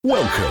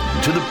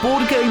Welcome to the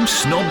Board Game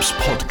Snobs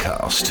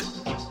Podcast.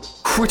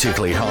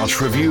 Critically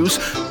harsh reviews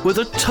with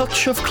a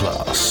touch of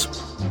class.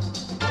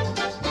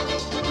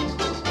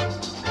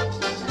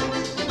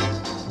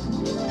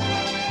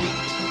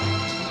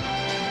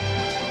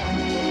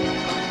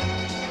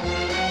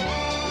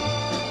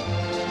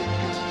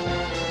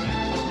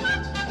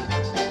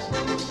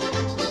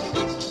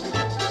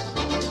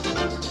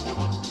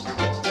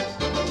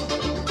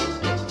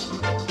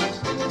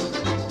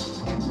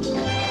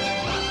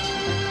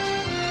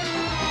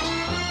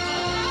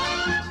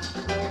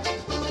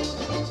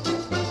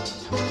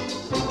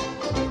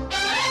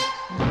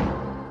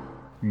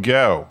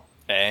 Go.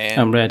 And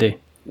I'm ready.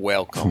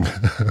 welcome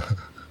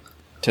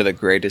to the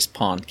greatest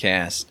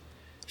podcast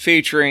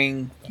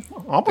featuring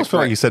I almost feel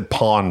like you said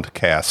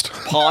pondcast.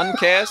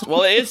 Pondcast.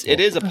 Well, it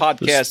is a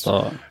podcast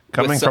thought.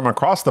 Coming from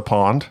across the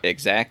pond.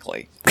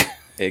 exactly.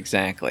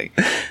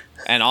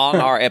 And on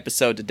our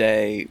episode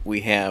today,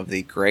 we have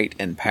the great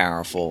and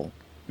powerful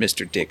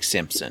Mr. Dick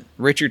Simpson,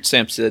 Richard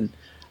Simpson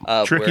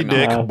of Tricky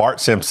Dick Bart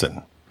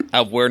Simpson.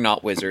 We're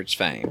Not Wizards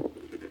fame.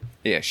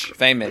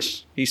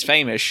 Famous. He's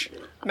famous.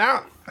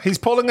 Now, he's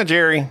pulling a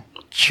Jerry,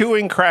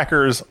 chewing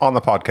crackers on the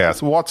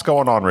podcast. What's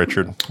going on,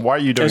 Richard? Why are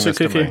you doing this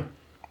to me?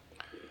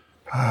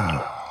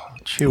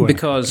 Chewing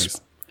Because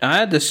cookies. I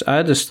had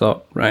this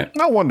thought, right?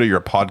 No wonder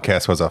your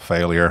podcast was a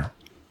failure.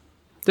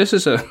 This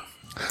is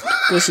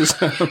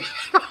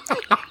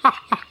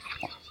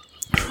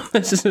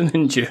an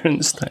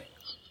endurance thing.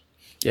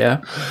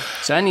 Yeah.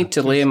 So I need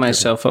to lay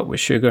myself up with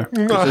sugar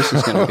because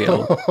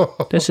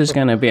this is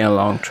going to be a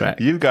long trek.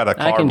 You've got a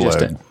carb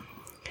load.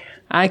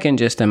 I can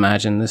just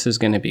imagine this is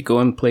going to be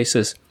going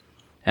places,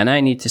 and I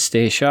need to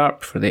stay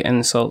sharp for the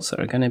insults that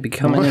are going to be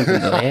coming in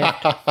from the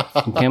left,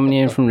 and coming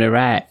in from the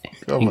right,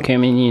 and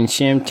coming in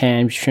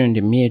sometimes from the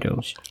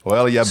middles.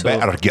 Well, you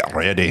better get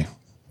ready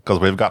because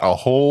we've got a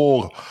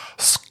whole...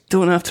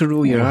 Don't have to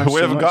roll your arse.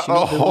 We've got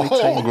a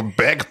whole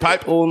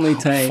bagpipe Only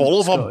time full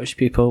of them. Scottish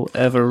people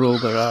ever roll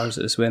their R's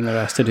is when they're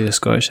asked to do a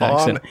Scottish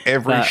accent. On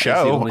every That is the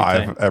show only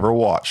I've time. ever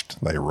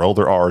watched. They roll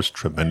their R's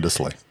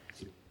tremendously.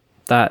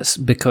 That's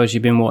because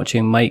you've been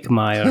watching Mike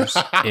Myers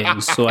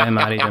in So I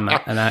Married an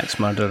Axe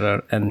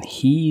Murderer, and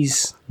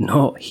he's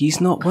not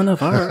one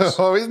of ours.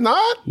 Oh, he's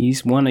not?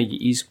 He's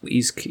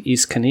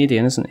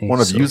Canadian, isn't he? One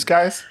of So you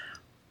guys?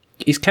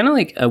 he's kind of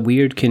like a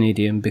weird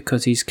Canadian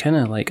because he's kind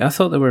of like, I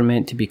thought they were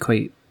meant to be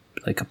quite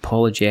like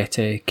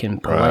apologetic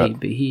and polite, Right.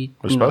 but he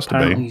We're supposed to be.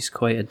 apparently he's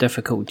quite a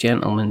difficult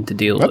gentleman to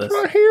deal That's with.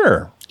 not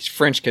here. He's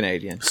French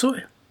Canadian. So,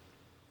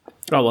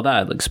 oh well,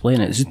 that'll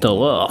explain it. Zut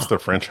alors. It's the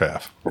French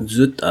half.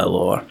 Zut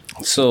alors.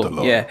 So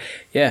alors.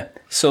 yeah.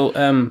 So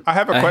I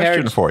have a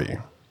question heard- for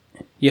you.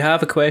 You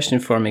have a question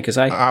for me because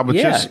I was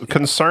just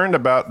concerned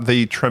about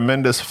the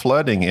tremendous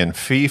flooding in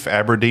Fife,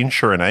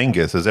 Aberdeenshire, and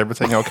Angus. Is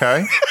everything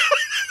okay?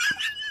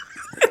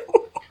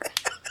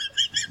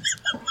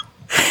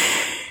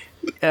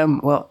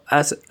 Well,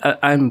 as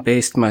I'm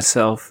based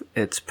myself,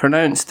 it's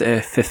pronounced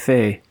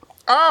Fife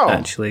Oh,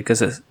 actually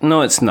because it's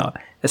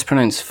not. It's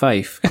pronounced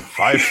Fife.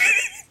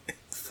 Fife.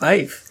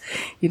 Fife.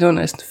 You don't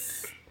know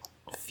it's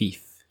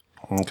Fife.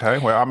 Okay.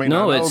 Well, I mean,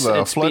 No, I know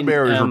the it's flood been,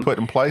 barriers were put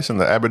in place in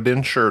the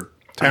Aberdeenshire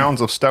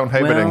towns of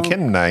Stonehaven and Well,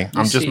 Kidney.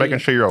 I'm just see- making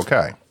sure you're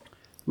okay.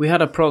 We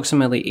had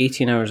approximately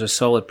 18 hours of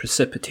solid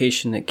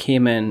precipitation that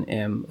came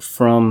in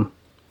from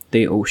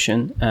the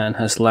ocean and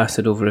has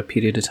lasted over a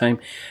period of time.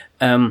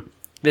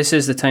 This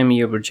is the time of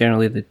year where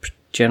generally the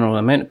general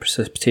amount of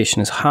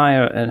precipitation is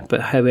higher,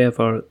 but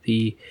however,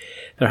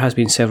 there has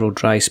been several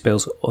dry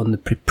spells on the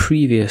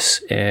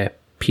previous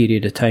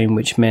period of time,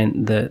 which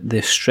meant that the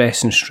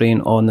stress and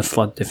strain on the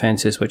flood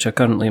defences, which are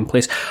currently in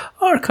place,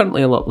 are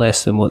currently a lot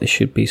less than what they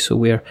should be. So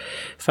we're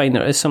fine.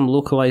 There is some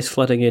localised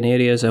flooding in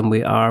areas, and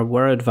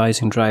we're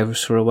advising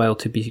drivers for a while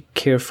to be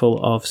careful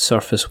of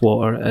surface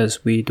water,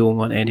 as we don't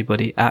want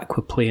anybody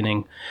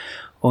aquaplaning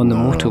on the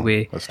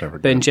motorway. that's never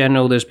But in good.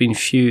 general, there's been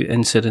few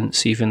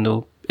incidents, even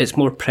though it's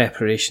more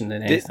preparation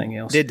than anything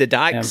else. Did the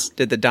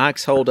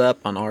dikes hold up,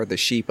 and are the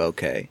sheep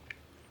okay?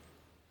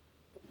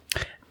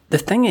 The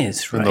thing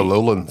is, In right? the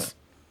lowlands.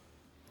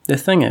 The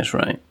thing is,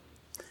 right,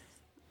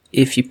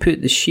 if you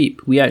put the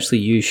sheep, we actually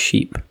use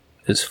sheep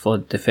as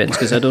flood defence,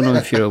 because I don't know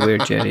if you're aware,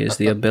 Jerry, is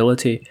the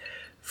ability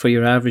for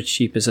your average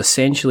sheep is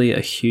essentially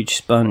a huge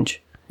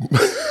sponge.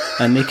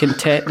 And they can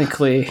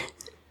technically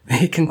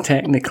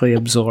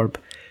absorb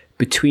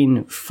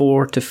between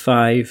 4 to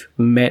 5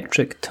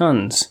 metric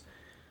tons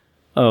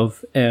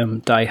of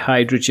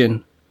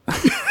dihydrogen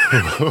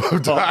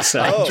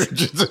oxide.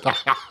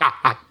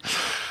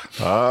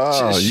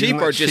 Oh, Sheep using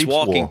that are just sheep's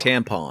walking wool.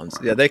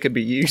 tampons. Yeah, they could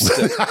be used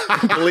to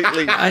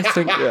completely. I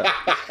think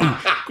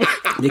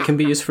they can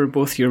be used for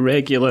both your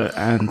regular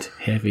and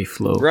heavy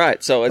flow.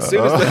 Right. So as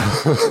soon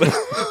as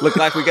look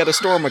like we got a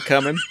storm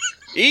coming,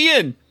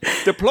 Ian,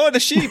 deploy the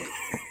sheep,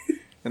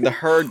 and the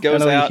herd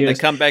goes I know he out. And they hears.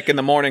 come back in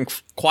the morning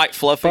quite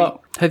fluffy.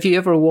 But have you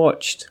ever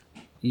watched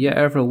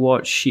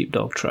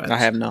sheepdog trials? I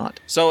have not.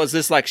 So is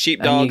this like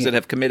sheepdogs you- that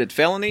have committed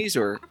felonies,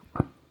 or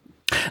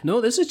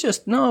No, this is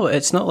just no.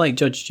 It's not like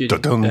Judge Judy.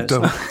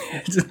 Dun-dun-dun.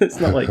 It's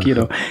not like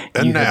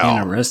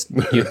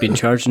you've been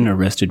charged and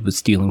arrested with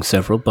stealing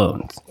several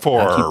bones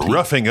For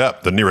roughing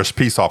up the nearest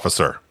peace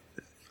officer.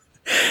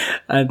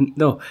 And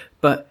no,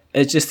 but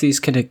it's just these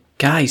kind of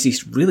guys,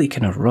 these really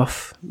kind of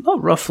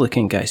not rough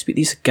looking guys, but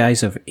these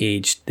guys have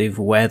aged, they've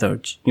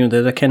weathered.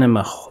 They're the kind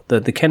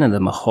of the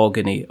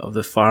mahogany of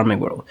the farming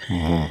world,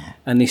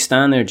 and they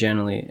stand there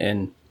generally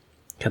in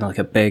kind of like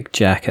a big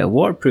jacket, a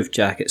waterproof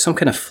jacket, some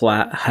kind of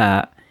flat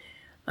hat,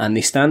 and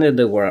they stand there with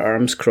their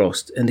arms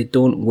crossed, and they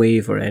don't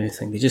wave or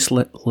anything. They just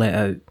let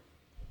out,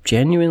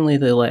 genuinely,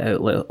 they let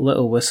out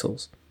little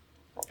whistles.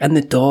 And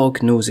the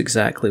dog knows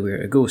exactly where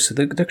to go. So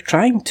they're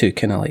trying to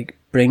kind of like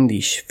bring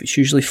these, it's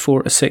usually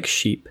 4 to 6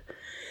 sheep,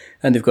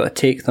 and they've got to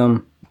take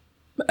them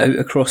out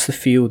across the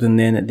field, and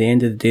then at the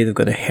end of the day, they've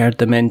got to herd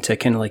them into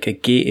kind of like a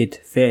gated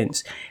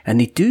fence. And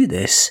they do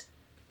this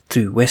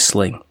through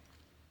whistling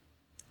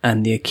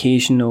and the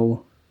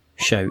occasional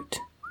shout,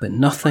 but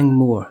nothing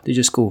more. They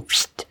just go,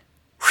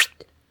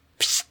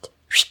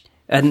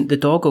 and the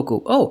dog will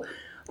go, oh,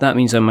 that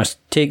means I must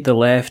take the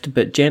left,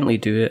 but gently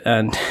do it,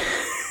 and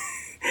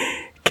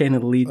kind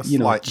of lead,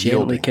 gently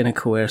yielding. kind of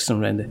coerce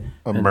them around the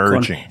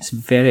Emerging. It's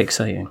very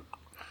exciting.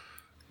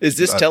 Is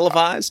this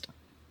televised?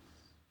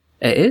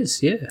 It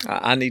is, yeah.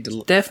 I need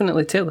to.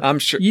 Definitely tell it. I'm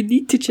sure. You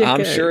need to check it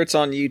I'm out. sure it's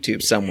on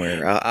YouTube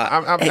somewhere.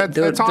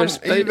 It's on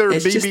either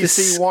it's just BBC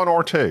this- 1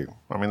 or 2.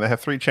 I mean, they have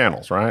 3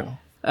 channels, right?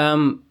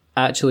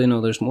 Actually,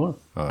 no, there's more.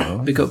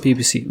 We got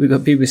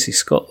BBC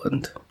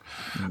Scotland.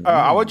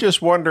 I was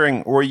just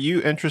wondering, were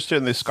you interested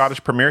in the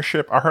Scottish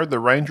Premiership? I heard the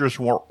Rangers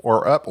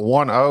were up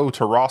 1-0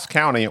 to Ross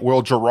County.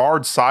 Will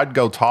Gerard's side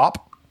go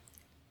top?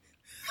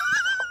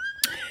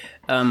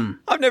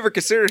 I've never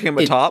considered him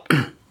a top.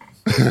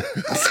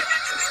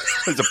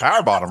 He's a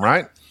power bottom,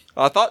 right?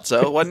 I thought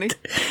so, wasn't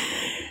he?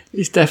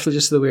 He's definitely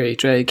just the way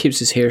he keeps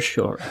his hair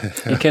short.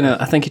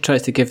 I think he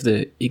tries to give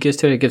the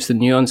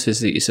nuances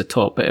that he's a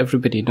top, but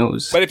everybody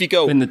knows. But if you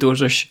go, when the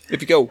doors are,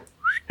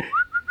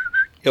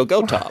 he'll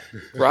go top,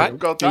 right?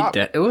 Go top.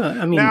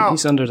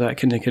 He's under that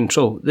kind of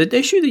control. The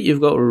issue that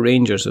you've got with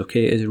Rangers,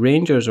 okay, is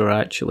Rangers are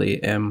actually.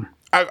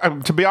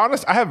 To be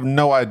honest, I have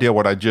no idea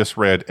what I just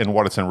read and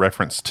what it's in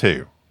reference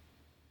to.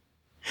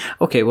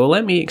 Okay, well,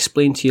 let me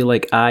explain to you.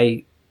 Like,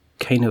 I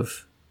kind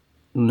of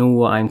know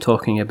what I'm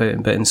talking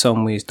about, but in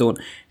some ways don't,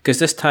 because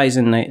this ties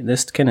in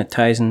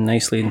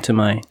nicely into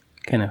my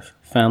kind of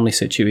family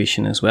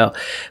situation as well.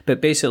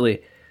 But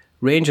basically,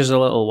 Rangers a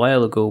little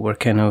while ago were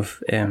kind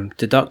of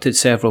deducted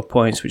several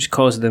points, which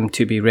caused them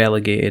to be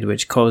relegated,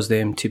 which caused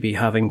them to be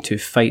having to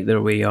fight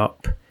their way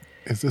up.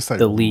 Is this a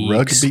the leagues.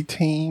 Rugby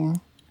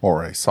team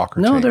or a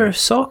soccer team? No, they're a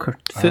soccer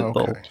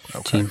football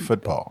team.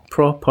 Football.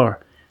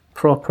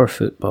 Proper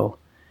football.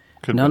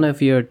 None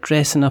of your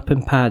dressing up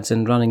in pads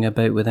and running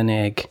about with an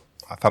egg.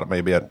 I thought it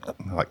maybe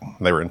like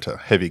they were into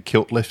heavy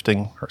kilt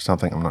lifting or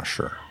something. I'm not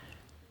sure.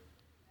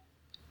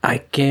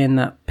 Again,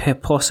 that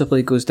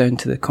possibly goes down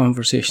to the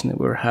conversation that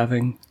we were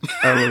having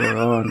earlier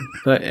on.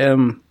 But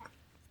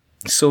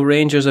so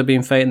Rangers have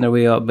been fighting their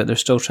way up, but they're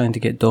still trying to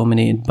get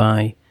dominated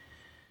by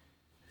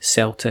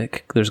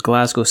Celtic. There's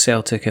Glasgow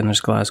Celtic and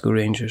there's Glasgow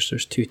Rangers.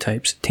 There's 2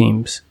 types of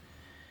teams,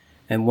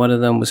 and one of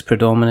them was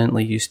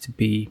predominantly used to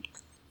be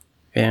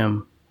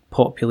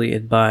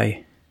populated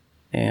by.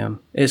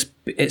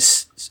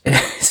 It's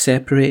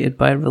separated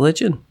by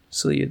religion.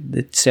 So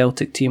the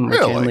Celtic team were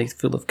generally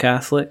full of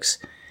Catholics.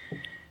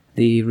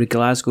 The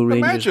Glasgow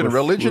Rangers. Imagine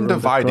religion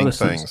dividing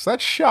things.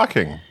 That's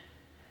shocking.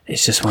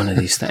 It's just one of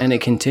these things, and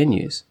it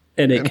continues.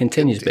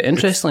 But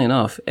interestingly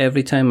enough,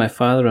 every time my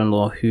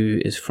father-in-law,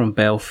 who is from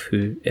Belf,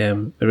 who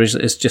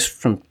originally is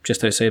just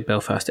outside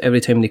Belfast,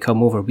 every time they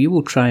come over, we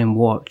will try and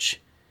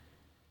watch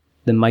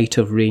the might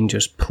of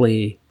Rangers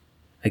play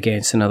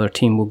against another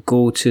team. We'll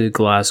go to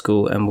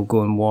Glasgow and we'll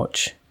go and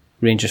watch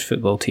Rangers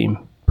football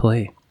team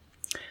play.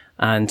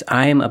 And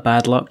I am a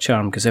bad luck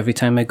charm because every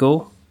time I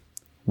go,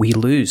 we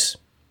lose.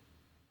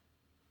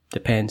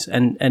 Depends.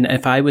 And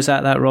if I was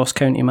at that Ross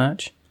County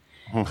match,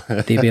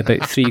 they'd be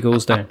about 3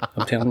 goals down,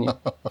 I'm telling you.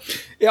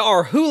 Yeah,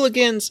 are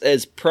hooligans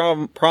as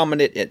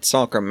prominent at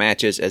soccer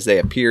matches as they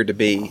appear to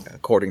be,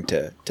 according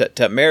to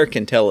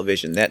American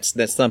television? That's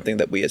something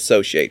that we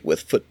associate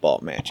with football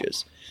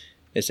matches.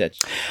 Is that?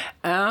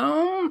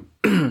 I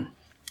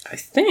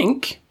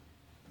think.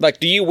 Like,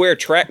 do you wear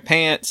track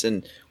pants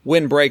and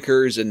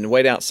windbreakers and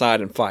wait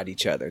outside and fight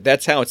each other?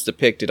 That's how it's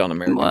depicted on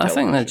American television. I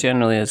think that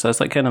generally is. That's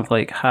like kind of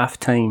like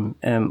halftime.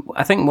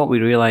 I think what we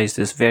realised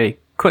is very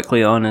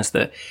quickly on is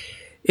that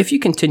if you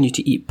continue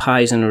to eat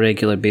pies on a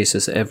regular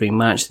basis at every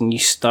match, then you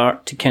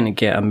start to kind of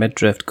get a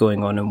midriff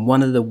going on. And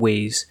one of the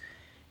ways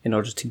in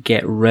order to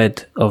get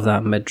rid of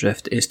that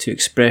midriff is to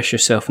express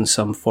yourself in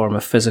some form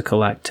of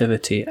physical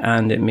activity.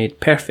 And it made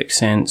perfect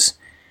sense,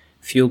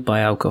 fueled by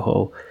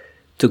alcohol,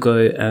 to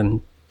go out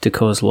and to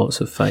cause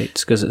lots of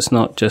fights, because it's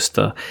not just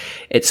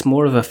it's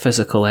more of a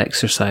physical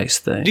exercise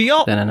thing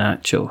than an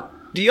actual.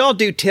 Do y'all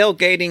do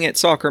tailgating at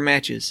soccer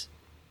matches?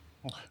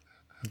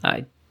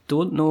 I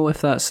don't know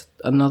if that's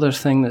another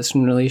thing that's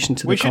in relation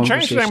to We the should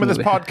change the name of this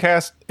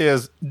podcast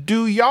is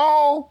Do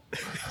Y'all?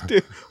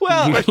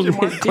 Well,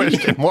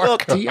 Question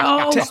mark. Do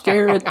y'all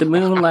stare at the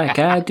moon like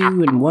I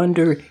do and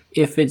wonder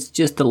if it's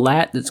just the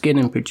light that's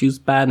getting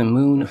produced by the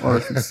moon or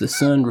if it's the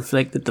sun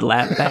reflected the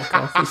light back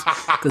off us?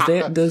 Because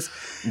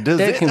that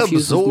it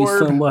confuses me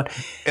absorb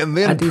somewhat. and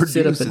then I do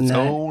sit produce up at its night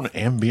own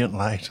ambient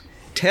light?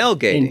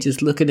 tailgating. and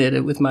just looking at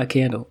it with my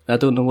candle. I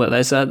don't know what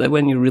that's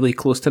when you're really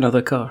close to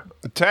another car.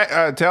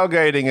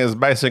 Tailgating is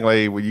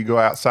basically when you go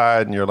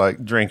outside and you're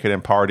like drinking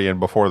and partying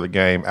before the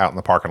game out in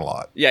the parking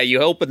lot. Yeah, you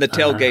open the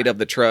tailgate of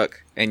the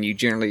truck and you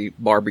generally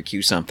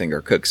barbecue something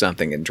or cook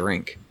something and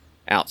drink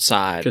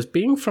outside. Because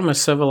being from a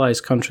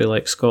civilized country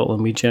like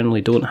Scotland, we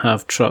generally don't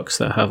have trucks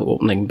that have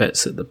opening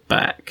bits at the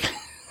back.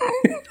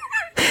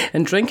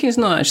 And drinking is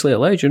not actually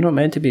allowed. You're not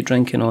meant to be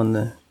drinking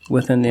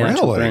within the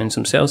actual Really? grounds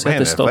themselves. They Man,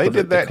 have to if stop they a bit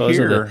did that because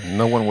here, of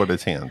no one would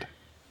attend.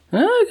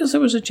 because there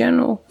was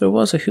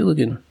a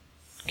hooligan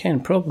kind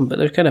of problem, but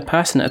they're kind of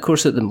passing it. Of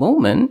course, at the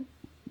moment,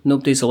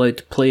 nobody's allowed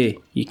to play.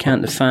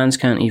 The fans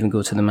can't even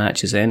go to the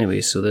matches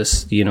anyway. So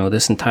this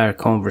entire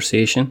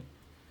conversation.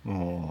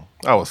 Oh,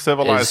 a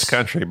civilized Is-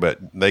 country, but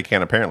they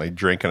can't apparently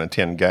drink and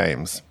attend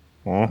games.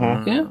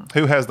 Mm-hmm. Yeah.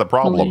 Who has the Well,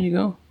 problem?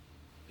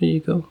 there you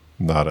go.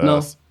 Not No.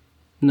 us.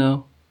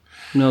 No.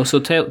 So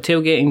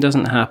tailgating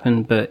doesn't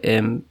happen, but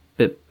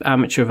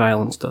amateur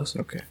violence does.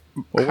 Okay.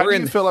 Well, How we're do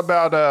in you feel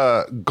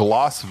about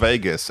Gloss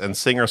Vegas and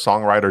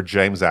singer-songwriter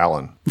James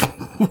Allen?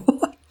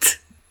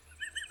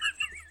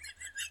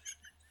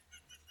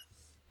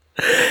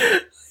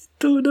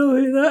 Don't know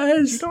who that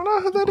is. You don't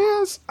know who that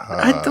is?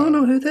 I don't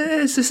know who that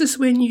is. This is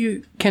when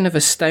you kind of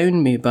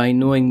astound me by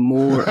knowing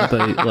more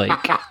about,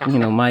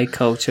 my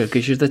culture,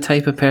 because you're the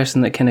type of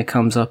person that kind of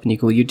comes up and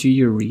you do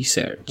your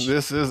research.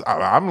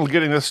 I'm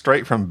getting this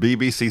straight from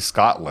BBC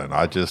Scotland.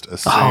 I just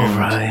assumed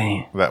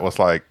right. that was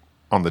like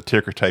on the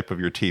ticker tape of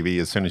your TV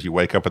as soon as you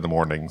wake up in the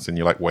mornings and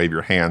you like wave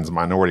your hands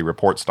Minority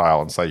Report style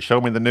and say, show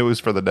me the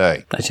news for the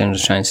day. I generally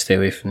try and stay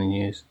away from the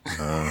news.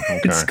 Okay.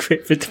 It's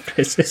great for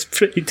depressing. It's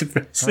pretty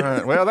depressing. All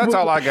right. Well, that's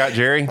all I got,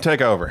 Jerry. Take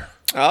over.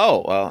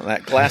 Oh, well,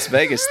 that Las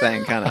Vegas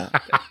thing kind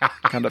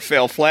of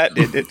fell flat,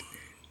 did it?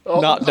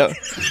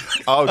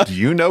 Oh, do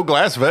you know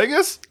Las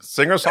Vegas?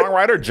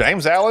 Singer-songwriter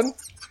James Allen?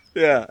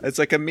 Yeah, it's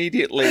like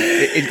immediately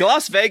in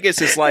Las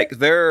Vegas is like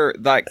their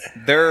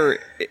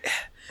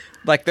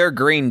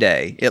Green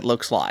Day, it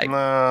looks like.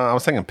 I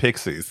was thinking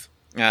Pixies.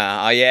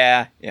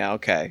 Yeah,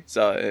 okay.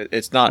 So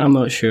it's not. I'm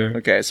not sure.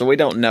 Okay, so we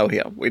don't know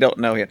him.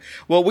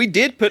 Well, we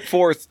did put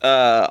forth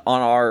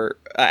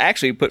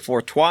actually put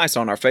forth twice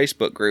on our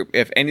Facebook group.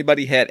 If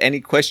anybody had any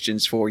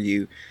questions for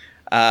you,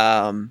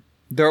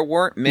 there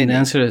weren't many. The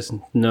answer is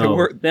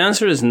no. The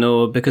answer is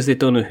no because they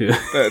don't know who.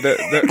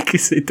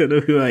 Because they don't know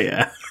who I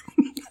am.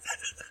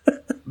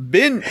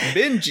 Ben,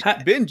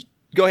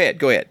 go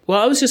ahead.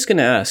 Well, I was just going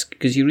to ask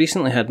because you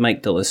recently had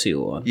Mike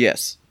Delisio on.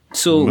 Yes.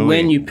 So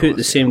when you put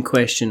the same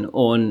question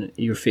on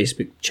your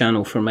Facebook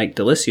channel for Mike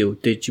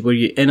Delisio, were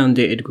you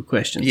inundated with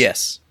questions?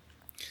 Yes.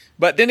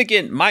 But then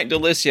again, Mike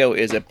Delisio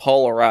is a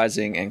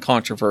polarizing and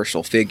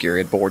controversial figure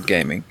in board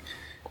gaming.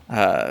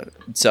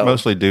 So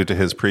Mostly due to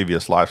his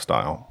previous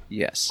lifestyle.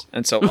 yes,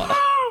 and so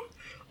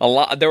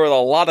there were a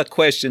lot of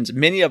questions,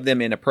 many of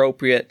them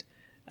inappropriate.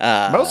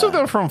 Most of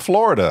them from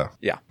Florida.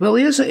 Yeah. Well,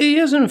 he is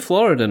in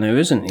Florida now,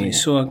 isn't he?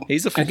 So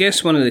I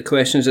guess one of the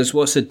questions is,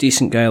 what's a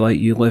decent guy like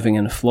you living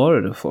in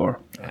Florida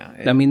for?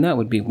 I mean, that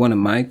would be one of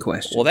my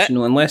questions. Well,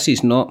 unless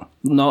he's not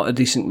a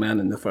decent man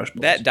in the first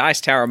place. That Dice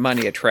Tower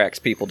money attracts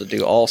people to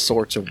do all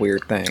sorts of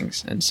weird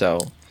things, and so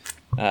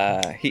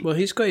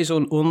he's got his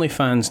own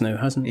OnlyFans now,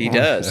 hasn't he? he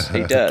does.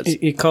 He does.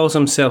 He calls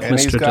himself And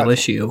Mr.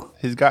 Delisio,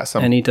 He's got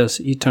some. and he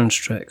turns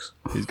tricks.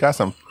 He's got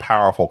some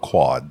powerful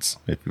quads.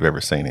 If you've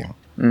ever seen him.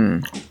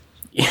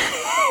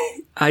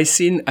 I've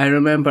seen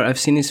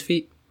his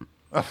feet.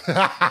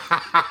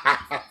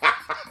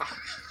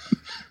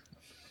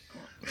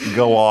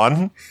 Go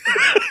on.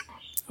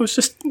 It was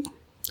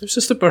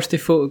just a birthday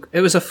photo.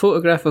 It was a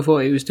photograph of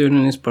what he was doing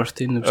on his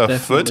birthday, and there was A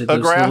definitely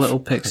photograph? those little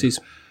pixies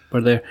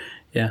were there.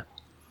 Yeah,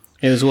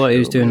 it was what he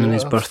was doing on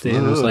his birthday.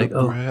 It was like,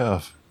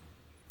 I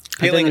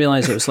didn't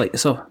realize it was like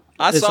so.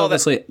 I It's saw that-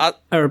 obviously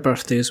our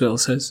birthday as well.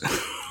 Says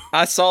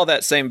I saw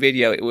that same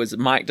video. It was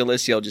Mike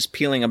Delisio just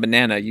peeling a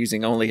banana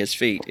using only his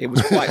feet. It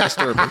was quite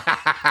disturbing.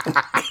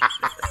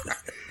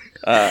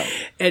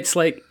 it's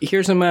like,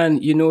 here's a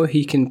man,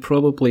 he can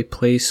probably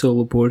play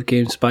solo board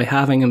games by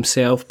having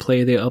himself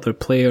play the other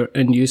player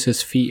and use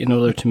his feet in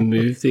order to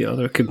move the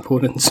other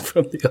components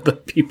from the other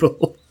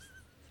people.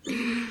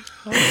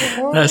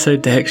 That's how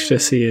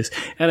dexterous he is.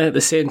 And at the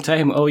same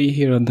time, all you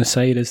hear on the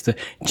side is the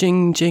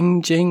jing,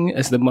 jing, jing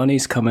as the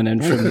money's coming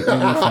in from the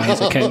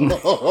OnlyFans account.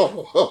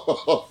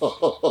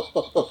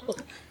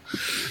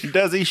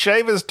 Does he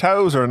shave his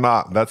toes or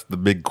not? That's the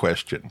big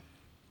question.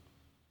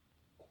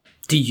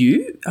 Do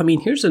you? I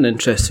mean, here's an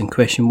interesting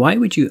question. Why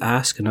would you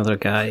ask another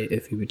guy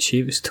if he would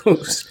shave his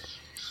toes?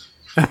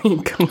 I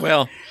mean, come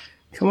on,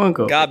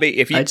 go. Gabi,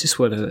 if you I just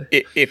wanted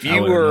to... if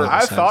you were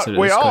I thought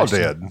we all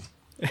did.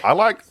 I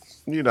like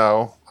you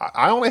know,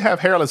 I only have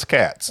hairless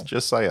cats.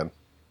 Just saying.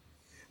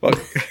 Well,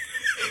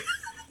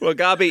 well,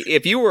 Gabi,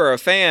 if you were a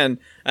fans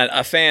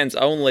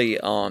only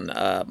on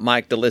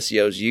Mike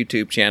Delicio's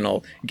YouTube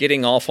channel,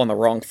 getting off on the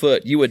wrong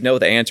foot, you would know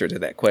the answer to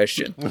that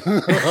question.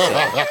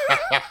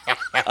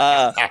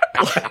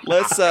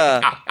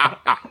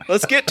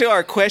 Let's get to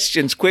our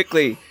questions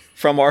quickly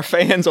from our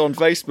fans on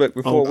Facebook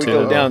before we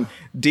go down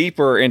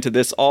deeper into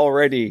this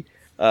already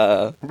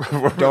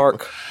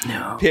dark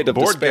pit of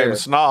Board despair. Game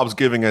Snobs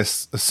giving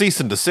us a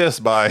cease and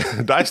desist by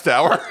Dice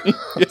Tower.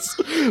 Yes.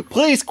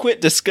 Please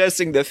quit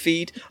discussing the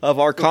feet of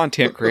our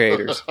content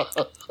creators.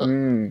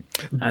 I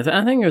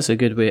think it's a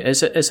good way.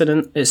 It's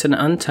an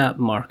untapped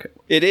market.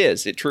 It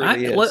is. It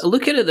truly is.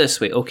 Look at it this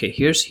way. Okay,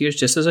 here's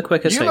just as a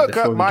quick aside. You look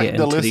before up we Mike get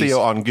into these. Delicio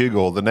on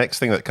Google, the next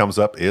thing that comes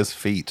up is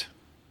feet.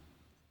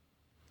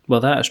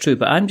 Well, that is true,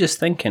 but I'm just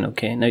thinking.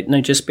 Okay,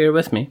 now just bear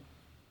with me.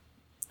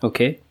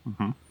 Okay.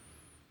 Mm-hmm.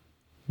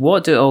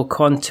 What do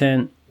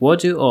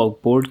all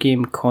board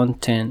game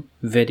content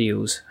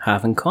videos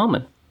have in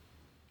common?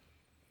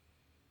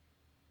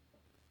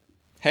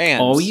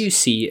 Hands. All you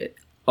see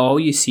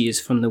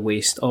is from the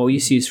waist. All you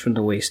see is from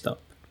the waist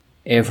up.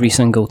 Every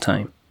single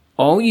time.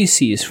 All you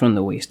see is from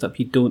the waist up.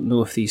 You don't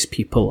know if these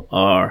people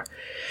are,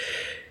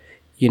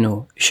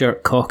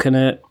 shirt cocking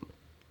it,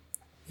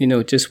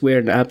 just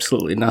wearing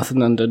absolutely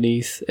nothing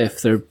underneath.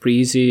 If they're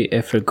breezy,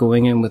 if they're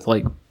going in with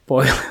like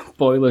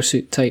boiler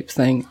suit type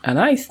thing. And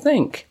I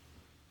think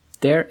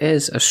there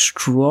is a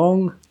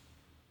strong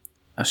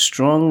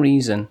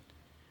reason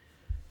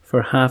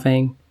for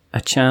having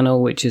a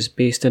channel which is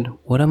based in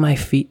what do my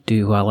feet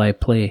do while I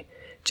play,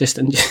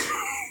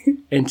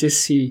 and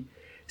just see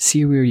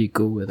where you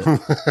go with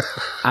it.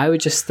 I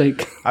would just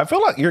think. I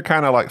feel like you're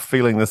kind of like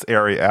feeling this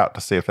area out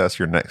to see if that's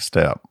your next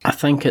step. I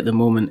think at the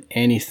moment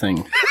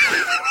anything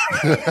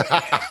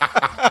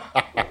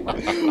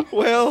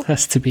well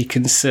has to be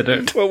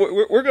considered. Well,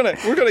 we're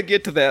gonna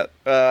get to that.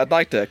 I'd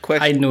like to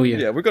question. I know you.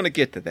 Yeah, we're gonna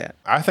get to that.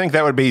 I think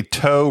that would be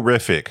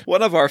terrific.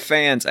 One of our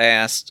fans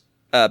asked.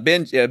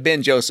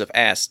 Ben Joseph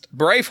asked,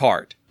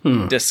 Braveheart,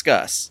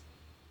 discuss.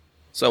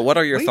 So what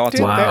are your thoughts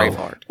on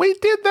Braveheart? We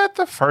did that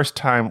the first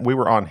time we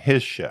were on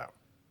his show.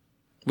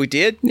 We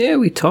did? Yeah,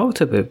 we talked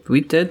about it.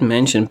 We did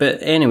mention. But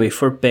anyway,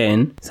 for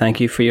Ben,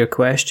 thank you for your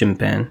question,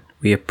 Ben.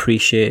 We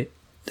appreciate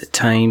the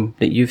time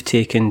that you've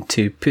taken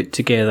to put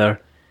together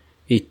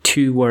a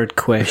 2-word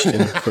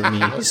question for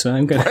me. So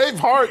I'm going to...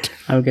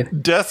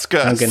 Braveheart!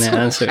 Discuss. I'm going to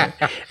answer it.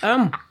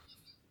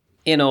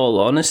 In all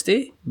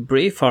honesty,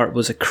 Braveheart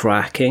was a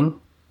cracking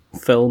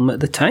film at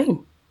the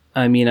time.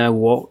 I mean,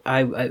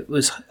 it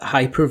was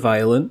hyper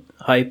violent,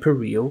 hyper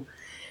real.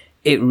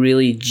 It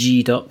really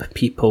G'd up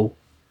people.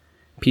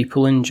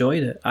 People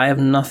enjoyed it. I have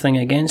nothing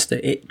against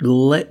it. It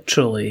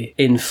literally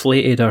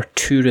inflated our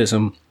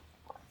tourism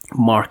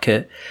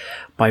market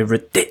by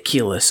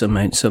ridiculous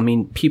amounts. I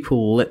mean,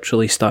 people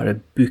literally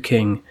started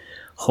booking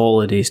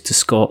holidays to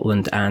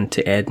Scotland and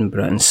to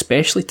Edinburgh, and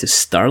especially to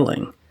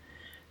Stirling,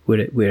 where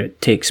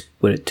it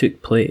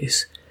took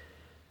place.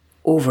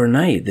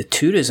 Overnight, the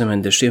tourism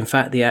industry, in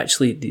fact, they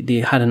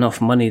had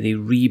enough money, they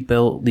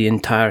rebuilt the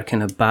entire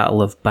kind of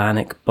Battle of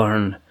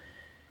Bannockburn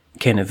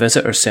kind of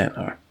visitor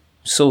centre.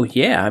 So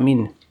yeah, I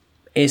mean,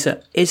 is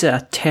it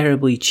a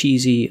terribly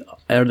cheesy?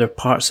 Are there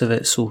parts of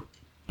it so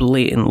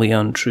blatantly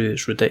untrue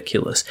it's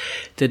ridiculous?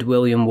 Did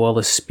William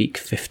Wallace speak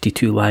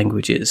 52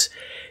 languages?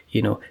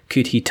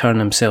 Could he turn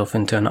himself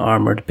into an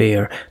armoured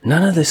bear?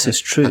 None of this is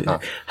true.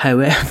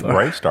 However,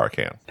 Bravestar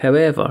can.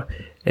 However,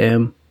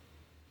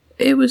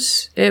 it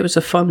was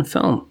a fun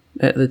film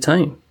at the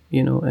time,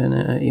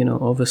 and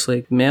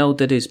obviously Mel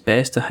did his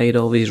best to hide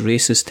all these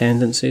racist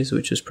tendencies,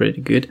 which was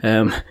pretty good.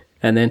 And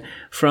then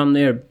from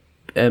there,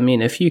 I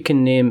mean, if you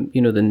can name,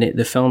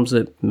 the films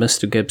that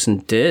Mr. Gibson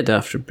did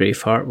after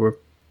Braveheart were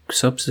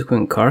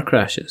subsequent car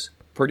crashes.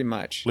 Pretty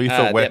much.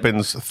 Lethal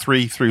Weapons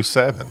 3 through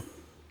 7.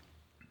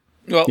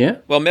 Well, yeah.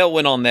 Well, Mel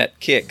went on that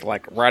kick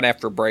like right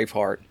after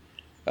Braveheart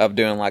of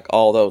doing like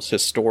all those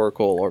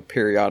historical or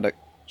periodic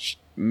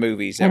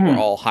movies that were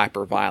all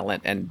hyper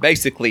violent and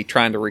basically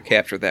trying to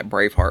recapture that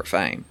Braveheart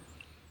fame.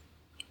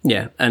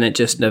 Yeah, and it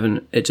just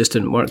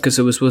didn't work because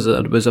it was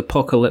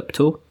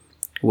Apocalypto,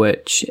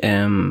 which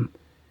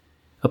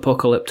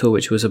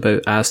was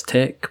about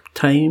Aztec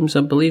times,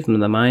 I believe, in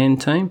the Mayan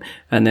time,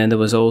 and then there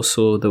was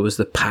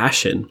the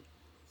Passion,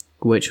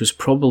 which was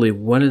probably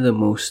one of the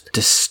most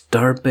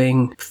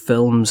disturbing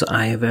films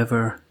I have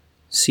ever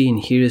seen.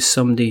 Here is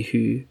somebody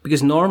who,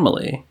 because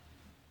normally,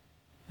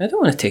 I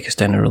don't want to take us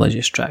down a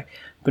religious track,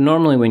 but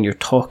normally when you're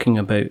talking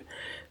about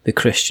the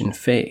Christian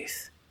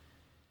faith,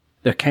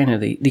 they kind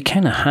of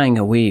hang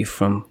away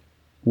from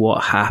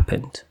what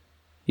happened,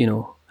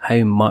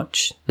 how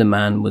much the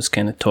man was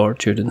kind of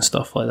tortured and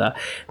stuff like that.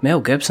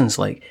 Mel Gibson's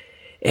like,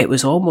 it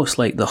was almost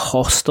like the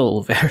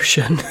Hostel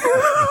version.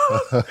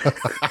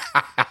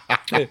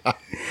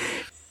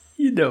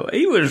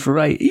 He was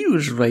right. He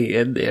was right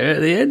in there.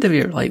 At the end of it,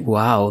 you're like,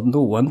 wow,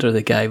 no wonder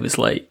the guy was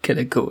like kind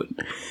of going,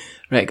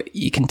 right,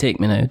 you can take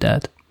me now,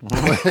 Dad.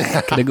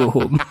 Can I go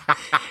home?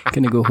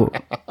 Can I go home?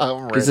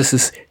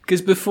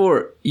 Because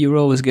before you were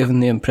always given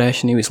the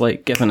impression he was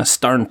like given a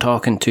stern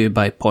talking to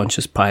by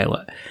Pontius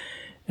Pilate,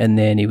 and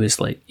then he was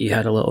like he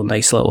had a little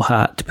nice little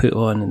hat to put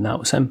on, and that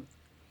was him.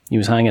 He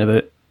was hanging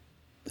about.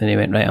 Then he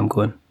went, right, I'm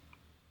going.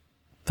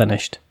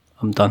 Finished.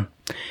 I'm done.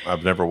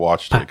 I've never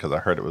watched it because I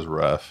heard it was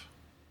rough.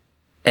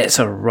 It's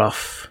a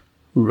rough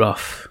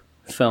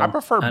film. I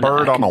prefer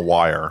Bird on a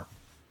Wire.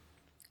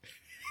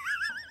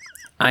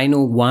 I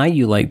know why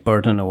you like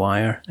Bird on a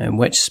Wire and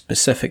which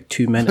specific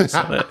 2 minutes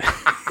of it.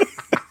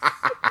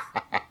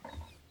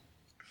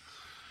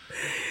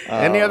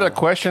 Any other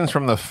questions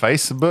from the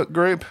Facebook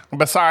group?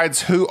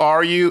 Besides, who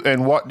are you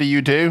and what do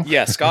you do?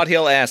 Yeah, Scott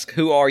Hill asks,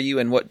 who are you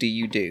and what do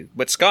you do?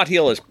 But Scott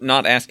Hill is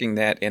not asking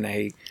that in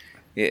a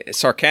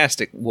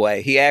sarcastic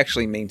way. He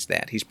actually means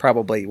that. He's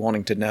probably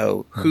wanting to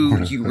know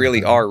who you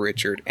really are,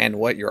 Richard, and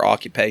what your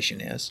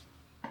occupation is.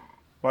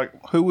 Like,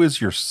 who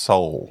is your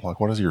soul? Like,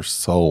 what does your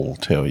soul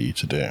tell you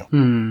to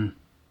do?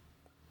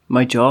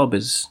 My job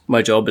is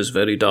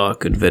very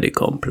dark and very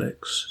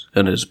complex,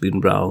 and it's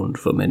been around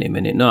for many.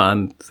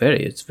 No,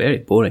 it's very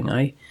boring.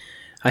 I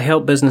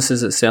help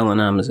businesses that sell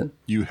on Amazon.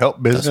 You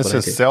help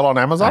businesses sell on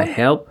Amazon? I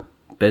help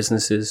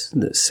businesses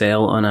that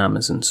sell on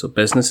Amazon. So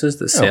businesses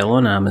that sell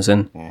on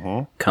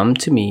Amazon come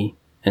to me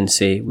and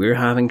say, we're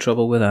having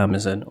trouble with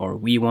Amazon, or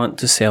we want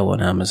to sell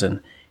on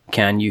Amazon.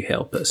 Can you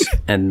help us?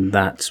 And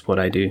that's what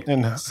I do.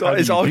 And how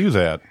do you do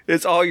that?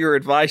 Is all your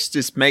advice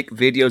just make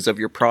videos of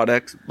your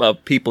products,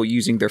 of people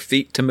using their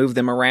feet to move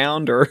them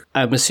around? Or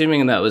I'm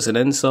assuming that was an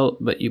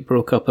insult, but you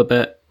broke up a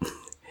bit.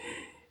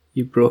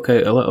 You broke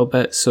out a little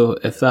bit. So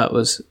if that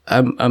was,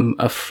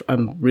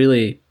 I'm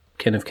really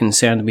kind of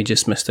concerned we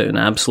just missed out an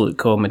absolute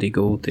comedy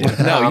gold there.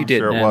 No, you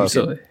didn't. Sure it was.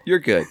 So you're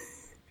good.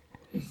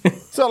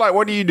 So, like,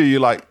 what do you do?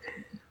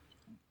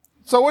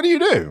 So what do you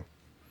do?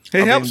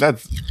 It helps.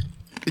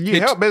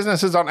 You help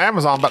businesses on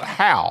Amazon, but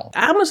how?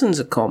 Amazon's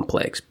a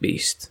complex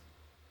beast.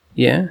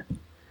 Yeah.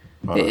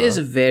 It is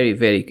a very,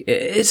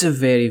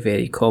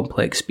 very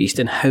complex beast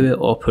in how it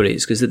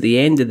operates, because at the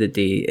end of the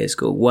day, it's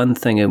got one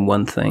thing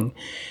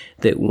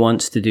that it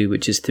wants to do,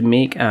 which is to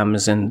make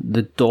Amazon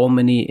the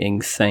dominating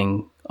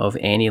thing of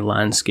any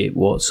landscape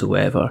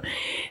whatsoever.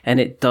 And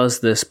it does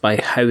this by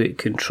how it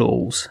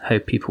controls how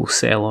people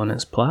sell on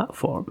its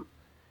platform.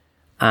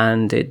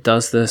 And it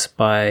does this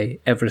by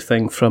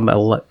everything from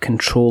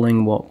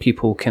controlling what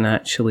people can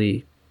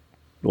actually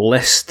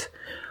list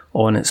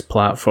on its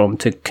platform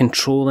to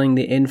controlling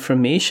the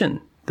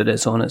information that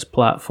is on its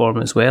platform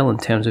as well in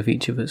terms of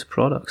each of its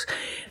products.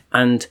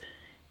 And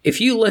if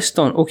you list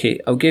on,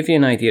 okay, I'll give you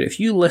an idea. If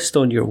you list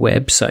on your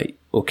website,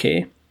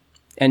 okay,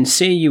 and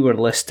say you were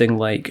listing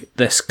like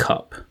this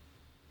cup,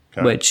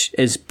 which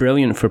is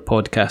brilliant for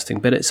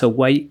podcasting, but it's a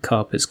white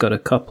cup. It's got a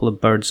couple of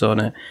birds on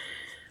it.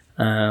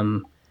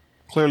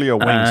 Clearly a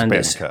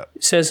wingspan cup.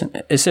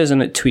 It says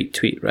on it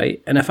tweet, right?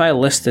 And if I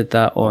listed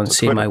that on,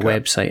 say, my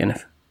website,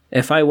 and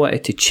if I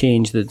wanted to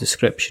change the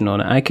description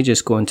on it, I could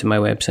just go into my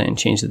website and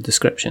change the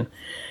description.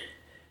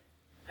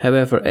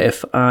 However,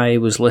 if I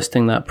was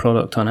listing that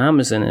product on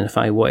Amazon, and if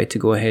I wanted to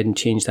go ahead and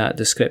change that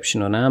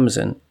description on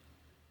Amazon,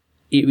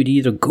 it would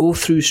either go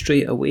through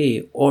straight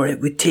away, or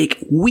it would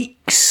take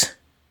weeks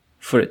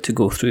for it to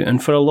go through.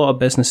 And for a lot of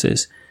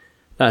businesses,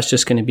 that's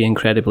just going to be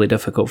incredibly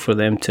difficult for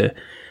them to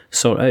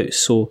sort out.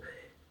 So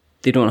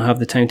they don't have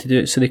the time to do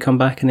it, so they come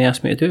back and they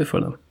ask me to do it for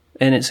them.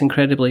 And it's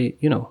incredibly,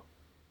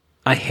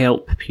 I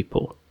help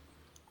people.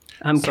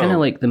 I'm kind of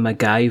like the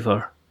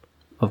MacGyver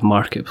of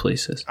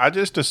marketplaces. I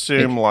just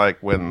assume,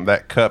 like, when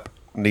that cup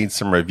needs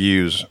some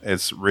reviews,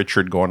 it's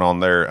Richard going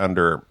on there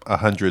under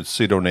 100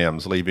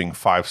 pseudonyms, leaving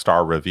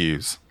 5-star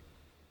reviews.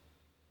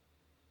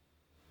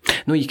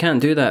 No, you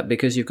can't do that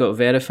because you've got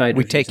verified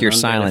We reviews take your and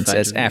silence unverified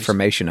as reviews.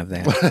 affirmation of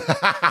that.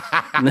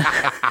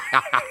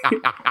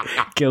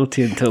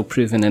 Guilty until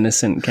proven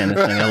innocent kind of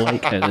thing. I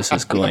like how this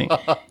is going.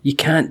 You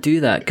can't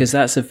do that because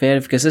that's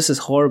because this is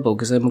horrible,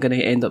 because I'm going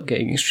to end up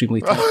getting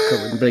extremely technical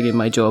and bringing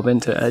my job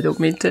into it. I don't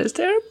mean to. It's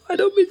terrible. I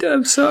don't mean to.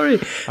 I'm sorry.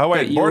 Oh,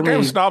 wait. But Board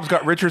Game Snobs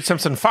got Richard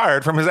Simpson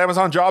fired from his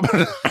Amazon job.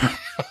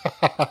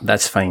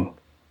 That's fine.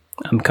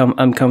 I'm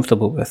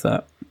comfortable with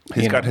that.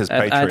 He's got his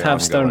Patreon. I'd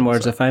have stern going,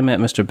 words. so. If I met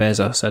Mr.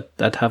 Bezos,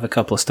 I'd have a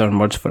couple of stern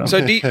words for him. So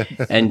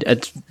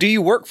and do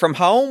you work from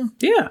home?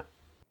 yeah,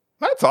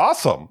 That's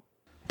awesome.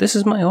 this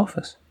is my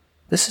office.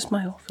 This is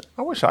my office.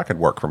 I wish I could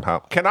work from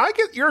home. Can I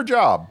get your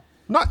job?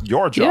 Not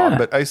your job, Yeah.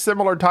 but a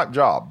similar type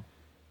job.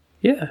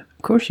 Yeah,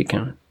 of course you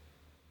can.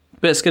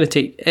 But it's going to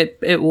take,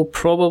 it will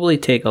probably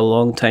take a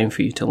long time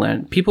for you to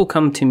learn. People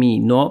come to me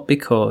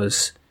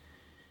because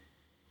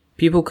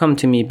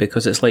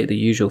it's like the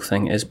usual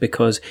thing, is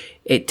because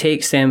it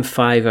takes them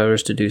 5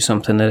 hours to do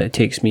something that it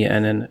takes me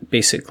in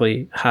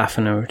basically half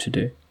an hour to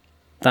do.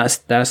 That's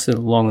the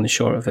long and the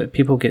short of it.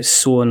 People get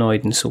so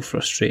annoyed and so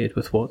frustrated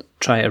with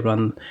try to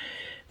run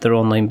their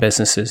online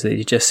businesses that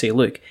you just say,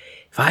 look,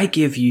 if I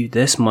give you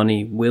this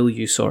money, will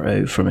you sort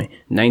it out for me?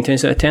 9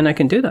 times out of 10, I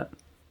can do that.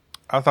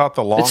 I thought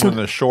the long and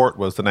the short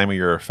was the name of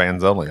your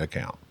fans only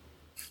account.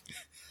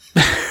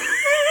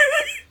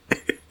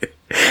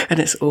 And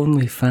it's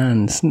only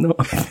fans,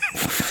 not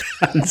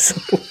fans.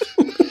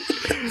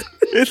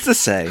 It's the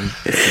same.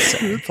 It's the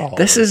same. It's all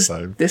This the is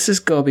same.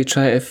 Gobby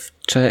trying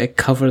to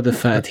cover the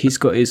fact he's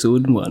got his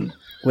own one,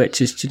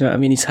 which is, do you know what I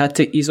mean?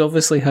 He's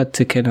obviously had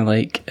to kind of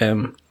like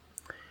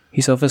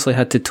he's obviously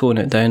had to tone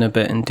it down a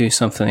bit and do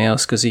something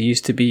else because he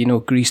used to be, you know,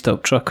 greased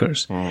up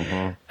truckers,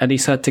 and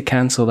he's had to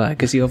cancel that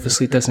because he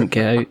obviously doesn't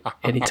get out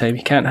anytime.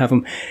 You can't have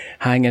him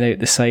hanging out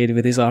the side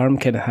with his arm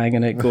kind of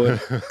hanging out, going,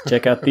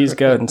 "Check out these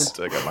guns."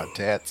 Check out my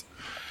tats.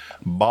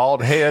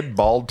 Bald head,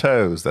 bald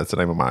toes. That's the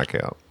name of my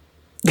account.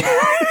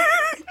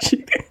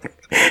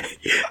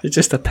 It's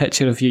just a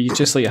picture of you. You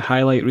just like a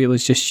highlight reel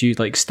is just you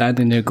like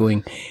standing there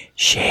going,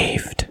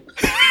 "Shaved."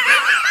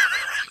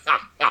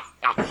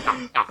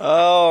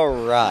 All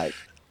right.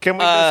 Can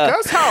we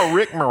discuss how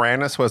Rick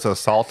Moranis was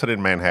assaulted in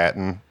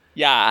Manhattan?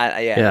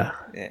 Yeah.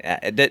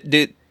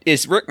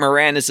 Is Rick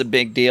Moranis a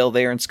big deal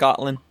there in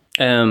Scotland?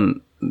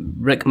 Rick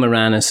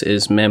Moranis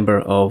is member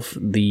of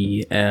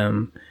the.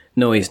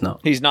 No, he's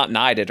not. He's not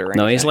knighted or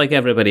anything. No, he's like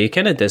everybody. He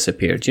kind of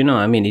disappeared. You know,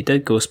 I mean, he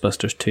did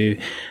Ghostbusters 2,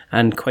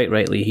 and quite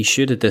rightly, he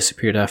should have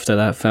disappeared after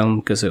that film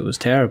because it was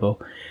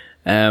terrible.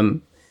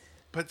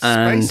 But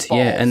And Spaceballs.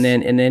 yeah, and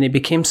then he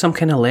became some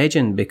kind of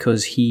legend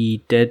because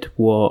he did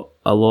what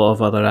a lot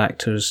of other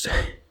actors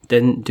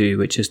didn't do,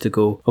 which is to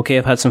go, okay,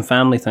 I've had some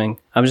family thing.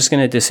 I'm just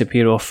going to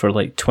disappear off for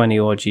like 20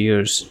 odd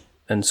years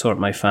and sort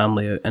my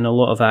family out. And a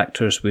lot of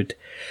actors wouldn't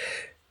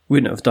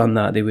have done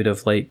that. They would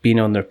have like been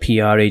on their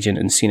PR agent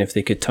and seen if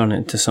they could turn it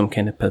into some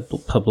kind of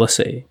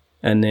publicity.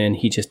 And then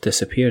he just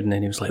disappeared. And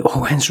then he was like,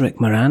 "Oh, when's Rick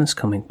Moranis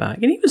coming back?"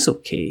 And he was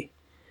okay.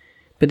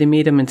 But they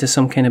made him into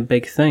some kind of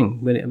big thing.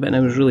 But it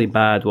was really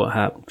bad what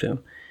happened to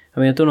him.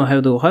 I mean, I don't know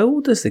how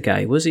old is the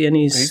guy? Was he in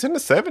his... He's in the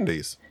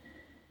 70s.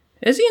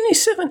 Is he in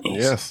his 70s?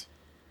 Yes.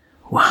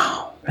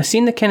 Wow. I've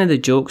seen the kind of the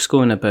jokes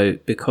going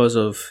about because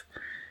of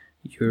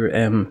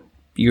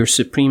your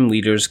supreme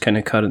leader's kind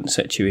of current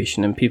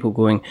situation and people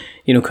going,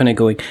 you know, kind of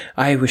going,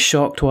 I was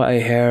shocked what I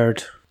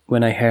heard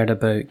when I heard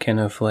about kind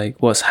of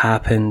like what's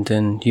happened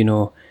and, you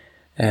know,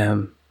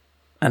 and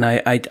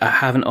I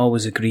haven't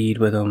always agreed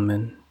with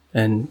him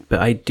but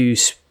I do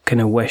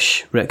kind of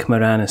wish Rick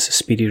Moranis a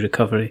speedy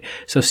recovery.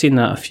 So I've seen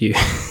that a few.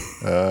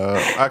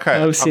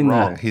 Okay, I'm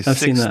wrong. He's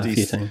Seen that a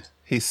few times.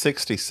 He's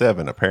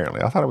 67,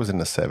 apparently. I thought it was in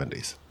the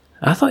 70s.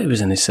 I thought he was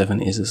in his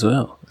 70s as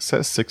well. It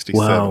says 67,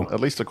 Wow. at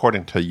least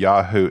according to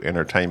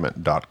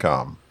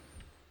YahooEntertainment.com.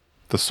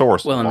 The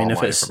source. Well, of I mean, all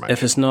if my it's information.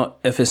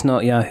 if it's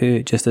not Yahoo,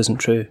 it just isn't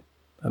true.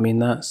 I mean,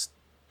 that's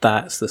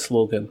the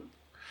slogan.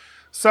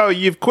 So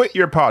you've quit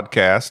your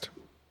podcast.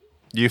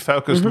 You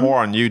focused more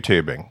on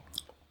YouTubing.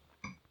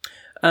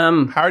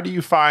 How do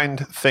you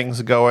find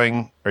things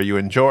going? Are you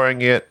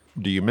enjoying it?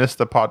 Do you miss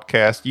the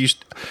podcast?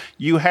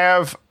 You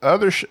have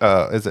other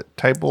is it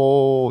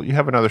Table? You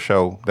have another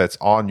show that's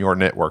on your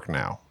network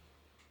now.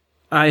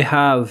 I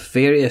have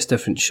various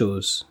different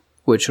shows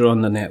which are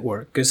on the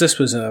network because this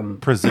was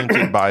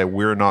Presented by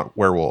We're Not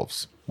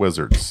Werewolves,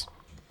 Wizards,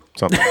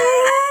 something.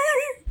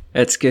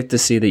 It's good to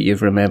see that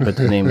you've remembered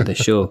the name of the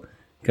show,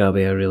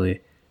 Gabby. I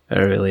really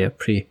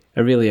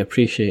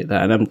appreciate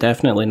that, and I'm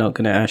definitely not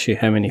going to ask you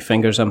how many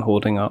fingers I'm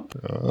holding up.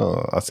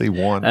 Oh, I see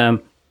one.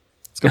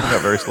 It's coming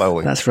up very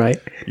slowly. That's right.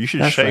 You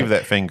should That's shave right.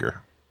 that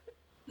finger.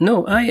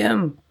 No,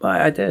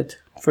 I did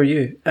for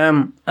you.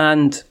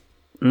 And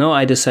no,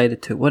 I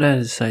decided to. What did I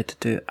decide to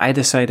do? I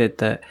decided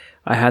that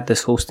I had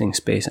this hosting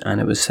space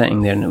and it was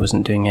sitting there and it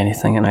wasn't doing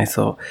anything. And I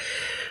thought,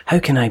 how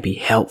can I be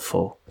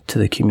helpful to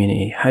the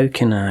community? How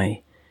can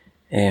I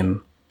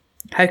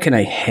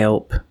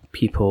help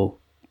people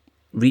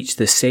reach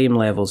the same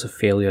levels of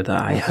failure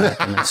that I had?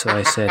 And so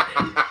I said,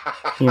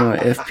 you know,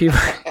 if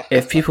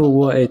people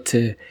wanted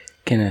to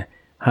kind of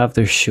have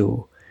their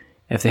show,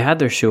 if they had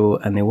their show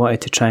and they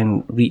wanted to try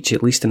and reach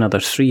at least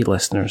another 3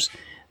 listeners,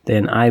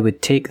 then I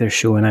would take their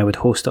show and I would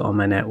host it on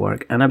my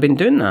network. And I've been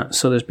doing that.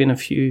 So there's been a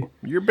few.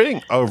 You're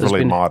being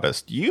overly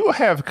modest. You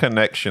have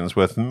connections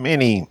with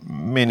many,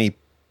 many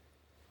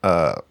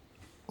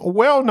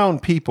well-known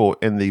people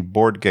in the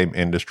board game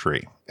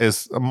industry,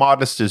 as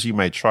modest as you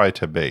may try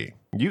to be.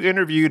 You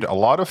interviewed a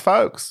lot of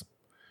folks.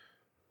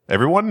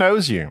 Everyone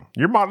knows you.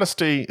 Your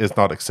modesty is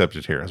not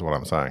accepted here, is what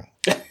I'm saying.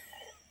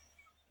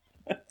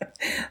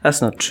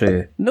 That's not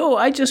true. No,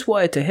 I just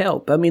wanted to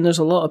help. I mean, there's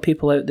a lot of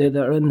people out there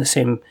that were in the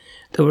same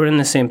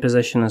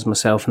position as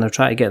myself, and they're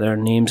trying to get their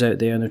names out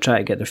there and they're trying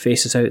to get their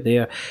faces out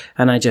there.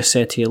 And I just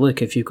said to you,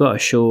 look, if you've got a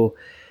show,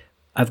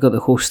 I've got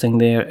the hosting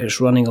there,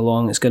 it's running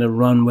along, it's going to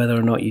run whether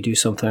or not you do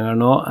something or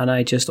not. And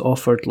I just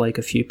offered like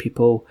a few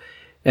people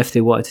if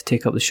they wanted to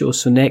take up the show.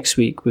 So next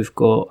week over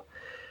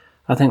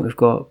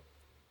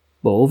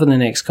the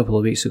next couple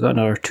of weeks, we've got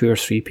another 2 or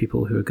 3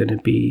 people who are going to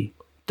be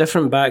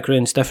different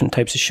backgrounds, different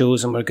types of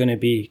shows, and we're going to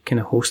be kind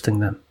of hosting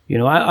them. You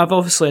know, I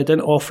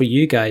didn't offer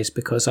you guys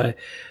because I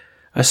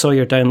saw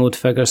your download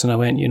figures and I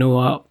went, you know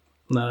what,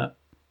 nah,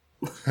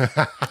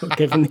 not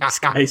giving these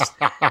guys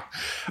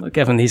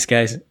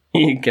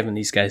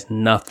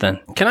nothing.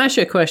 Can I ask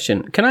you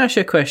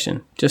a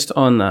question? Just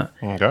on that.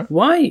 Okay.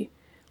 Why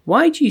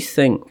do you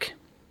think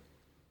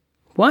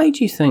Why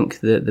do you think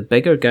that the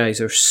bigger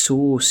guys are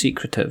so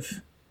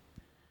secretive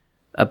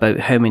about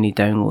how many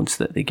downloads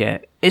that they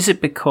get? Is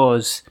it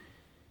because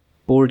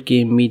board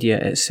game media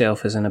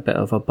itself is in a bit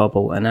of a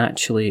bubble, and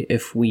actually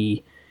if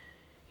we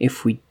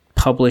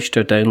published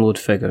our download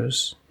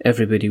figures,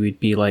 everybody would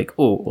be like,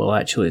 oh, well,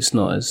 actually it's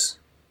not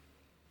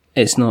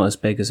as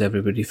big as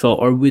everybody thought?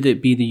 Or would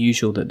it be the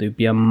usual that there'd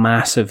be a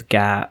massive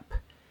gap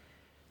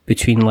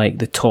between like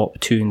the top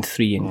 2 and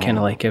 3 and kind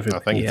of like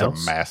everybody else? I think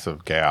it's a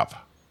massive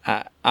gap.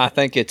 I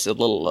think it's a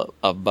little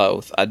of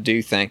both. I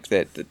do think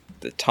that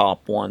the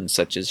top ones,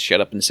 such as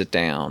Shut Up and Sit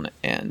Down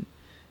and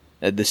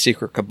the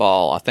Secret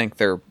Cabal, I think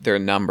their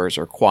numbers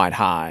are quite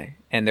high,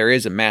 and there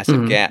is a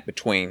massive gap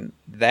between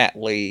that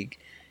league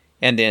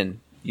and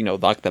then, you know,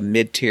 like the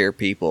mid-tier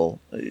people.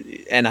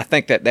 And I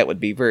think that would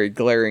be very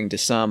glaring to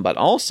some, but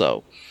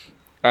also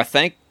I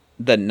think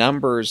the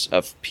numbers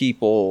of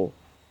people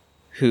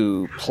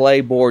who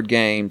play board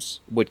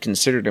games would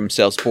consider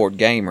themselves board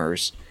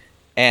gamers,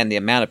 and the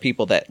amount of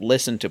people that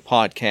listen to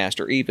podcasts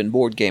or even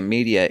board game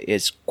media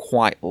is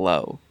quite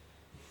low.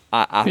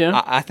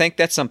 I think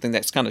that's something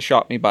that's kind of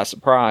shocked me by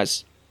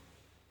surprise.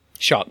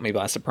 Shocked me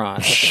by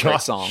surprise. That's a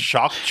great song.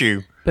 Shocked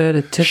you. But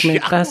it took me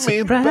by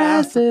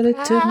surprise. But it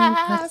took me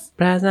by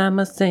surprise, I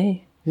must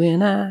say,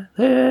 when I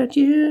heard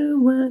you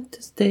want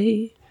to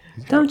stay.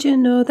 Don't you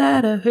know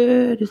that I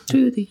heard it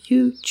through the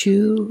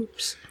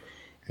YouTubes?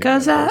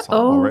 Because I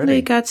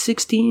only got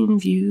 16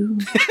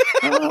 views.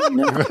 Oh,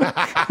 no.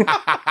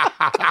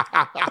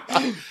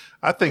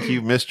 I think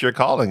you missed your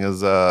calling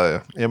as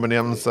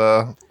Eminem's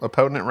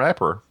opponent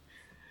rapper.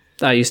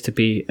 I used to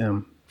be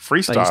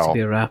freestyle. I used to be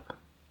a rapper.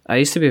 I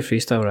used to be a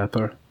freestyle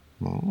rapper.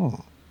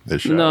 No,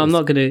 I'm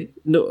not gonna.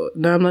 No,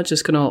 I'm not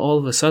just gonna all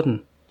of a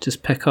sudden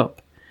just pick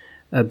up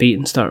a beat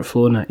and start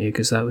flowing at you,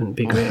 because that wouldn't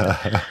be great.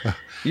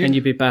 And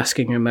you'd be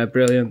basking in my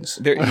brilliance.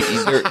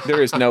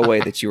 There is no way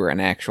that you were an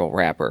actual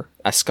rapper,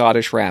 a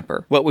Scottish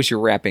rapper. What was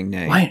your rapping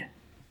name? What?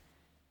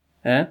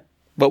 Huh?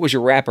 What was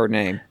your rapper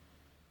name?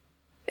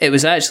 It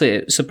was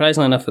actually,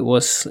 surprisingly enough, it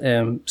was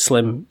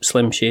Slim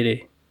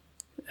Shady.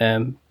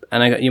 And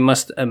you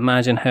must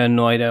imagine how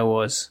annoyed I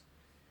was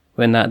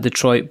when that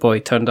Detroit boy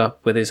turned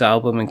up with his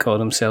album and called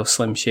himself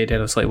Slim Shady.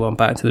 And I was like, well, I'm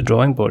back to the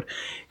drawing board.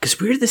 Because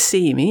we're the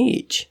same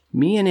age.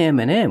 Me and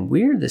Eminem,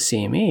 we're the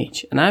same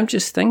age. And I'm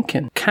just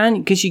thinking,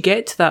 because you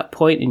get to that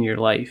point in your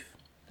life,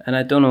 and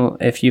I don't know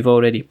if you've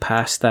already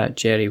passed that,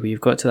 Jerry, where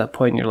you've got to that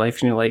point in your life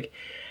and you're like,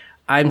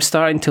 I'm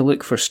starting to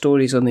look for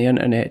stories on the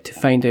internet to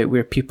find out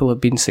where people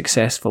have been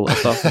successful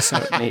above a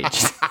certain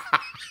age.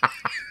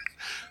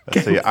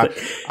 Because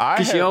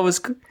you always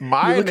you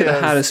look at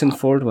the Harrison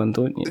Ford one,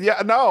 don't you?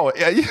 Yeah, no,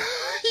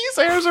 he's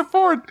Harrison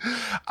Ford.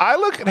 I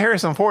look at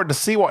Harrison Ford to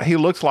see what he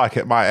looks like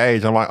at my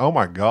age. I'm like, oh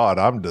my God,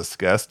 I'm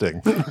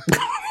disgusting.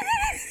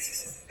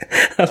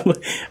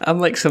 I'm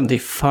like somebody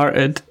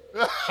farted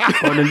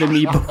on an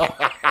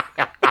amoeba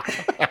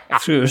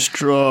through a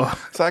straw.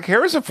 It's like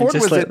Harrison Ford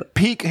was like, at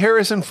peak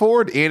Harrison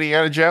Ford,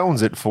 Indiana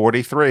Jones at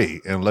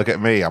 43. And look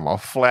at me, I'm a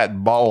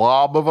flat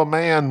blob of a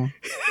man.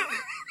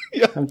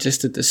 Yeah. I'm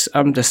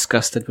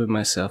disgusted with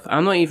myself.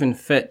 I'm not even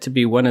fit to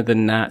be one of the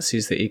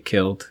Nazis that he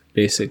killed,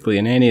 basically,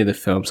 in any of the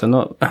films. I'm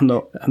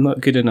not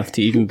good enough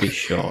to even be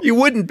shot. You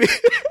wouldn't be.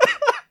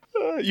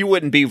 You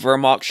wouldn't be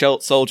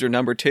Wehrmacht soldier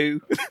number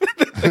 2.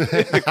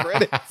 The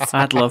credits.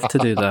 I'd love to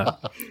do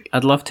that.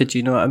 I'd love to. Do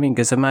you know what I mean?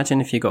 Because imagine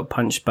if you got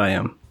punched by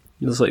him.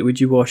 It was like, would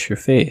you wash your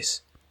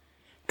face?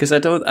 Because I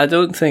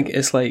don't think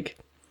it's like.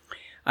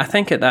 I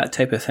think at that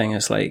type of thing,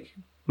 it's like.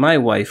 My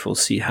wife will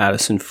see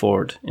Harrison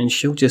Ford and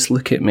she'll just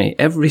look at me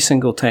every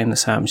single time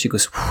this happens. She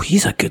goes,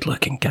 he's a good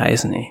looking guy,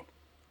 isn't he?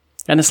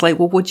 And it's like,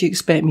 well, what do you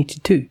expect me to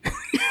do?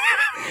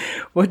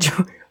 What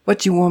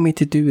do you want me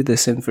to do with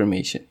this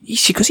information?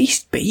 She goes,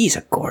 he's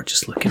a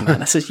gorgeous looking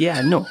man. I says, yeah,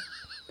 I know.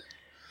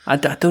 I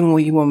don't know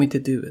what you want me to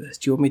do with this.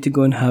 Do you want me to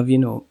go and have,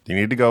 You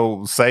need to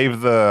go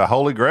save the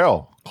Holy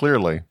Grail,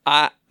 clearly.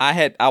 I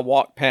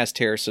walked past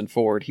Harrison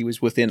Ford. He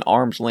was within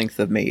arm's length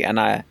of me, and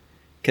I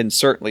can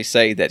certainly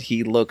say that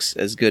he looks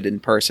as good in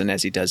person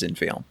as he does in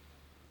film.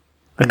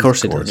 Of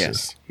course he does.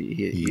 Yes,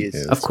 he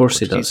is. Of course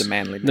he does. He's a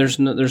manly man.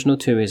 There's no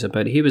two ways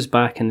about it. He was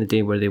back in the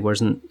day where there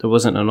wasn't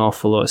an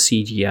awful lot of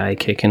CGI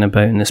kicking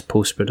about in this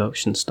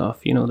post-production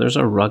stuff. There's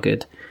a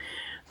rugged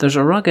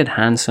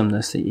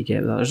handsomeness that you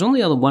get with that. There's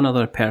only one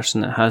other person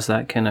that has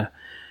that kind of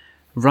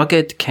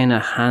rugged, kind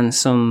of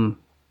handsome,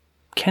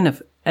 kind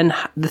of. And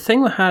the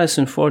thing with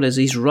Harrison Ford is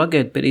he's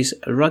rugged, but he's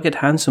rugged,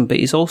 handsome, but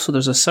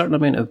there's a certain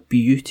amount of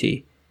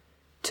beauty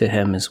to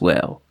him as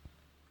well.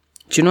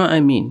 Do you know what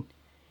I mean?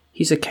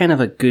 He's a kind of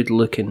a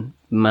good-looking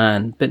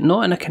man, but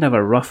not in a kind of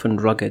a rough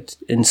and rugged,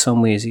 in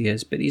some ways he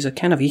is, but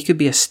he could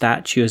be a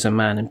statue as a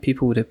man, and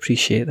people would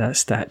appreciate that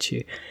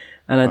statue.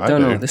 And I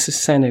don't know, this is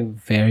sounding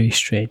very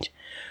strange.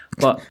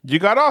 But you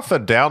got off the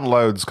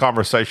downloads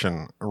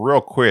conversation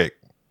real quick,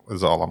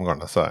 is all I'm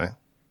going to say.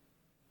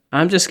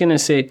 I'm just going to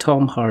say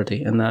Tom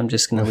Hardy, and I'm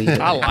just going to leave it.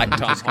 I like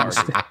Tom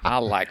Hardy. I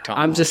like Tom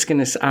I'm just going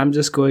to,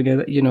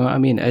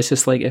 it's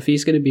just like, if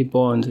he's going to be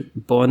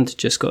Bond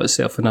just got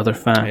himself another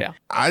fan. Yeah.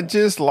 I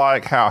just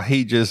like how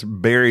he just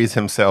buries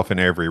himself in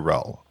every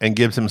role and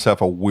gives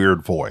himself a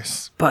weird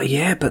voice. But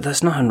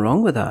there's nothing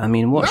wrong with that. I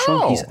mean, what's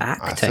wrong? He's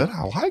acting. I said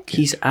I like it.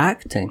 He's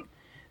acting.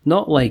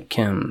 Not like,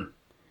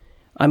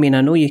 I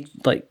know you,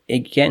 like,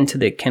 get into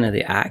the kind of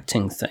the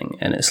acting thing,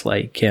 and it's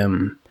like,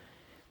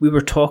 we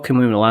were talking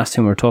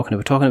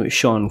about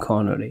Sean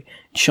Connery.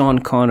 Sean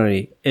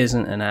Connery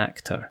isn't an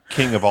actor.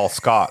 King of all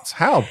Scots.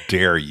 How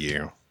dare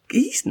you?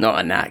 He's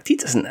not an actor. He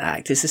doesn't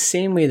act. It's the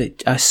same way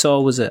that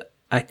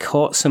I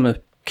caught some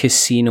of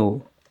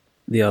Casino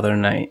the other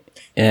night.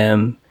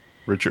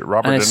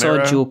 Robert and I De saw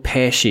Niro? Joe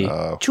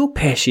Pesci. Joe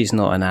Pesci's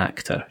not an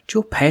actor.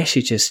 Joe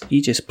Pesci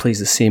just plays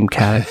the same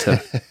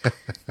character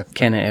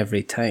kind of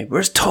every time.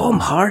 Whereas Tom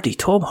Hardy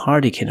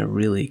kind of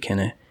really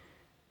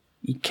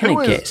he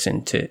gets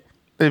into it.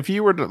 If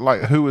you were to,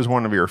 like, who was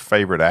one of your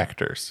favorite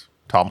actors?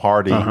 Tom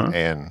Hardy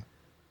and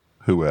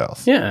who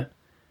else? Yeah.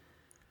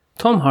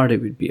 Tom Hardy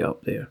would be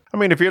up there. I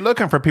mean, if you're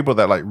looking for people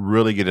that, like,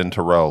 really get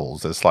into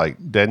roles, it's like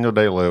Daniel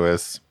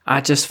Day-Lewis.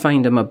 I just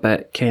find him a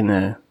bit kind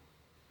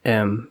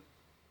of,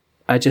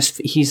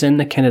 he's in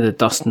the kind of the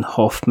Dustin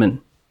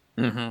Hoffman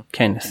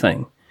kind of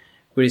thing,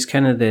 where he's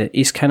kind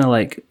of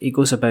like, he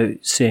goes about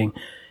saying,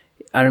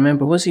 I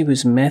remember he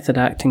was method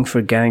acting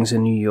for gangs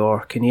in New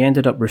York, and he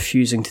ended up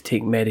refusing to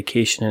take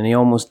medication, and he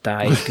almost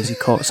died because he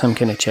caught some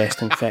kind of chest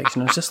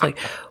infection. I was just like,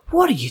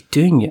 what are you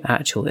doing, you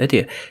actual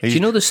idiot? Do you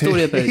know the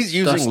story about He's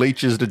using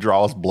leeches to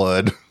draw his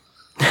blood.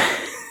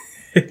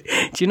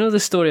 Do you know the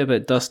story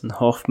about Dustin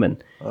Hoffman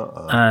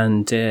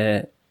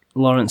and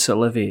Laurence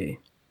Olivier?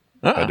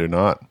 I do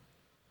not.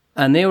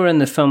 And they were in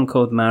the film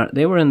called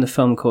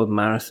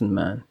Marathon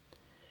Man,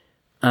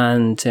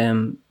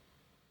 and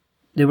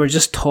they were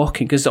just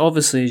talking, because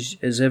obviously,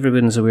 as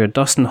everyone's aware,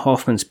 Dustin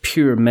Hoffman's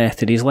pure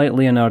method. He's like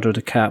Leonardo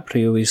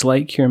DiCaprio. He's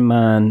like your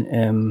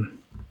man,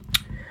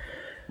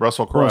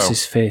 Russell Crowe. What's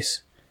his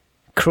face?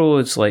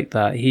 Crowe's like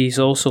that. He's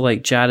also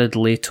like Jared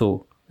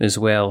Leto as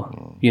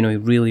well. He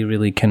really,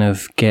 really kind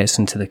of gets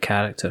into the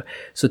character.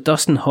 So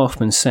Dustin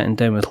Hoffman's sitting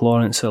down with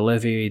Laurence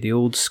Olivier, the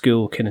old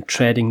school kind of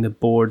treading the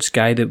boards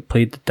guy that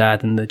played the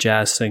dad and the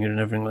jazz singer and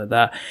everything like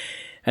that.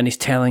 And he's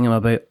telling him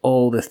about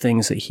all the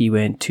things that he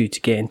went to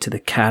get into the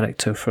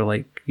character for,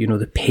 like,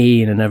 the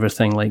pain and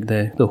everything, like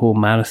the whole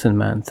Marathon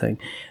Man thing.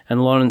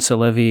 And Laurence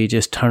Olivier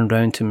just turned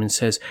around to him and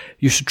says,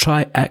 "You should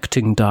try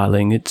acting,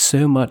 darling. It's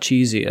so much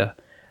easier."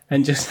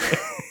 And just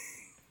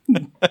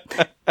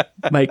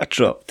mic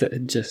dropped it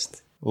and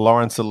just...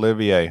 Laurence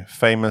Olivier,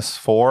 famous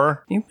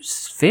for? He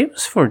was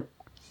famous for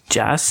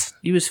jazz.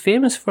 He was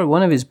famous for,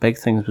 one of his big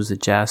things was the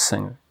jazz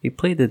singer. He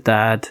played the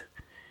dad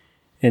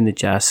in The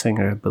Jazz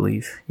Singer, I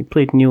believe. He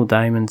played Neil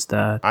Diamond's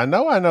dad. I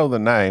know the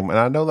name, and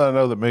I know that I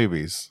know the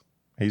movies.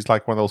 He's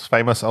like one of those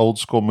famous old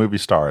school movie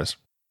stars.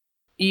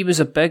 He was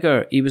a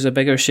bigger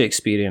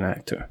Shakespearean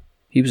actor.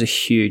 He was a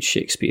huge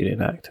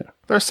Shakespearean actor.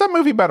 There's some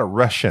movie about a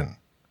Russian.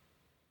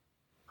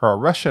 Or a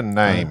Russian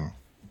name.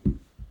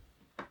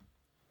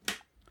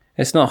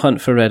 It's not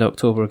Hunt for Red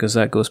October, because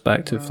that goes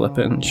back to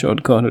flipping Sean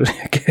Connery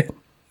again.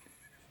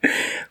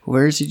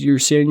 Where's it you're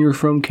saying you're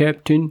from,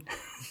 Captain?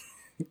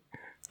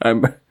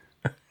 I'm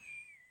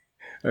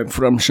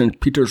from St.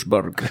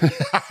 Petersburg.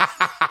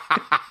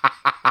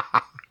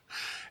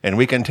 And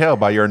we can tell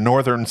by your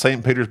northern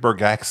St.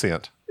 Petersburg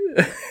accent.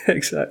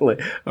 Exactly.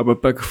 I'm a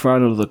big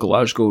fan of the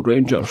Glasgow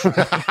Rangers.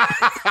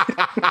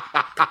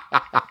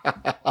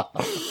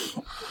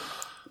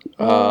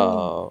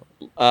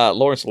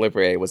 Laurence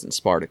Olivier was in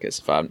Spartacus,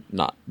 if I'm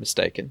not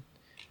mistaken.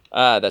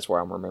 That's where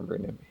I'm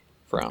remembering him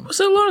from. Was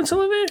it Laurence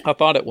Olivier? I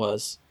thought it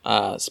was.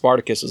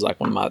 Spartacus was like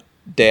one of my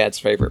dad's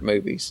favorite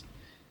movies.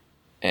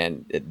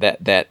 And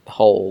that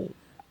whole,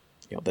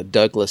 the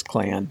Douglas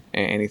clan,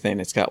 anything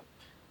that's got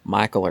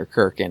Michael or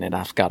Kirk in it,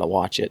 I've got to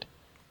watch it.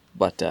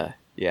 But,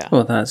 yeah.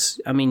 Well,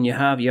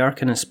 you are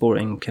kind of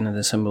sporting kind of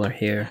the similar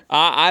hair.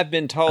 I've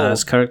been told.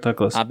 As Kirk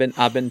Douglas. I've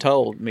been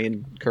told me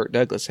and Kirk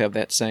Douglas have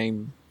that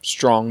same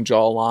strong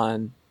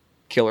jawline,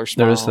 killer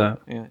smile. There is that.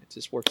 Yeah, it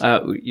just works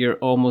out. You're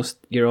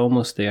almost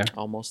there.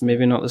 Almost.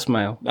 Maybe not the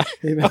smile.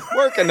 I'm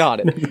working on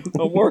it.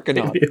 I'm working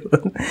on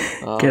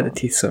it. Get the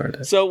teeth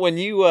sorted. So when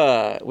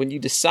you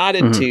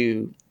decided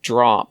to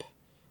drop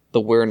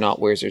the We're Not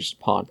Wizards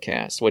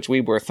podcast, which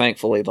we were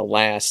thankfully the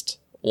last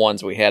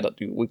ones we had,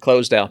 we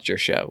closed out your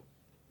show,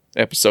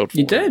 episode 400.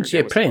 You did,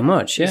 yeah, pretty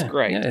much, yeah. It was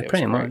great. Yeah,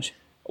 pretty much.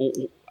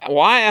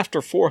 Why,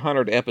 after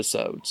 400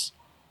 episodes,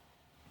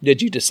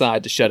 did you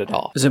decide to shut it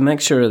off? It was a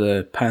mixture of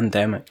the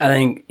pandemic. I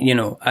think,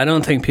 I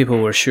don't think people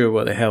were sure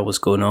what the hell was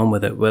going on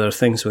with it, whether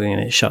things were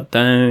going to shut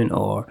down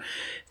or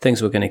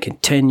things were going to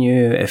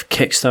continue, if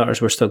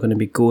Kickstarters were still going to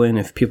be going,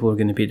 if people were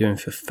going to be doing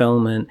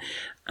fulfillment.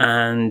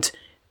 And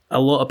a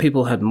lot of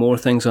people had more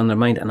things on their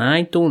mind. And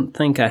I don't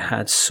think I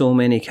had so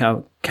many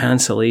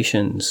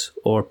cancellations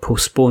or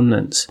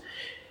postponements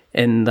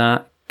in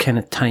that kind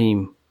of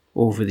time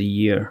over the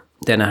year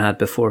than I had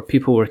before.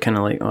 People were kind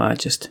of like,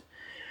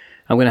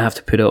 I'm going to have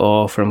to put it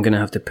off, or I'm going to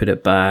have to put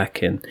it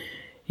back. And,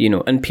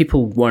 and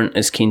people weren't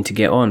as keen to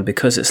get on,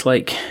 because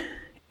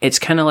it's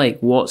kind of like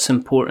what's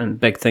important,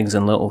 big things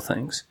and little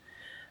things.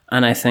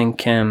 And I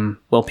think,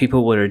 while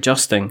people were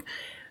adjusting,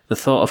 the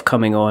thought of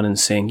coming on and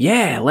saying,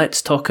 yeah, let's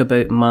talk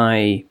about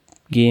my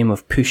game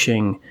of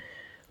pushing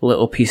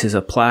little pieces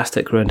of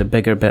plastic around a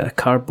bigger bit of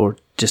cardboard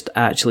just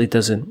actually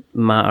doesn't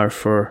matter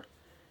for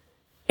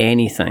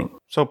anything.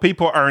 So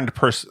people learned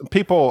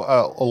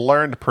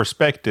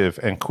perspective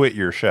and quit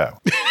your show.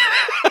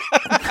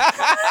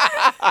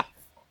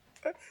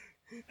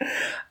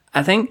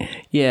 I think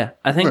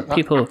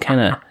people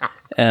kind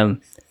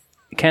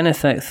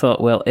of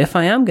thought, well, if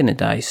I am going to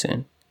die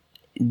soon,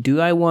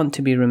 do I want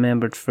to be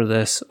remembered for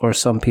this or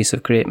some piece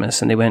of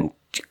greatness? And they went,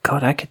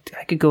 God, I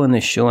could go on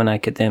this show and I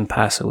could then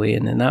pass away,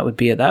 and then that would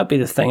be it. That would be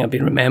the thing I'd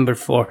be remembered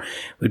for,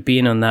 would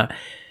being on that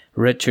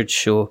Richard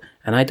show.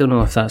 And I don't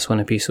know if that's going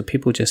to be. So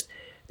people just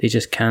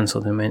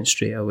cancelled and went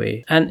straight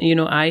away. And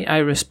I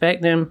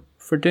respect them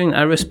for doing that.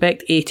 I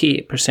respect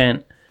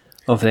 88%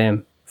 of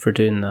them for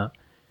doing that.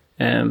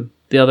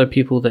 The other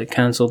people that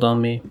cancelled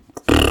on me,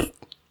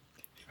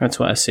 that's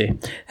what I say.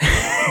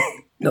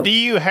 No. Do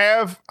you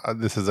have,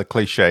 this is a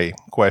cliche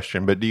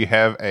question, but do you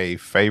have a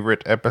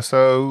favorite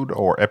episode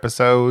or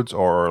episodes,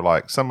 or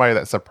like somebody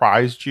that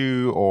surprised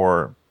you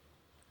or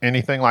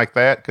anything like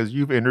that? Because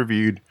you've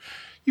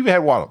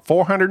had what,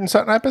 400 and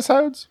something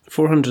episodes?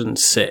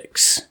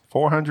 406.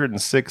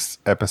 406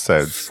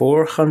 episodes.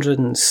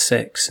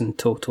 406 in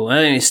total.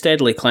 I mean, it's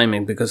steadily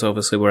climbing because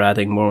obviously we're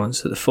adding more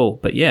ones to the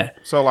fold, but yeah.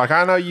 So like,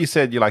 I know you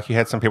said you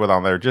had some people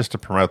on there just to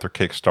promote their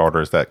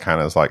Kickstarters. That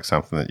kind of is like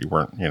something that you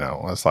weren't,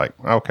 it's like,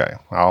 okay,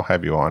 I'll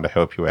have you on to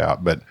help you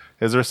out. But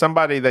is there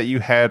somebody that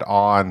you had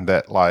on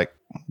that like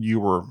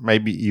you were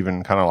maybe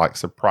even kind of like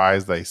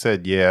surprised they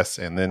said yes,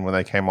 and then when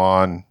they came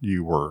on,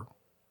 you were,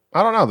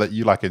 I don't know, that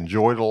you like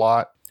enjoyed a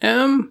lot?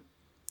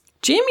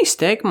 Jamie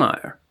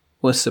Stegmaier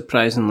was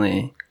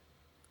surprisingly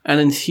an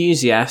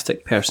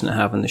enthusiastic person to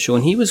have on the show,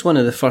 and he was one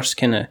of the first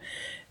kind of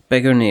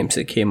bigger names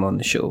that came on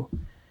the show.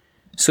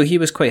 So he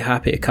was quite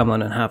happy to come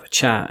on and have a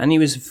chat, and he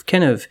was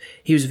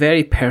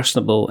very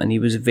personable, and he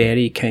was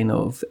very came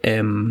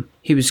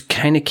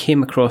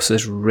across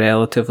as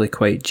relatively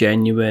quite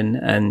genuine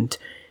and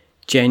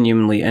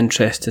genuinely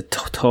interested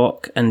to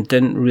talk, and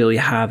didn't really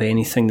have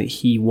anything that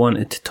he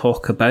wanted to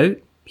talk about.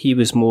 He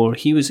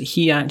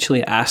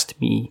actually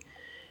asked me,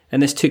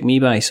 and this took me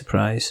by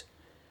surprise,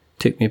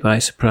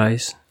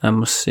 I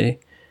must say.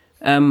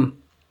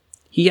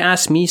 He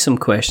asked me some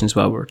questions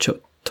while we were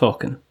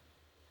talking.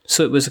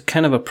 So it was a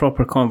kind of a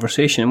proper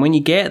conversation. And when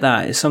you get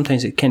that,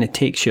 sometimes it kind of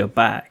takes you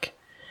aback.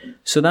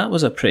 So that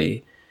was a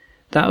pretty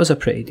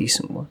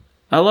decent one.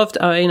 I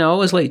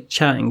always liked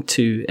chatting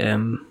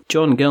to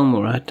John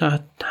Gilmore. I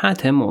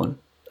had him on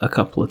a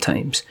couple of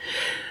times.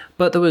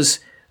 But there was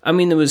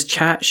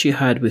chats you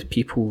had with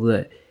people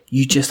that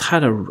I just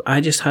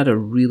had a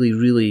really,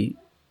 really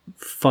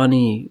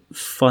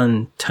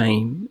fun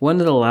time. One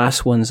of the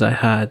last ones I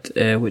had,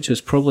 which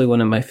was probably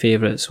one of my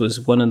favourites, was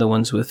one of the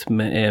ones with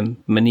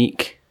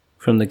Monique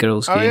from the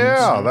Girls' Games. Oh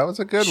yeah, that was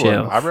a good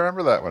Shelf. one. I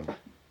remember that one.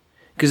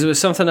 Because there was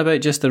something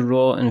about just the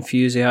raw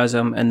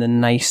enthusiasm and the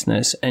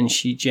niceness, and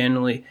she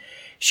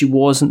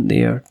wasn't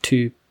there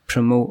to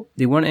promote.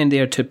 They weren't in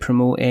there to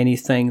promote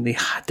anything. They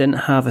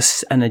didn't have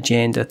an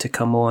agenda to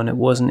come on. It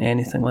wasn't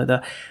anything like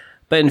that.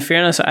 But in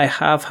fairness, I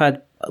have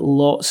had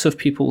lots of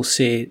people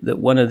say that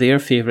one of their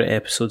favourite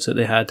episodes that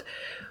they had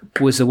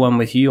was the one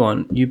with you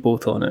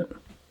both on it.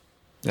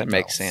 That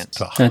makes sense.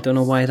 I don't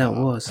know why that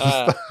was.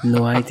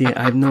 No idea.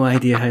 I have no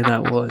idea how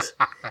that was.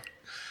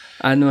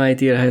 I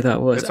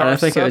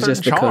think it was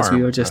just because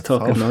we were just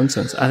talking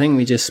nonsense. I think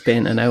we just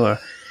spent an hour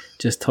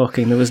just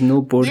talking. There was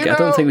no board game. I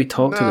don't think we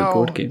talked about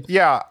board games.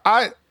 Yeah,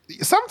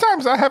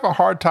 sometimes I have a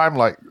hard time,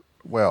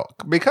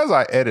 because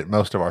I edit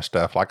most of our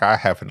stuff, I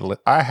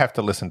have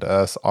to listen to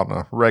us on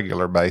a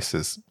regular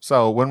basis.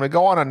 So when we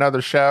go on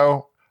another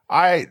show,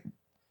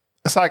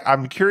 it's like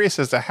I'm curious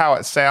as to how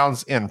it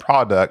sounds in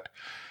product,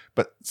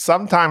 but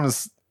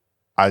sometimes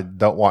I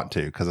don't want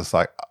to, because it's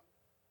like,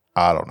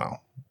 I don't know.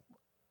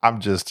 I'm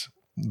just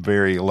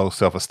very low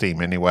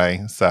self-esteem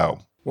anyway,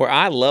 so. Well,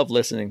 I love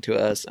listening to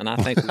us, and I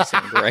think we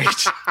sound great.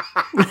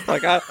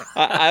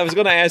 I was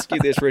going to ask you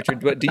this, Richard,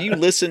 but did you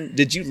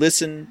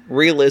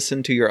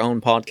re-listen to your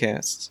own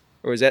podcasts?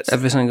 Or is that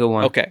every single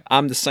one? Okay,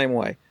 I'm the same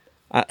way.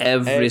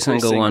 Every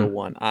single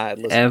one.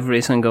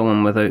 Every single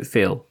one without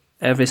fail.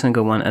 Every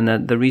single one.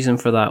 And the reason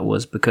for that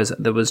was because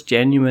there's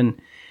genuine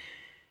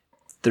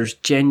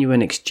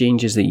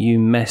exchanges that you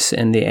miss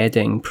in the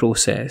editing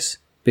process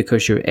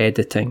because you're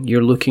editing.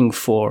 You're looking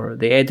for,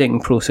 the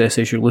editing process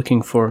is you're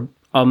looking for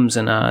ums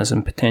and ahs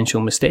and potential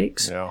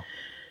mistakes. Yeah.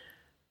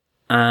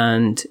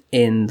 And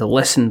in the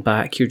listen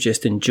back, you're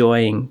just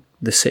enjoying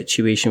the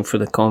situation for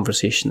the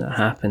conversation that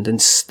happened. And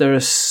there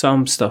is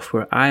some stuff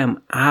where I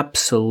am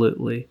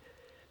absolutely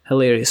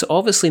hilarious.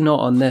 Obviously not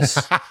on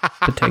this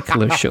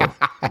particular show.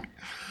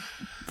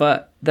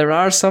 But there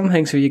are some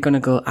things where you're going to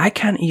go, I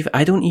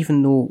don't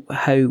even know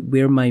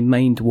where my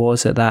mind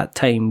was at that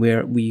time,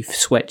 where we've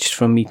switched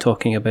from me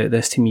talking about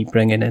this to me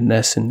bringing in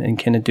this and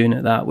kind of doing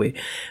it that way.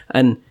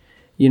 And,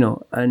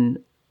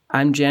 and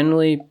I'm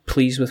generally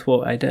pleased with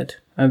what I did.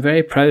 I'm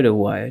very proud of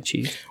what I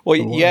achieved. Well,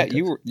 yeah,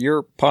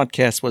 your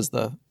podcast was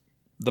the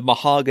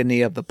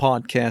mahogany of the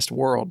podcast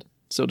world,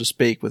 so to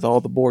speak, with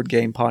all the board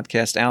game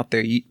podcasts out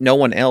there. No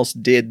one else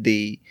did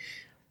the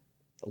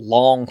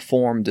long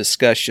form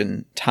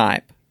discussion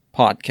type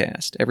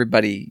podcast.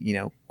 Everybody,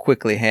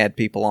 quickly had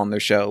people on their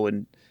show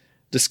and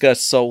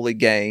discussed solely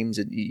games,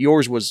 and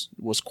yours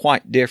was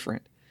quite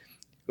different.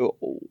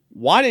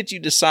 Why did you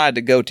decide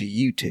to go to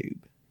YouTube?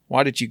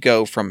 Why did you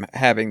go from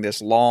having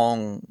this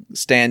long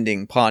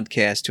standing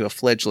podcast to a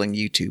fledgling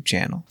YouTube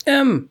channel?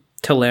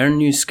 To learn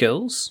new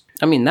skills.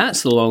 I mean,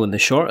 that's the long and the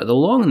short. The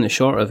long and the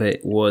short of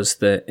it was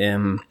that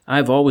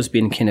I've always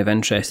been kind of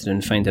interested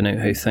in finding out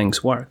how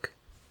things work.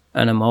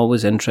 And I'm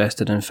always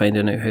interested in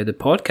finding out how the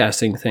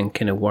podcasting thing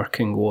kind of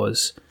working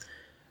was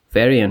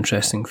very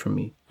interesting for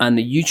me. And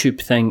the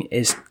YouTube thing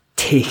is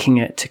taking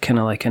it to kind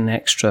of like an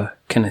extra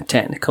kind of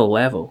technical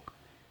level,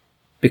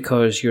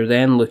 because you're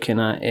then looking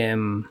at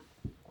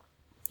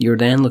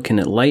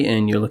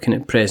lighting, you're looking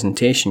at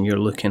presentation, you're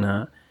looking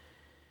at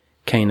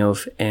kind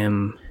of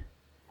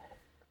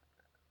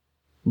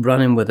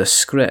running with a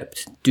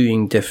script,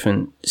 doing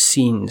different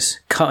scenes,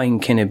 cutting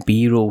kind of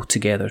B-roll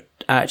together,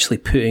 actually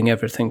putting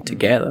everything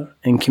together.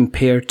 And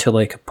compared to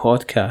like a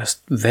podcast,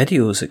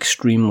 video is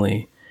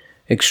extremely,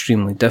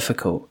 extremely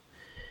difficult.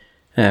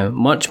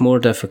 Much more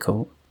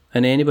difficult.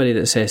 And anybody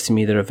that says to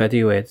me they're a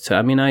video editor,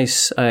 I mean, I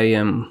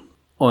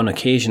on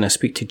occasion, I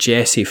speak to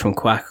Jesse from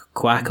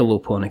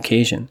Quackalope on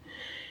occasion,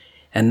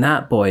 and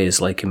that boy is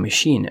like a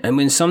machine. And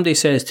when somebody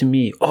says to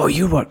me, oh,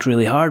 you worked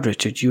really hard,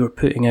 Richard, you were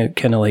putting out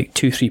kind of like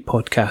 2-3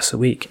 podcasts a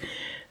week.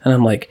 And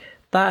I'm like,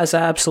 that is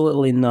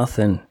absolutely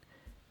nothing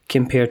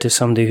compared to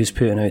somebody who's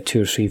putting out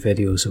 2 or 3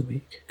 videos a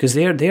week. Because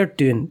they're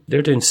doing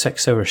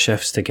 6-hour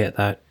shifts to get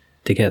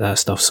that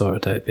stuff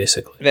sorted out,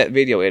 basically. That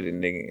video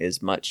editing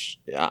is much...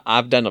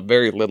 I've done a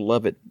very little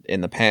of it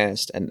in the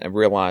past, and I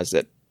realized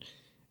that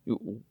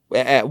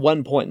at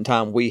one point in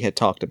time, we had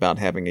talked about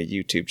having a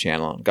YouTube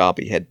channel.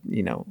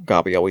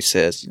 Gobby always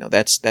says,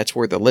 that's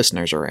where the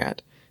listeners are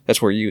at.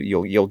 That's where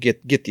you'll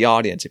get the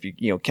audience if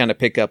you kind of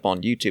pick up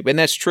on YouTube. And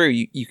that's true.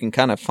 You can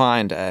kind of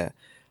find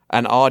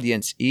an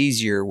audience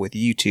easier with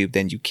YouTube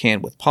than you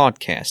can with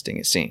podcasting,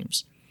 it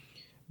seems.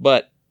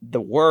 But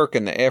the work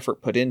and the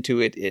effort put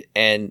into it,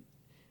 and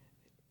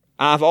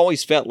I've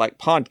always felt like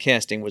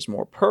podcasting was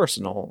more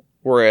personal,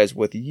 whereas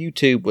with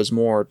YouTube was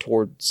more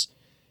towards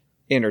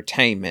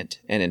entertainment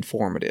and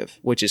informative,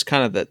 which is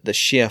kind of the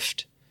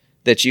shift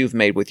that you've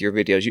made with your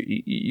videos.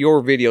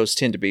 Your videos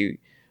tend to be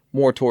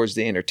more towards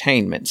the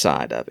entertainment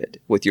side of it,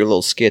 with your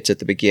little skits at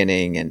the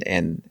beginning and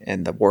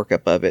the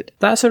workup of it.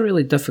 That's a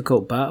really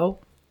difficult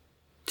battle,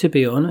 to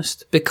be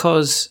honest,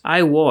 because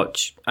I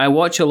watch a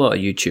lot of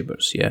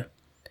YouTubers, yeah,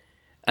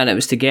 and it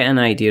was to get an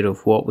idea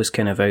of what was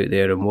kind of out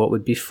there and what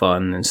would be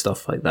fun and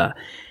stuff like that.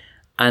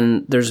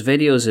 And there's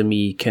videos of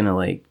me kind of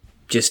like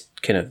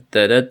just kind of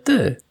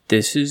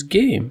this is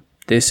game.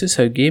 This is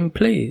how game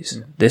plays.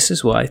 Mm. This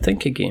is what I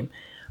think of game.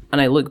 And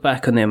I look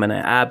back on them and I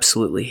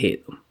absolutely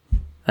hate them.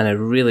 And I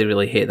really,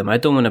 really hate them. I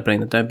don't want to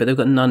bring them down, but they've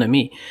got none of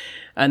me.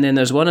 And then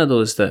there's one of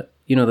those that,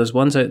 there's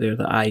ones out there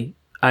that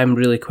I'm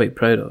really quite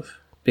proud of,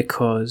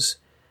 because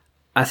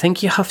I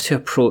think you have to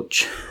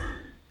approach...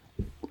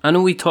 I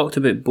know we talked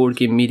about board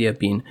game media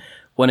being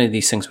one of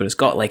these things where it's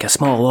got like a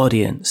small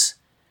audience.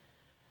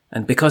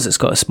 And because it's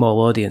got a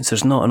small audience,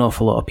 there's not an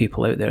awful lot of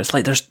people out there. It's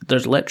like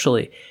there's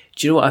literally...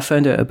 Do you know what I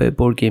found out about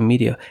board game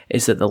media?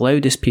 Is that the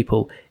loudest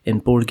people in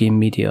board game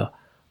media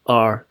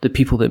are the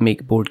people that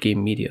make board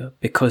game media.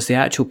 Because the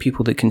actual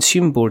people that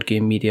consume board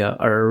game media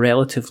are a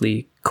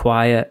relatively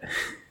quiet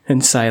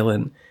and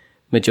silent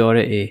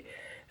majority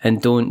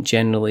and don't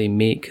generally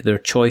make their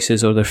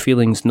choices or their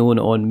feelings known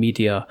on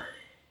media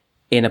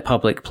in a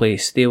public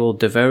place. They will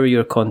devour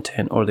your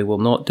content or they will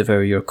not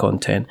devour your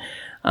content.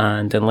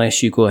 And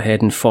unless you go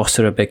ahead and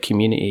foster a big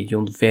community,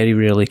 you'll very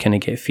rarely kind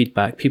of get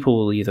feedback. People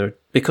will either,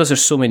 because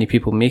there's so many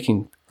people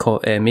making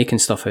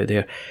stuff out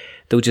there,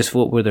 they'll just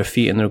vote with their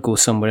feet and they'll go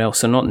somewhere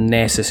else. They're not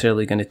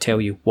necessarily going to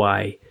tell you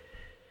why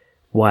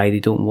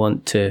they don't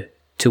want to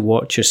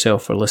watch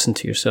yourself or listen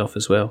to yourself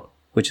as well,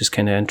 which is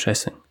kind of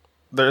interesting.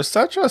 There's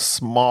such a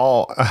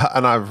small,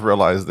 and I've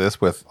realized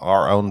this with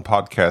our own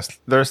podcast,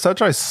 there's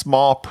such a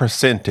small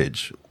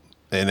percentage.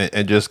 And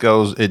it just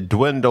goes, it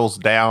dwindles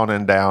down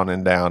and down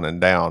and down and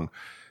down.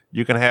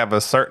 You can have a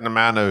certain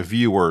amount of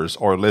viewers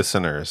or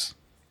listeners.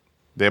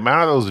 The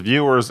amount of those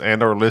viewers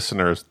and or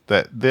listeners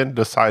that then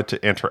decide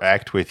to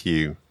interact with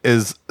you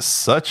is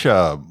such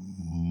a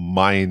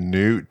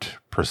minute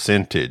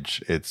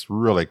percentage. It's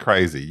really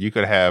crazy. You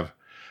could have,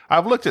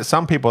 I've looked at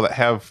some people that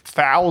have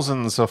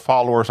thousands of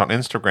followers on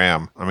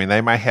Instagram. I mean,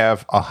 they may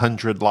have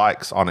 100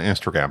 likes on an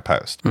Instagram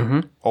post. Mm-hmm.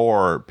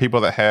 Or people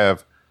that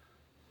have,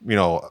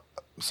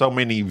 so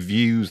many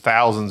views,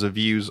 thousands of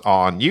views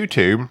on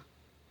YouTube,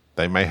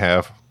 they may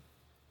have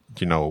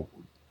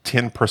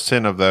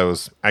 10% of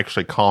those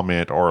actually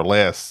comment or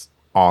less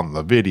on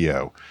the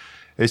video.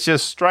 It's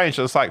just strange.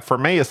 It's like, for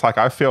me, it's like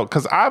I feel,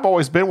 because I've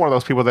always been one of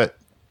those people that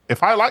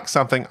if I like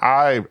something,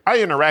 I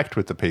interact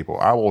with the people.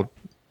 I will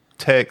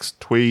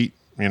text, tweet,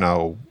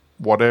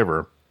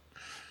 whatever,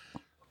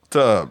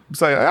 to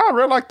say, I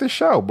really like this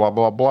show, blah,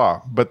 blah,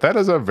 blah. But that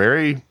is a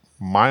very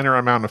minor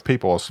amount of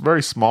people. It's a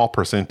very small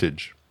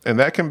percentage. And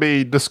that can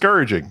be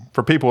discouraging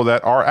for people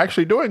that are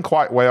actually doing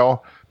quite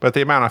well, but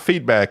the amount of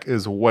feedback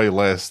is way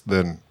less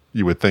than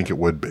you would think it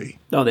would be.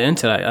 Oh, I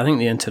think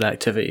the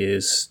interactivity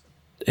is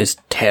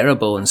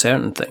terrible in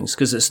certain things,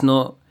 because it's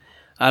not,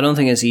 I don't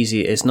think it's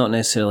easy. It's not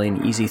necessarily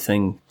an easy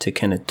thing to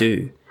kind of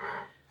do.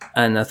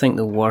 And I think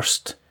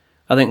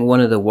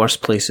one of the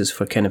worst places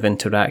for kind of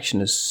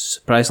interaction is,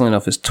 surprisingly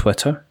enough, is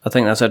Twitter. I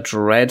think that's a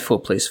dreadful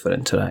place for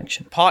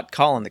interaction. Pot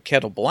calling the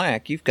kettle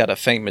black, you've got a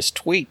famous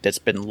tweet that's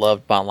been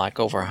loved by like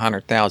over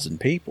 100,000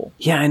 people.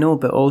 Yeah, I know,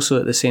 but also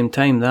at the same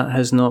time, that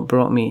has not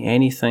brought me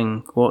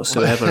anything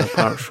whatsoever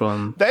apart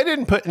from... They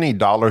didn't put any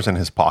dollars in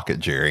his pocket,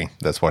 Jerry.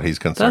 That's what he's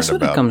concerned about. That's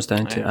what it comes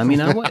down to. I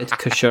mean, I wanted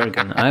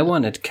Kashurgan. I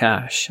wanted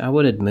cash. I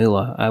wanted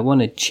moolah. I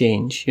wanted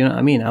change. You know what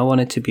I mean? I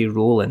wanted to be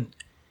rolling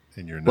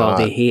and you're while not.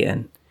 they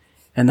hating.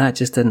 And that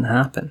just didn't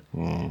happen.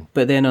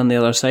 But then on the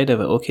other side of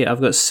it, okay, I've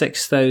got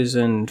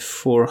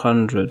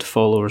 6,400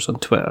 followers on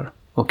Twitter,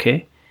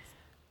 okay?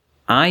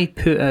 I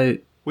put out...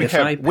 We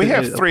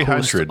have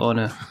 300.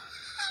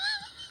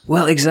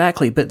 Well,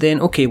 exactly. But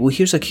then, okay, well,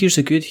 here's a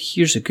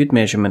good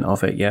measurement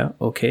of it, yeah,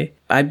 okay?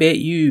 I bet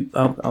you,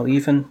 I'll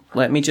even...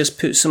 Let me just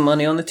put some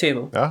money on the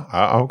table.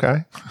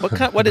 Okay.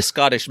 What is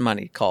Scottish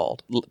money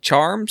called?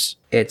 Charms?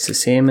 It's the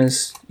same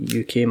as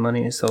UK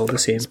money. It's all the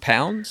same. It's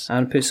pounds?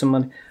 And put some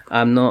money...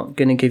 I'm not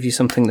going to give you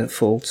something that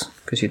folds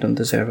because you don't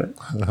deserve it.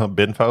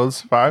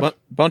 Binfos 5? But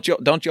don't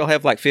y'all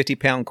have like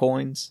 50-pound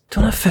coins?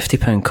 Don't have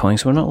 50-pound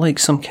coins. We're not like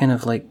some kind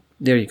of like...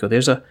 There you go.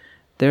 That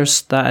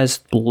is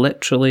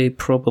literally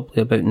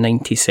probably about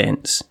 90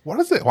 cents. What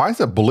is it? Why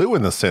is it blue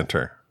in the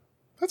center?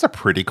 That's a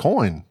pretty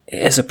coin.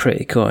 It is a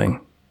pretty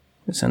coin.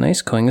 It's a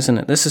nice coin, isn't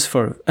it? This is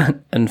for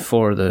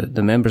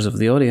the members of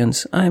the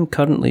audience. I'm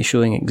currently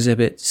showing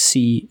Exhibit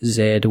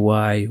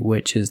CZY,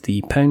 which is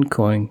the pound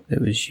coin that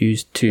was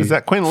used to... Is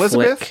that Queen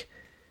Elizabeth?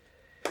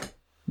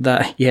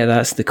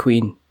 That's the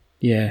Queen.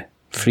 Yeah,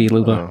 free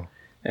Luba.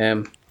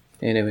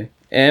 Anyway,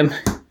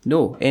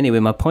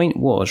 my point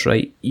was,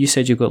 right, you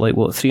said you've got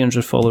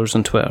 300 followers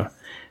on Twitter,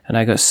 and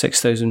I got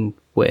 6,000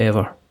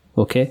 whatever,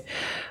 okay?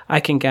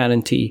 I can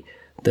guarantee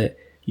that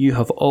you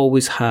have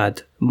always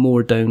had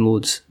more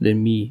downloads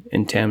than me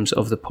in terms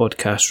of the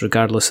podcast,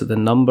 regardless of the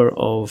number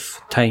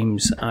of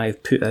times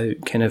I've put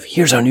out kind of,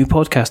 here's our new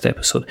podcast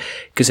episode.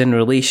 Because in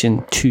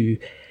relation to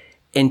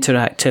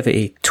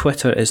interactivity,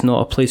 Twitter is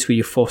not a place where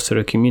you foster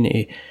a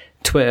community.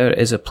 Twitter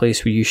is a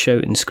place where you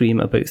shout and scream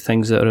about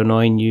things that are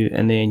annoying you,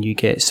 and then you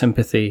get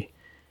sympathy.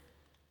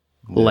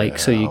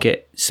 So you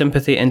get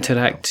sympathy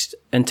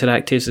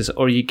interactives,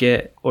 or you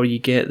get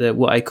the,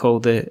 what I call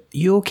the,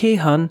 you okay,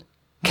 hun?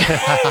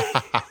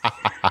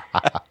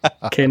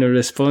 kind of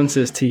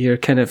responses to your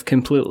kind of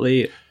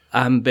completely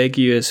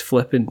ambiguous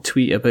flippant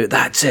tweet about,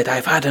 that's it,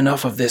 I've had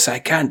enough of this, I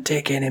can't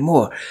take any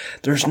more,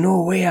 there's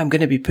no way I'm going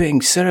to be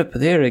putting syrup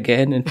there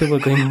again, and people are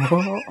going,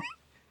 what?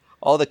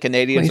 All the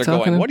Canadians are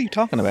going, what are you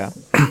talking about?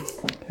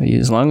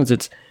 As long as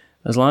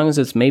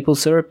it's maple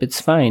syrup,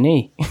 it's fine,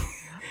 eh?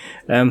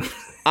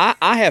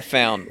 I have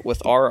found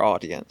with our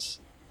audience,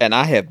 and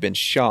I have been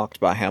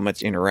shocked by how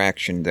much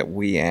interaction that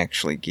we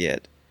actually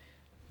get.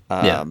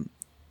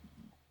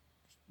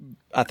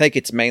 I think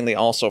it's mainly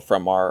also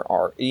from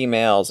our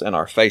emails and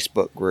our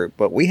Facebook group,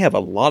 but we have a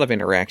lot of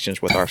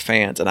interactions with our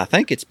fans, and I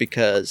think it's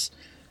because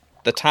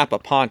the type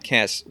of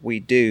podcast we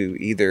do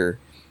either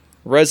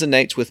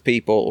resonates with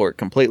people or it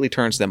completely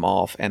turns them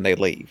off and they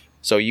leave.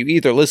 So you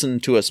either listen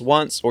to us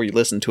once or you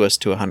listen to us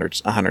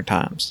 100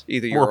 times.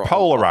 We're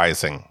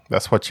polarizing.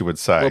 That's what you would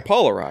say. We're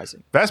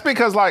polarizing. That's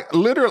because,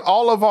 literally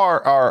all of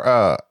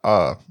our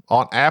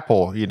on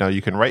Apple,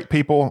 you can rate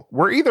people.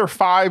 We're either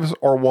 5s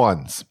or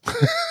 1s.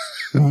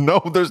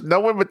 No, there's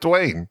no in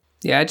between.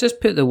 Yeah, I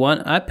put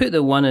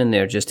the one in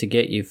there just to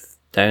get you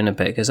down a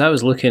bit, because I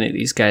was looking at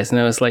these guys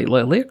and I was like,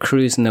 look, they're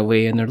cruising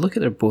away and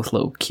they're both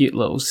little cute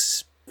little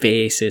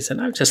faces, and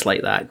I'm just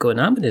like that going,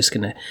 I'm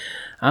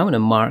gonna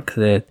mark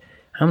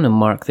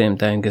them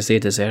down because they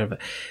deserve it.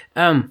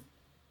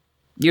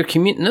 Your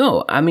commute?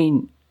 No, I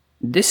mean,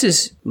 this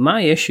is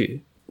my issue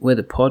with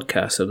the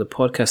podcast, or the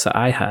podcast that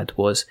I had,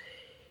 was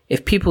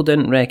if people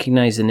didn't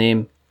recognize the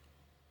name,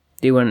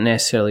 they weren't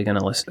necessarily going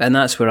to listen. And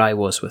that's where I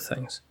was with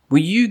things.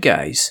 With you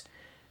guys,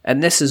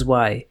 and this is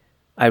why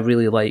I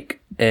really like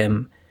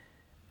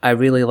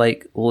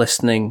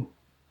listening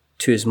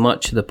to as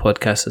much of the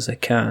podcast as I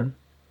can,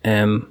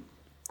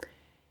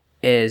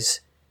 is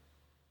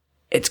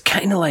it's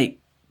kind of like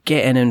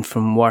getting in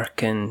from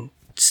work and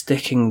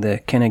getting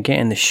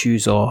the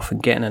shoes off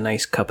and getting a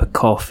nice cup of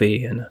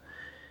coffee and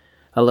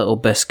a little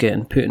biscuit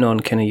and putting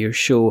on kind of your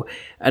show.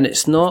 And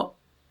it's not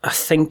a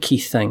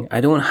thinky thing.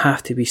 I don't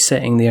have to be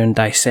sitting there and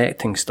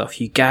dissecting stuff.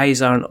 You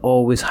guys aren't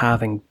always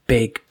having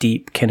big,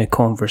 deep kind of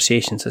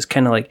conversations. It's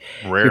kind of like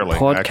rarely, your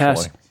podcast.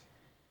 actually.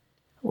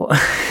 Well,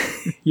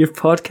 your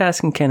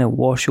podcast can kind of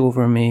wash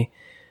over me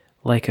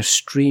like a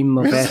stream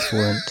of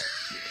effluent.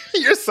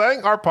 You're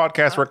saying our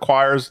podcast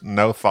requires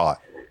no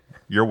thought.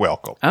 You're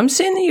welcome. I'm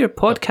saying that your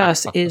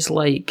podcast is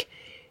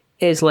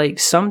like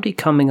somebody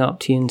coming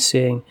up to you and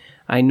saying,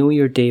 I know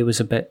your day was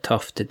a bit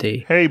tough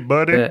today. Hey,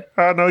 buddy,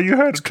 I know you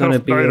had a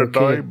tough day okay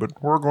today,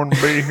 but we're going to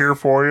be here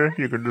for you.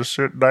 You can just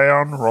sit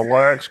down,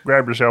 relax,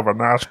 grab yourself a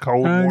nice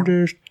cold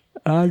one.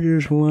 I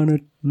just want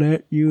to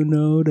let you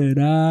know that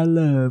I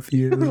love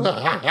you.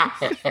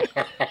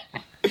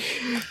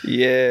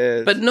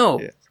 Yes. But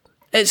no,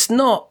 it's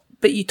not.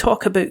 But you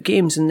talk about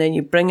games and then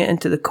you bring it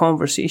into the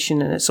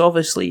conversation, and it's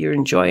obviously you're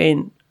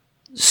enjoying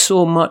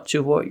so much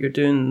of what you're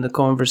doing in the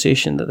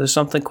conversation that there's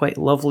something quite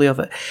lovely of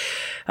it.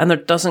 And there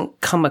doesn't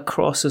come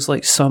across as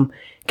like some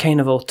kind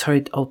of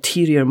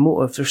ulterior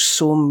motive.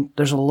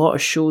 There's a lot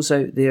of shows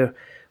out there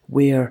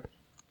where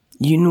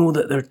you know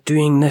that they're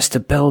doing this to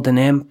build an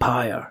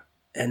empire,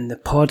 and the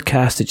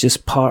podcast is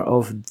just part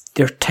of,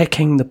 they're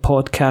ticking the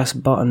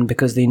podcast button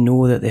because they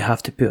know that they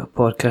have to put a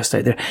podcast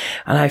out there.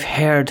 And I've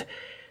heard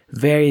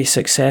very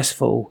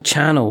successful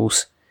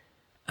channels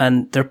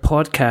and their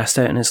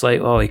podcast out, and it's like,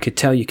 oh, you could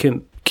tell you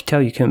couldn't be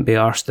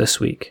arsed this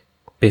week,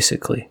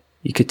 basically.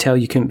 You could tell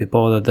you couldn't be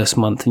bothered this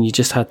month, and you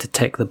just had to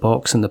tick the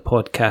box in the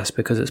podcast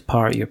because it's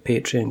part of your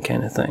Patreon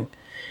kind of thing.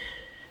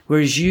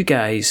 Whereas you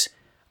guys,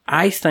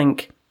 I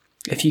think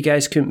if you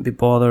guys couldn't be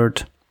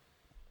bothered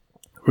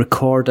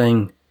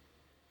recording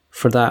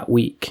for that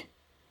week,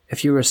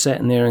 if you were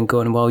sitting there and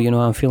going, well, you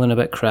know, I'm feeling a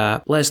bit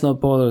crap, let's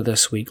not bother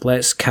this week,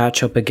 let's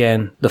catch up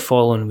again the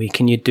following week,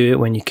 and you do it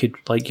when you could,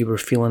 like you were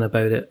feeling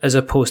about it, as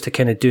opposed to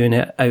kind of doing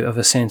it out of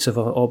a sense of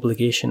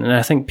obligation. And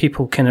I think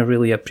people kind of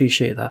really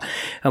appreciate that.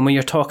 And when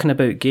you're talking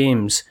about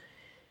games,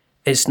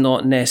 it's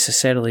not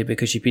necessarily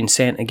because you've been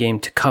sent a game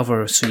to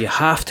cover, so you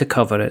have to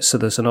cover it, so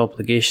there's an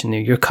obligation there.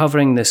 You're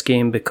covering this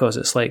game because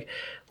it's like,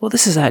 well,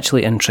 this has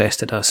actually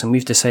interested us, and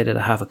we've decided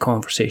to have a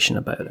conversation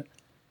about it.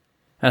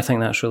 I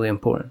think that's really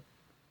important.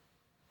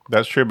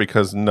 That's true,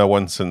 because no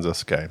one sends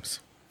us games.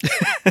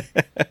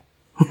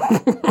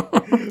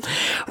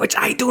 Which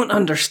I don't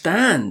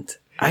understand.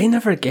 I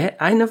never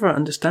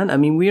understand. I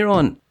mean, we're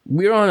on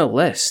a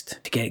list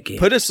to get games.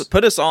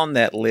 Put us on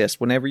that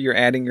list whenever you're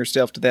adding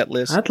yourself to that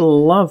list. I'd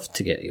love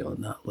to get you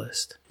on that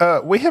list.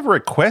 We have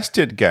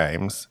requested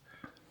games.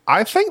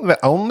 I think the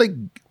only,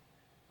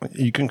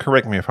 you can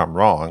correct me if I'm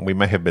wrong, we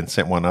may have been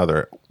sent one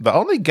other. The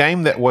only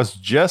game that was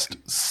just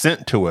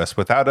sent to us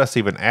without us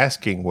even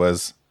asking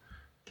was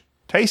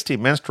Tasty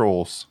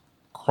Minstrels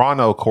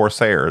Chrono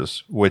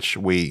Corsairs, which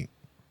we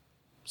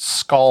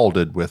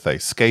scalded with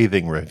a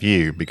scathing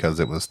review because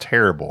it was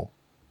terrible.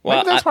 Well,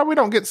 maybe that's why we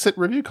don't get sit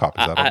review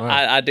copies. I don't know.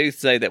 I do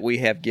say that we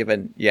have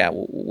given. Yeah,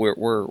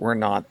 we're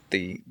not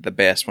the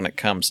best when it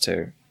comes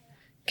to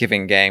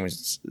giving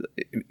games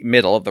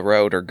middle of the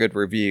road or good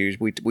reviews.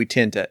 We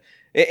tend to.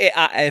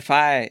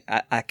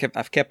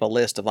 I've kept a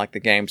list of like the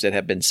games that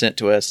have been sent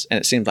to us, and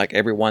it seems like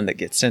every one that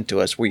gets sent to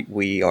us, we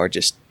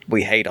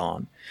hate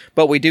on.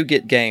 But we do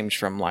get games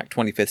from like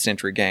 25th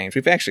Century Games.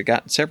 We've actually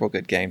gotten several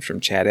good games from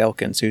Chad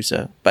Elkins, he's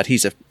a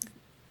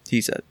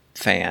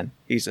fan.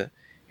 He's a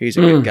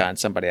good guy and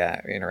somebody I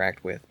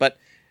interact with. But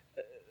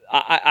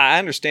I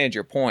understand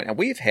your point, and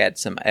we've had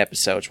some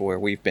episodes where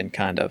we've been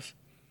kind of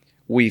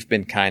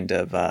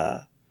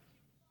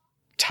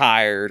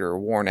tired or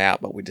worn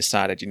out, but we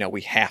decided,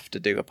 we have to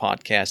do a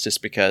podcast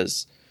just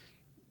because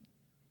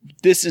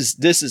this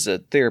is a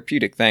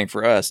therapeutic thing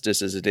for us,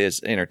 just as it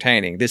is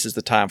entertaining. This is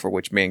the time for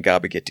which me and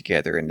Gobby get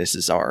together, and this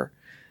is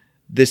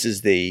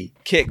the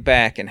kick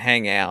back and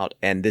hang out,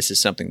 and this is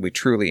something we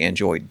truly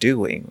enjoy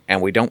doing, and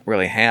we don't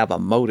really have a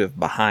motive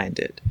behind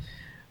it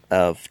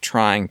of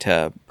trying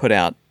to put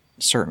out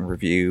certain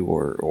review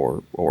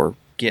or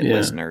get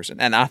listeners,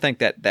 and I think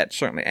that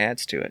certainly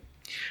adds to it.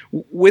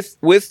 With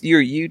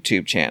your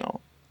YouTube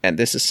channel, and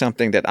this is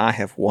something that I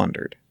have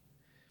wondered.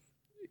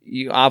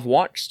 I've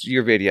watched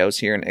your videos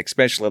here, and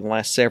especially the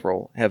last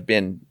several have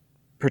been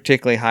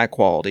particularly high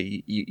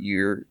quality.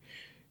 You're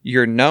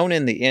known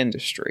in the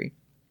industry.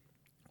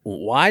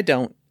 Why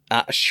don't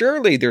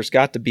surely there's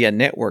got to be a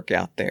network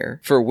out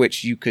there for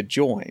which you could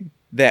join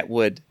that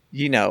would,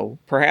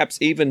 perhaps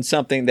even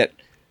something that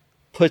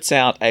puts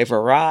out a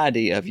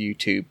variety of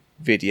YouTube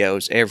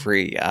videos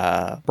every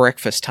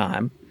breakfast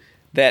time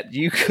that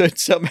you could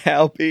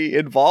somehow be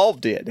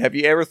involved in. Have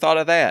you ever thought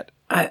of that?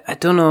 I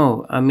don't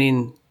know. I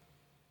mean,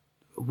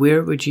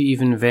 where would you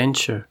even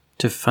venture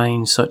to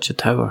find such a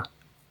tower?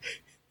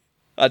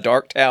 A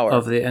dark tower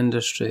of the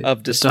industry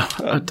of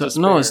despair.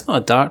 No, it's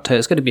not a dark tower.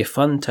 It's got to be a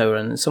fun tower,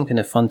 and it's some kind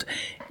of fun.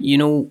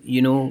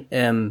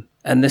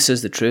 And this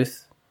is the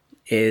truth: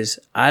 is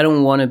I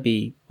don't want to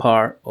be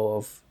part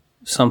of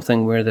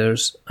something where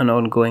there's an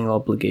ongoing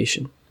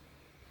obligation.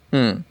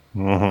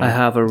 Mm-hmm. I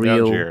have a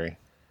real. No, Jerry.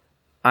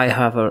 I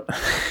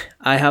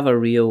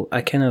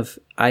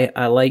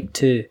like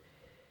to.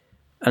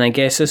 And I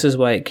guess this is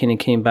why it kind of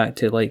came back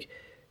to, like,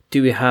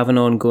 do I have an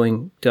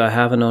ongoing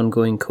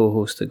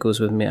co-host that goes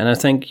with me? And I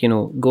think,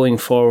 going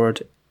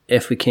forward,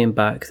 if we came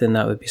back, then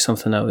that would be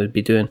something I would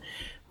be doing.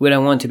 Would I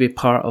want to be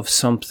part of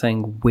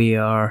something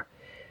where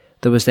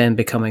there was then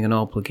becoming an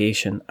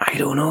obligation? I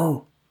don't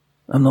know.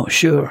 I'm not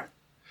sure.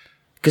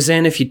 Because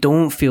then if you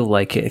don't feel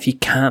like it, if you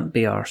can't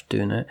be arsed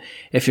doing it,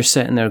 if you're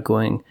sitting there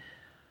going,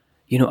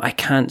 I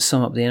can't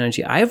sum up the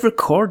energy. I've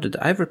recorded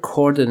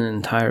an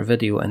entire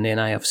video and then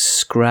I have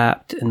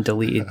scrapped and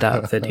deleted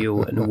that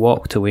video and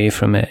walked away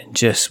from it and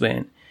just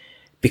went,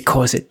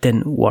 because it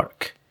didn't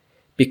work.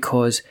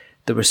 Because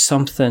there was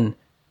something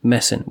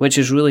missing, which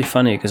is really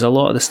funny because a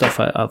lot of the stuff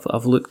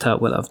I've looked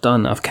at, what I've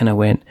done, I've kind of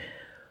went,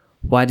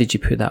 why did you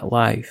put that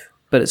live?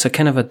 But it's a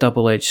kind of a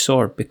double-edged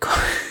sword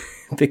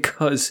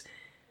because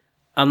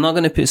I'm not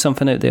going to put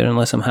something out there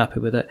unless I'm happy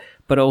with it.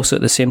 But also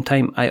at the same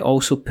time, I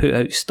also put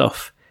out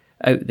stuff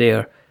out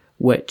there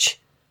which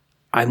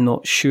I'm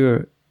not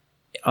sure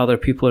other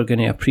people are going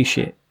to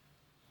appreciate.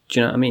 Do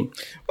you know what I mean?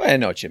 Well, I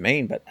know what you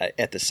mean, but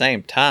at the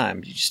same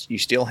time, you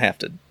still have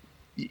to.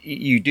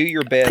 You do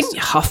your best. I think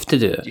you have to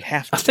do it. You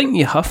have to. I think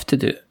you have to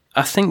do it.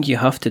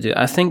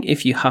 I think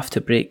if you have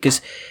to break,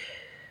 because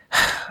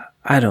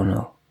I don't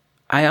know.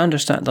 I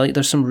understand, like,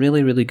 there's some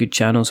really, really good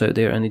channels out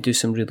there and they do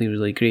some really,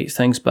 really great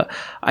things, but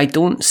I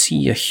don't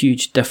see a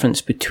huge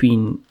difference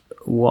between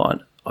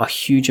what a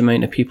huge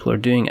amount of people are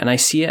doing. And I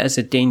see it as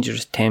a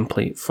dangerous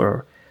template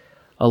for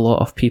a lot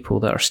of people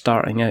that are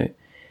starting out.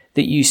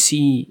 That you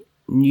see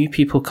new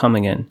people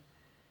coming in,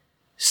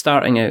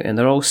 starting out, and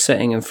they're all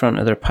sitting in front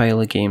of their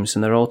pile of games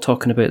and they're all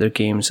talking about their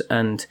games,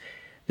 and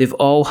they've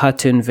all had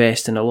to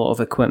invest in a lot of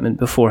equipment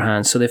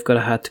beforehand. So they've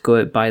had to go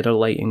out and buy their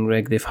lighting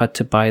rig, they've had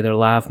to buy their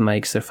lav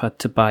mics, they've had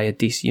to buy a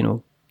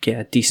decent, get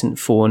a decent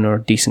phone or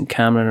a decent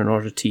camera in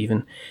order to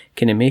even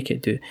kind of make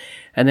it do.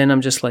 And then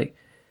I'm just like,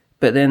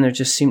 but then they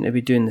just seem to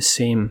be doing the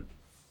same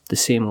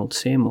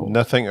old.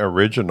 Nothing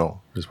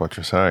original is what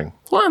you're saying.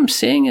 What I'm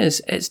saying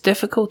is, it's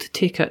difficult to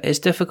take a.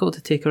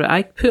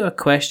 I put a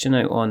question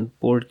out on the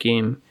board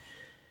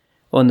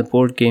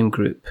game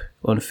group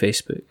on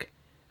Facebook.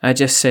 I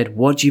just said,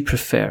 what do you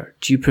prefer?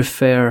 Do you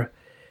prefer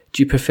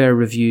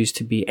reviews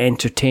to be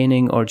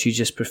entertaining, or do you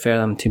just prefer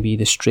them to be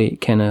the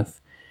straight kind of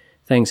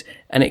things?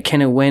 And it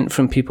kind of went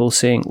from people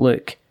saying,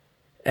 look,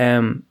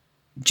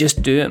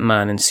 just do it,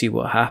 man, and see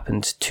what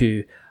happens,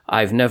 to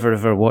I've never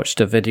ever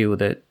watched a video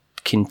that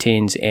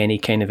contains any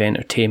kind of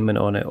entertainment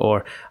on it,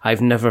 or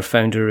I've never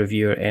found a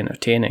reviewer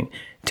entertaining.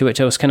 To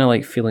which I was kind of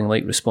like feeling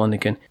like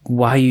responding, going,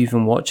 why are you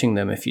even watching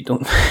them if you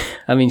don't?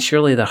 I mean,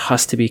 surely there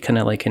has to be kind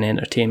of like an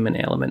entertainment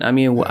element. I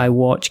mean, I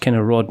watch kind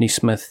of Rodney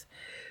Smith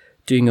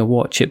doing a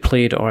watch it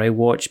played, or I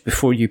watch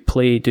Before You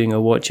Play doing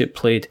a watch it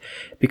played,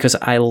 because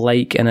I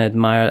like and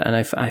admire, and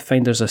I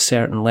find there's a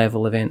certain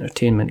level of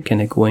entertainment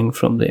kind of going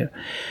from there.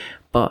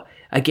 But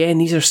again,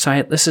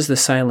 this is the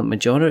silent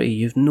majority.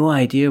 You've no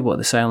idea what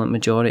the silent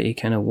majority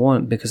kind of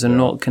want, because they're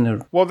not kind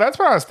of... Well, that's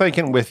what I was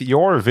thinking with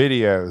your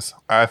videos.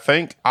 I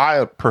think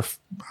I'm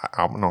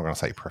not going to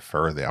say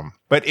prefer them,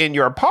 but in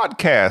your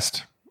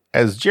podcast,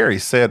 as Jerry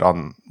said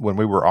when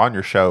we were on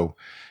your show,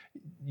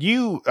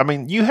 you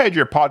had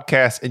your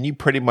podcast and you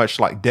pretty much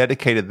like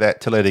dedicated that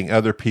to letting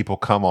other people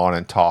come on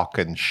and talk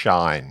and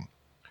shine.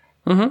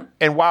 Mm-hmm.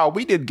 And while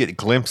we did get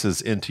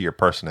glimpses into your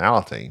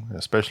personality,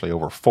 especially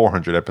over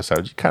 400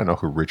 episodes, you kind of know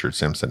who Richard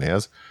Simpson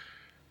is.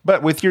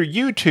 But with your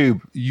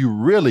YouTube, you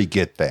really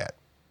get that.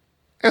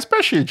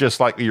 Especially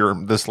just like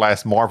this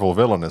last Marvel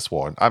Villainous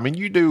one. I mean,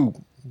 you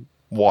do,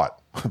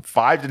 what,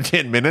 5 to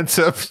 10 minutes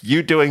of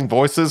you doing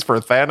voices for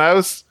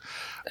Thanos?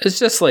 It's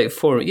just like it's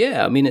 4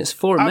 minutes.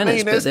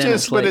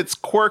 But it's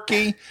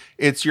quirky.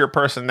 It's your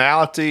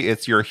personality.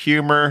 It's your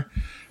humor.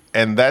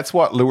 And that's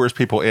what lures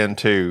people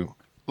into.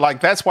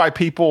 Like, that's why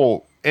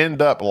people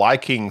end up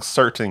liking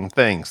certain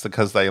things,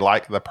 because they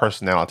like the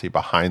personality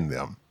behind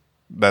them.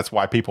 That's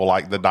why people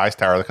like the Dice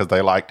Tower, because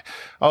they liked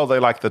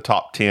the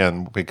top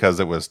 10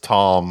 because it was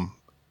Tom,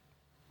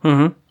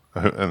 and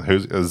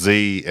who's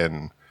Z,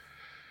 and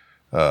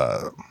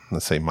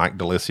let's see, Mike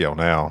DeLisio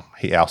now.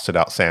 He ousted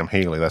out Sam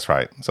Healy. That's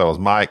right. So it was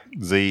Mike,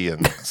 Z,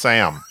 and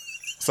Sam.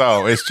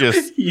 So it's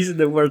just using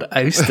the word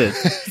ousted.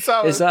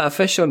 So is that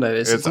official now?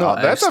 It's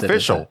not. That's ousted,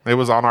 official. It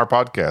was on our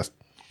podcast.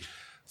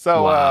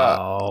 So,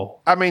 wow.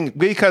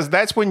 Because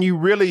that's when you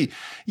really,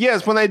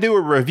 when they do a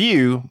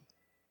review,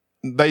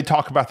 they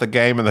talk about the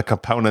game and the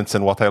components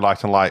and what they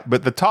like and like.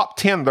 But the top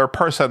 10, their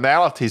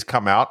personalities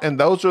come out, and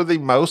those are the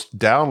most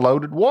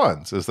downloaded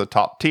ones, is the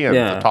top 10,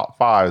 the top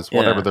 5s,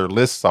 whatever their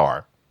lists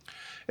are.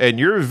 And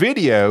your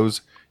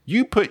videos,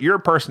 you put your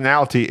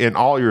personality in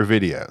all your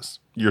videos.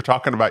 You're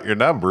talking about your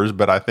numbers,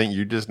 but I think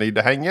you just need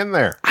to hang in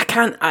there. I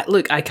can't buy a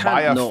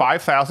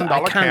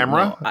 $5,000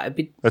 camera,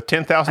 a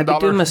 $10,000.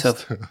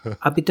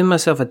 I'd be doing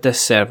myself a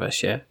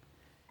disservice,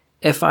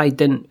 if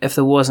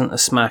there wasn't a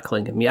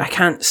smackling of me. I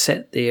can't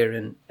sit there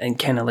and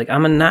kind of like,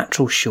 I'm a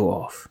natural show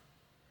off.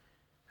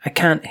 I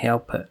can't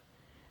help it.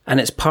 And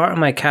it's part of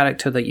my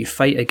character that you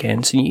fight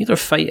against, and you either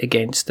fight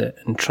against it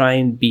and try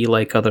and be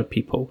like other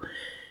people.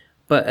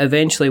 But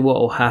eventually what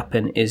will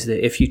happen is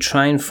that if you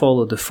try and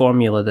follow the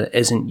formula that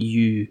isn't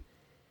you,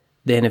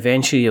 then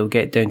eventually you'll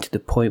get down to the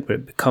point where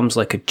it becomes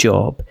like a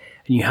job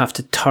and you have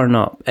to turn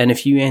up. And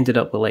if you ended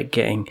up with like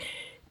getting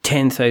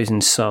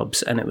 10,000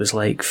 subs and it was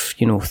like,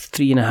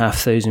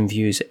 3,500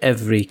 views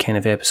every kind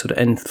of episode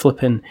and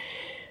flipping,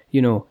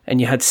 and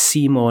you had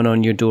Simon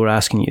on your door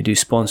asking you to do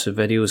sponsored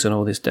videos and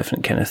all these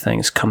different kind of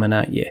things coming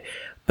at you.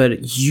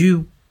 But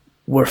you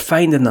were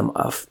finding them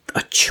a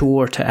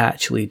chore to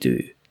actually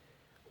do.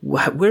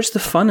 Where's the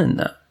fun in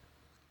that?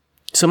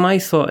 So my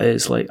thought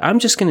is like, I'm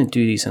just going to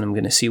do these and I'm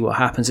going to see what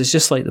happens. It's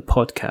just like the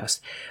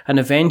podcast. And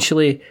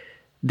eventually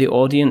the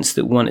audience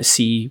that want to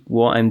see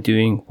what I'm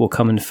doing will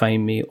come and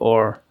find me,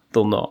 or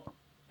they'll not.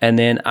 And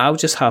then I'll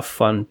just have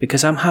fun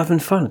because I'm having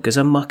fun, because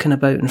I'm mucking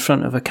about in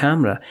front of a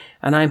camera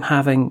and I'm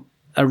having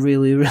a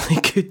really, really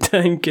good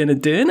time kind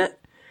of doing it.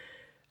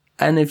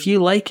 And if you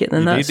like it,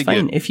 then that's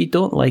fine. If you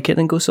don't like it,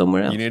 then go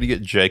somewhere else. You need to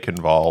get Jake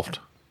involved.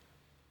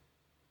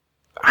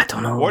 I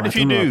don't know. What if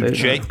you do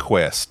Jake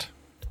Quest?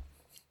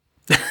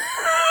 I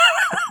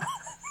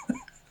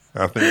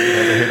think you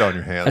had a hit on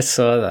your hands. I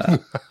saw that.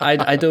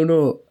 I don't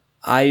know.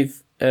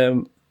 I've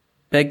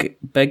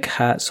big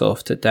hats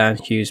off to Dan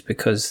Hughes,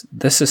 because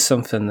this is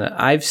something that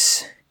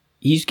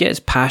he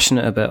gets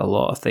passionate about a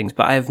lot of things,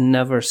 but I've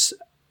never.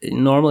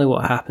 Normally,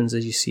 what happens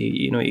is you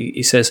see,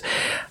 he says,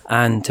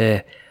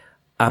 and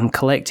I'm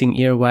collecting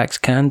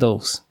earwax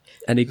candles,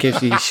 and he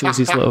shows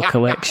his little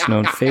collection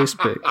on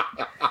Facebook.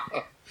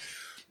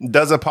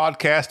 Does a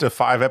podcast of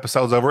 5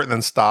 episodes over it and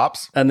then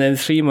stops. And then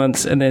 3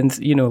 months, and then,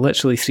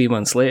 literally 3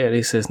 months later,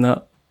 he says,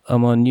 no,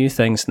 I'm on new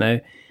things now.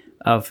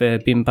 I've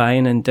been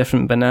buying in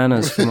different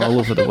bananas from all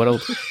over the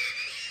world.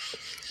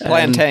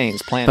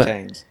 Plantains.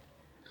 But,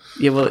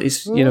 yeah, well,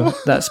 it's,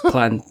 that's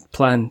plan,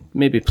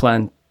 maybe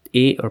plan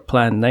 8 or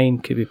plan 9,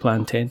 could be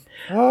plan 10.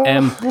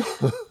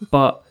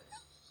 But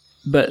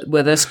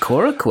with this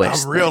Cora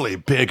Quest, I'm really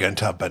big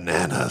into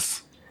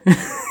bananas.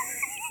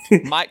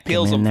 Mike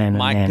peels them.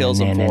 Mike peels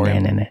them for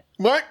him.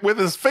 Mike with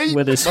his feet.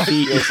 That's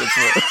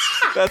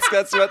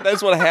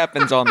what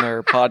happens on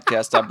their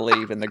podcast, I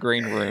believe, in the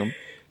green room.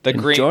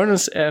 Join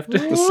us after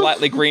the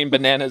slightly green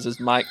bananas as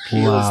Mike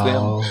peels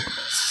them,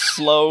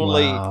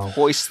 slowly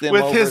hoists them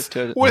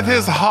with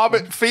his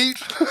hobbit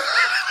feet.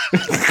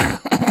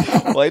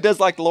 Well, he does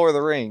like Lord of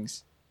the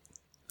Rings.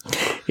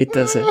 It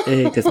does it.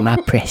 It does, my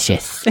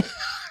precious.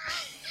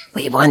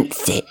 We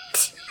want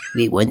it.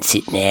 We want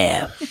it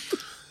now.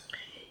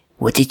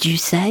 What did you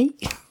say?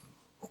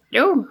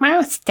 Oh,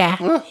 Master,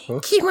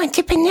 do you want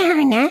a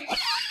banana?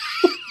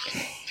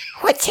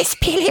 What's this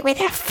peel it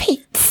with our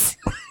feet?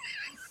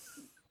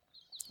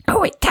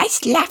 Oh, it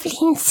tastes lovely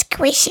and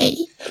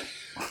squishy.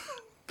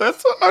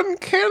 That's an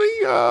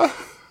uncanny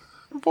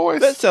voice.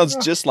 That sounds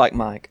just like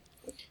Mike.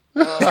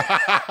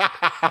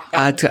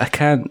 I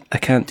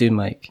can't do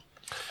Mike.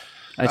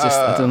 I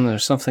don't know.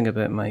 There's something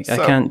about Mike.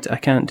 I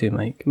can't do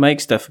Mike.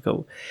 Mike's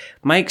difficult.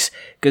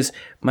 Because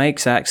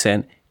Mike's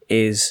accent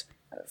is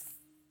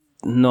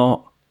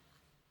not.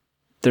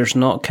 There's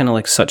not kind of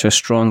like such a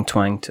strong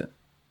twang to it.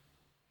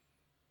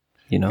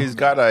 He's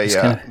got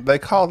they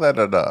call that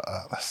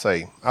let's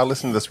see. I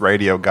listened to this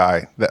radio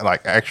guy that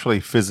like actually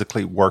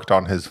physically worked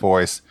on his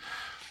voice,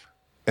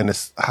 and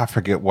I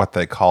forget what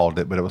they called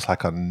it, but it was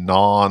like a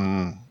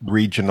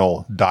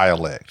non-regional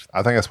dialect.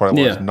 I think that's what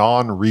it was,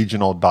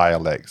 non-regional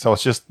dialect. So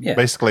it's just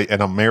basically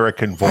an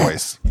American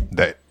voice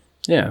that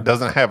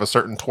doesn't have a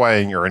certain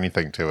twang or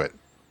anything to it.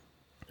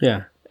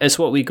 Yeah, it's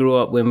what we grew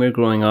up when we're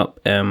growing up.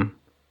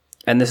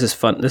 And this is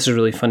fun. This is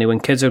really funny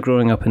when kids are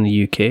growing up in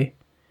the UK.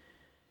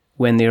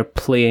 When they're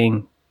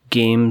playing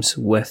games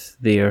with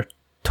their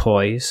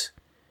toys,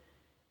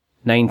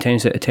 9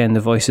 times out of 10, the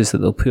voices that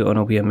they'll put on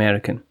will be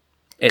American.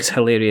 It's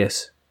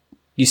hilarious.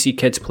 You see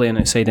kids playing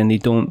outside and they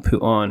don't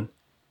put on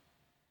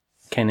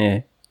kind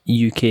of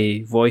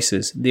UK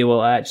voices. They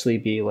will actually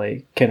be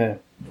like kind of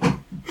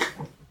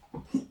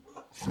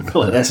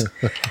like this.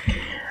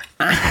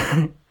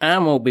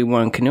 I'm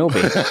Obi-Wan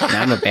Kenobi. And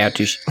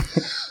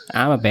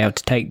I'm about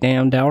to take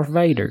down Darth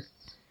Vader.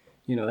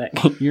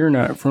 That you're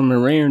not from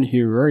around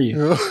here, are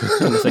you?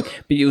 But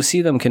you'll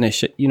see them kind of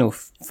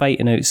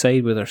fighting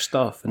outside with their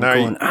stuff and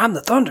going, I'm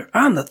the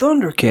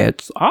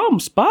Thundercats, I'm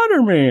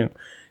Spider-Man,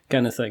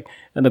 kind of thing.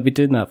 And they'll be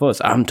doing that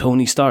voice. I'm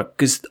Tony Stark,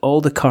 because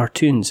all the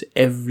cartoons,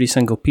 every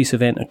single piece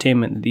of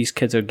entertainment that these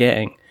kids are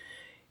getting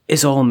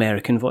is all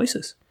American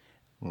voices.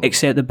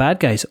 Except the bad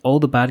guys. All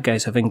the bad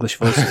guys have English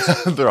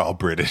voices. They're all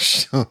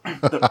British.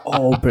 They're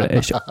all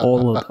British,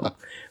 all of them,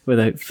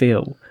 without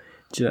fail.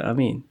 Do you know what I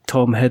mean?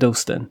 Tom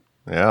Hiddleston.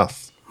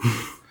 Yes.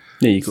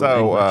 There you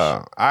go.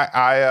 So,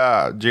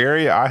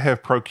 Jerry, I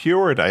have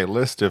procured a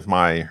list of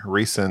my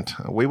recent.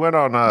 We went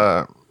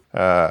on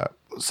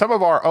some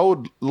of our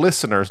old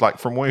listeners, like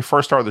from when we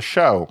first started the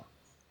show,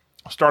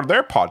 started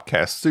their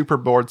podcast,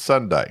 Superboard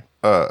Sunday.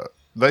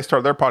 They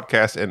started their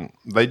podcast, and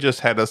they just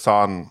had us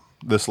on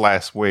this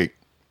last week,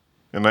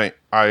 and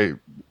I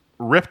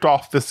ripped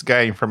off this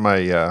game from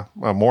a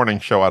morning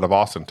show out of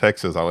Austin,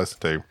 Texas. I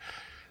listened to.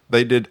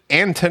 They did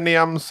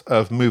antonyms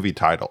of movie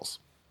titles.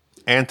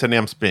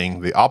 antonyms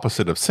being the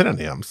opposite of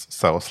synonyms.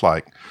 So it's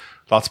like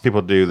lots of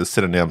people do the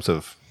synonyms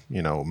of,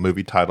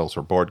 movie titles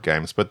or board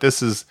games, but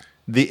this is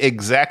the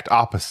exact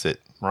opposite,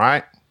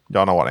 right?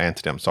 Y'all know what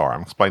antonyms are.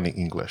 I'm explaining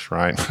English,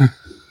 right?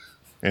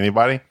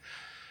 Anybody?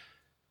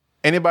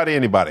 I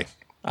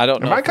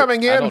don't know. Am I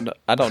coming in?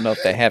 I don't know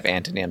if they have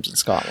antonyms in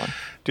Scotland.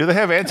 Do they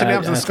have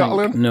antonyms in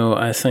Scotland? No,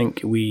 I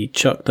think we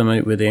chucked them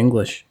out with the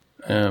English.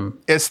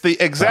 It's the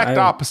exact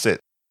opposite.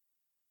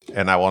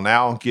 And I will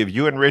now give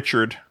you and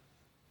Richard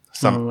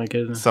some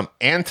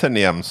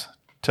antonyms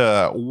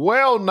to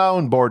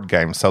well-known board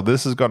games. So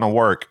this is going to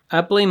work. I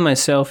blame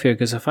myself here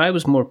because if I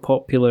was more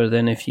popular,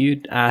 then if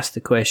you'd asked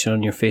the question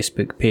on your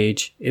Facebook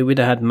page, it would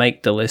have had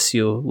Mike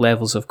DeLisio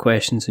levels of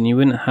questions, and you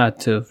wouldn't have had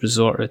to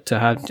resort to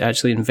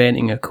actually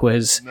inventing a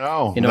quiz in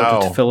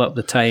order to fill up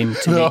the time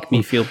to make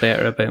me feel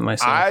better about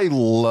myself. I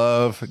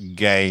love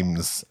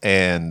games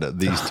and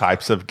these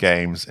types of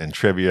games and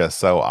trivia,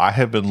 so I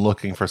have been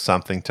looking for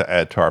something to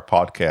add to our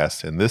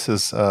podcast, and this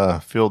has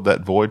filled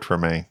that void for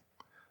me.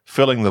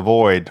 Filling the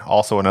Void,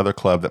 also another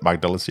club that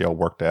Mike DeLisio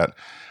worked at.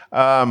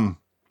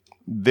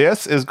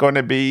 This is going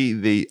to be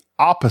the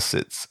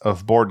opposites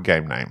of board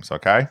game names,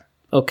 okay?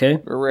 Okay.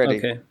 We're ready.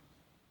 Okay.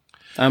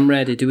 I'm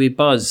ready. Do we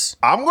buzz?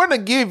 I'm going to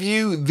give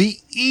you the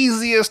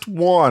easiest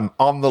one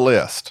on the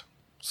list.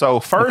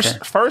 So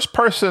first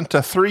person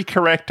to 3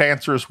 correct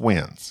answers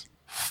wins.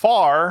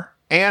 Far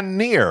and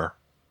near.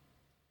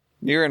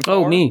 Near and far?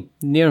 Oh, me.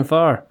 Near and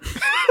far.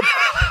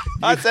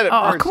 I said it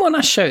first. Come on,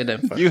 I shouted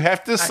it first. You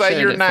have to say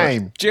your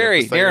name.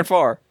 Jerry, near and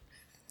far.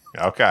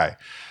 Okay.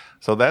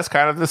 So that's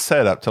kind of the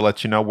setup to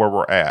let you know where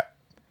we're at.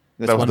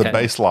 That was the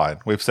baseline.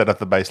 We've set up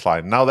the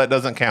baseline. No, that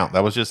doesn't count.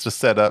 That was just a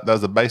setup. That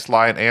was a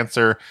baseline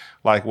answer,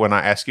 like when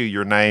I ask you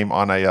your name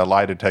on a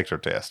lie detector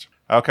test.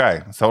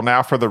 Okay. So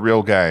now for the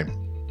real game.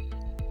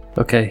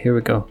 Okay, here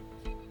we go.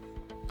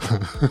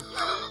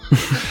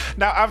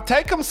 Now, I've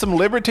taken some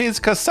liberties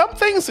because some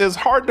things is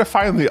hard to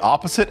find the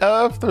opposite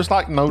of. There's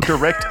like no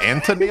direct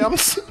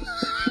antonyms.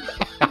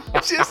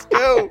 Just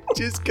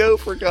go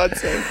for God's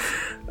sake.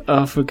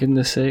 Oh, for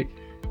goodness sake.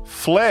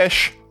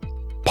 Flesh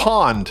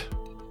pond.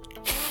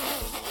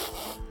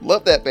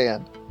 Love that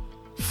band.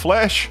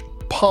 Flesh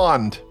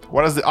pond.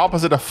 What is the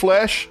opposite of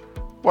flesh?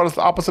 What is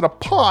the opposite of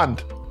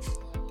pond?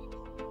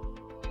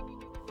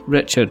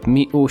 Richard,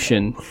 meet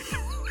ocean.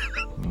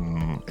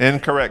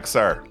 Incorrect,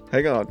 sir.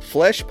 Hang on.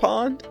 Flesh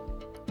pond?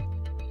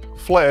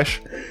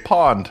 Flesh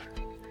pond.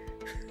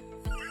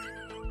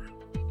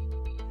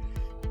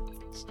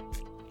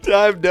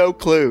 I have no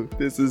clue.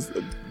 This is...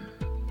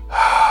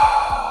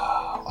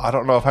 I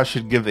don't know if I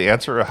should give the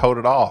answer or hold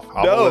it off.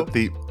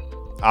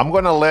 I'm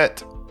going to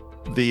let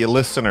the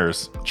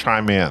listeners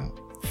chime in.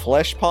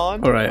 Flesh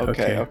pond? All right,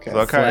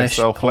 Okay.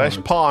 So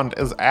flesh pond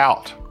is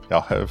out.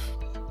 Y'all have...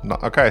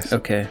 Okay.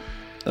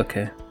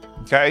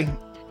 Okay.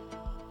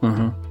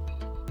 Mm-hmm.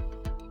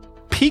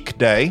 Peak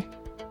day,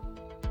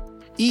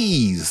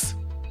 ease.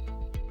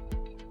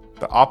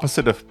 The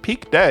opposite of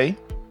peak day,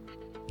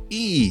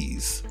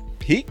 ease.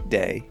 Peak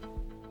day?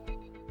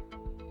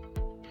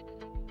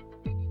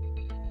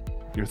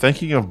 You're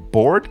thinking of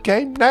board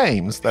game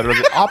names that are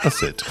the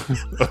opposite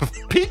of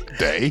peak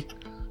day,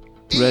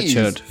 ease.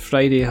 Richard,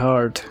 Friday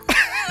hard.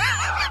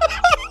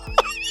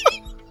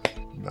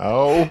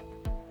 No.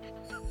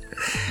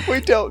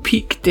 We don't.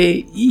 Peak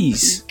day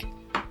ease.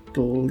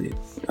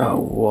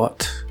 Oh,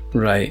 what?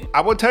 Right.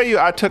 I will tell you,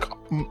 I took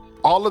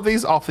all of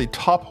these off the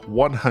top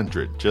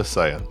 100, just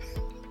saying.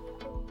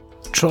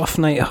 Trough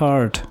night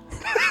hard.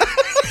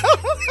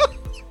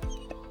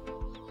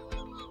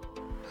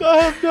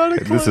 I have not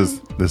a clue.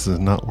 This is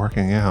not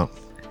working out.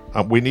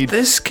 We need...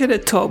 This kind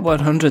of top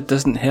 100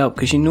 doesn't help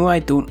because I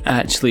don't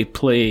actually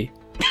play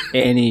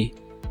any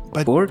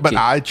board games. But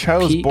I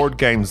chose board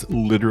games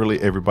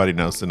literally everybody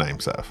knows the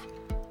names of.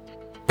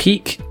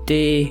 Peak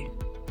day.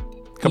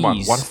 Come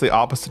on, what's the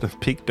opposite of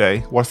peak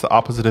day? What's the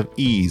opposite of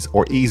ease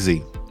or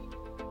easy?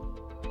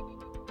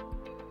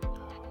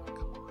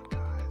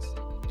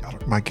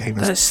 Come on,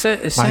 guys.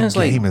 My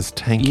game is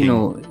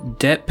tanking.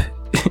 Dip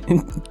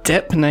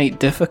night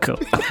difficult.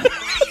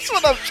 That's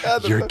what I'm trying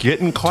to You're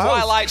getting close.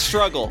 Twilight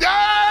struggle. That's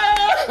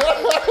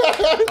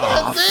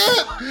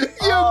it!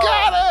 You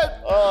got it!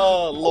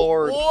 Oh,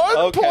 Lord.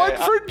 1 point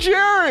for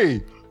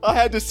Jerry! I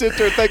had to sit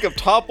there and think of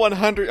top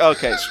 100.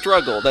 Okay,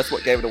 struggle. That's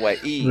what gave it away.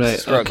 Ease, right,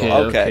 struggle.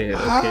 Okay.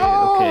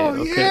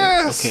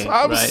 Yes.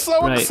 I'm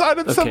so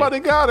excited somebody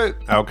got it.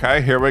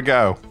 Okay, here we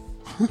go.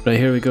 Right,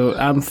 here we go.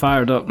 I'm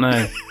fired up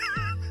now.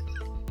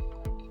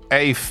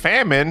 A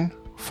famine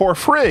for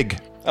Frigg.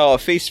 Oh, a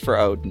feast for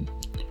Odin.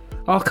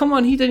 Oh, come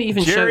on. He didn't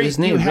even shout his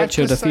name.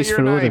 Richard, a feast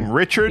for Odin.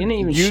 Richard,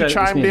 you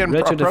chimed in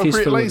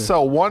appropriately,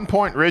 so 1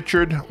 point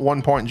Richard,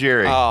 1 point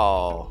Jerry.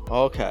 Oh,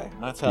 okay.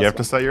 That's how you have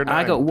to say your name.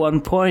 I got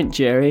 1 point,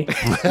 Jerry.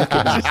 Look at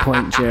that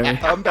point, Jerry.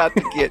 I'm about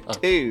to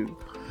get 2.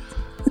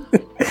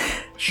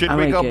 Should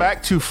we go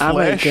back to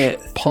flesh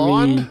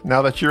pond 3.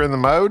 now that you're in the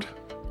mode?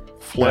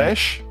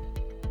 Flesh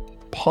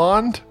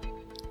pond?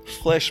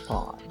 Flesh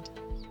pond.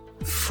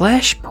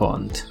 Flesh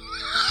pond?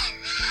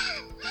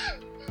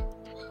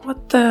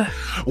 What the?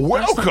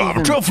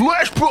 Welcome to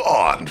Flesh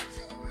Pond.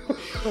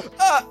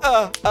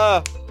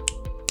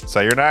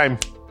 Say your name.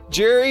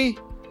 Jerry.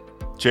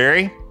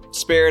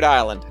 Spirit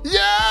Island. Yeah!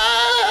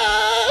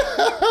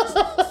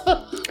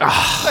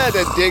 I had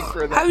to dig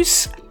for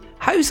that.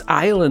 How's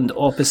island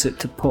opposite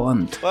to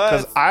pond?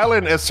 Because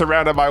island is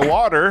surrounded by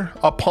water.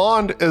 A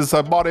pond is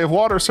a body of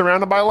water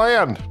surrounded by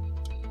land.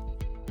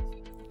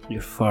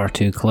 You're far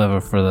too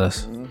clever for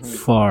this.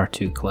 Far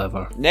too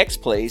clever. Next,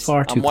 please.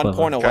 Far too I'm 1 clever.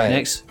 point away. Okay.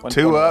 Next. 1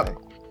 Two point up. away.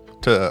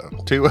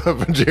 Two up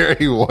for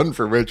Jerry, one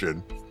for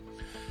Richard.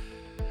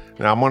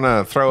 Now I'm going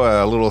to throw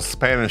a little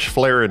Spanish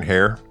flair in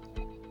here.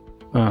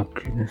 Oh,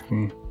 goodness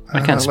me. I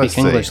can't speak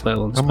English, let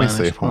alone Let Spanish. me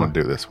see if I want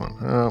to do this one.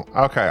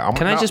 Okay.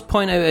 Can I just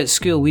point out at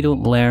school we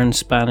don't learn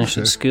Spanish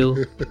at school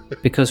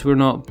because we're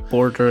not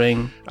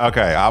bordering.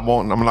 Okay, I'm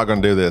not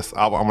going to do this.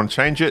 I'm going to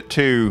change it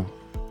to.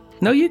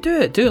 No, you do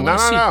it. Do it.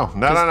 No.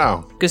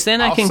 Because then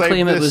I I'll can save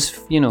claim it this.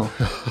 was, you know.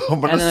 I'm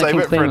going to save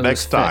it for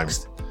next time.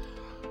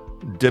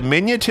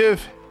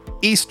 Diminutive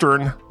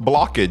Eastern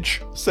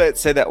blockage.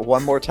 Say that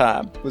one more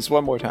time. Just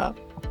one more time.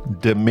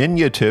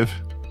 Diminutive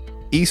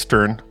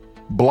Eastern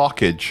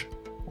blockage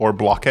or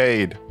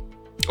blockade.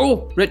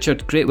 Oh,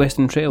 Richard, Great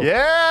Western Trail. Yeah!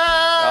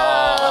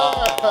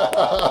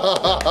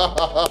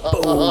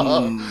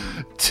 Boom.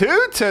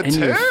 2-2. In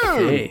your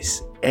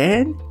face.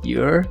 In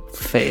your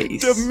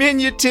face.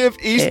 Diminutive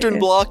Eastern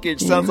blockage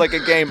sounds like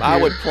a game I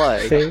would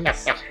play.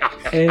 Face.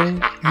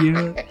 In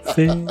your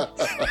face.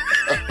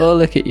 Oh,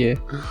 look at you.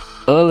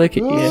 Oh, look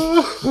at you.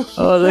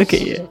 Oh, look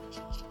at you.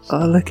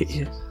 Oh, look at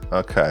you.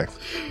 Okay.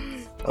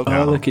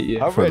 Oh, look at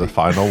you. For the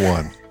final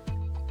one.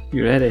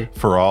 You ready?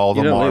 For all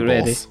the You don't look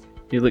ready. marbles.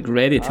 You look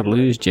ready to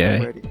lose,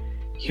 Jerry.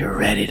 You're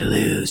ready to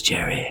lose,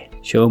 Jerry.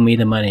 Show me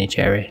the money,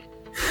 Jerry.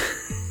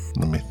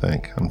 Let me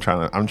think. I'm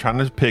trying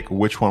to pick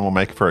which one will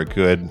make for a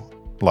good,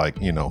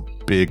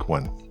 big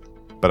one.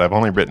 But I've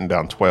only written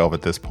down 12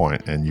 at this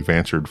point, and you've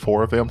answered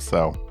 4 of them,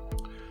 so.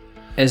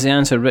 Is the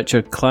answer,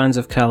 Richard? Clans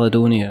of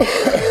Caledonia.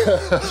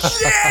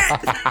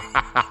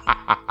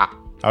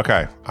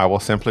 Okay, I will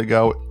simply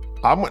go.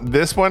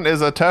 This one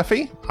is a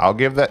toughie. I'll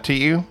give that to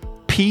you.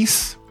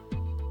 Peace.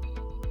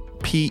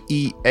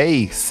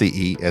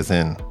 P-E-A-C-E as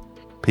in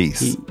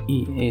peace.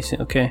 P-E-A-C,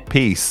 okay.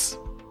 Peace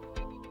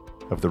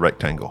of the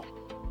rectangle.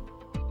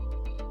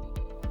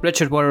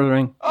 Richard, War of the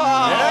Ring.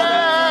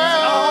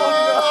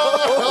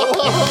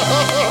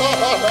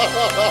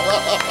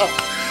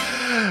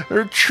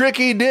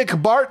 Tricky Dick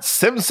Bart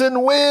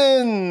Simpson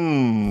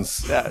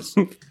wins. Yes.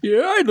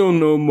 Yeah, I don't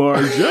know,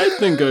 Marge. I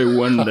think I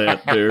won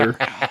that there.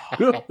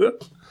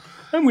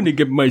 I'm going to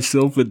give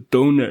myself a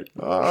donut.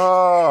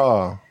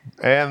 Oh,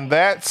 and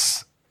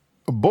that's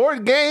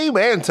board game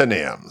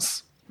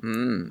antonyms.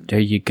 There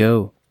you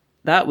go.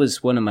 That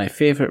was one of my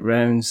favorite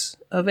rounds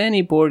of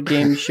any board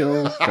game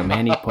show from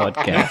any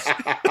podcast.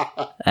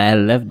 I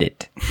loved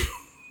it.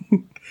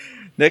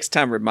 Next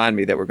time, remind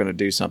me that we're going to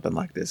do something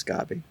like this,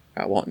 Gabby.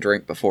 I won't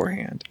drink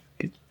beforehand.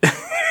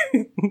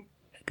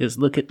 Because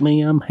look at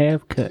me, I'm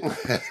half cut.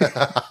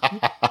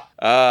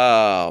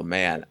 Oh,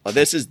 man. Well,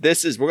 this is,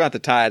 we're going to have to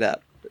tie it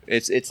up.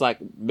 It's like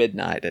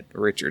midnight at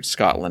Richard's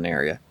Scotland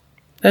area.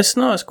 It's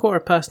not, it's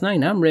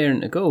 9:15. I'm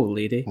raring to go,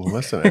 lady.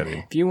 Listen,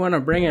 Eddie. If you want to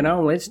bring it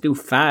on, let's do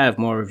 5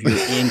 more of your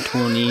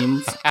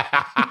antonyms.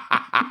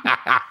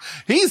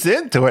 He's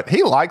into it.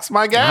 He likes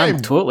my game. I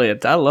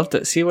loved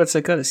it. See once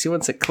it got it. See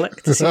once it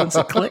clicked. See once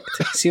it clicked.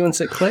 See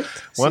once it clicked.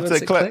 Once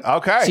it clicked.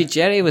 Okay. See,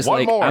 Jerry was one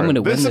like, more. I'm going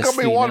to win this. This is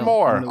going to be one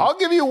more. I'll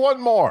give you one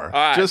more. All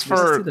right, just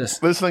for do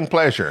this. listening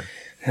pleasure.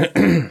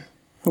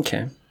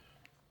 Okay.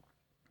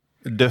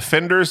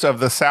 Defenders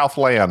of the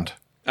Southland.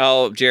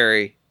 Oh,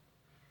 Jerry.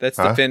 That's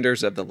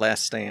Defenders of the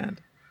Last Stand.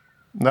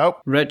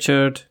 Nope.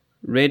 Richard,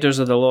 Raiders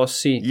of the Lost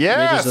Sea.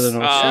 Yes. Raiders of the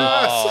North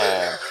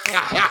Sea.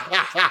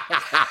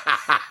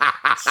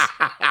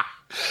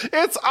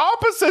 It's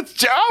opposites,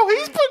 Joe.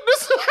 He's putting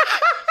this.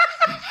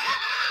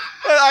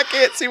 I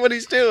can't see what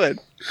he's doing.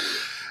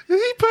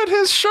 He put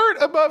his shirt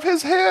above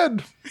his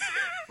head.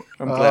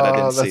 I'm glad I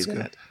didn't see that's good.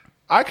 that.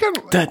 I can.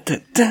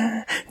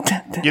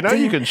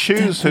 You can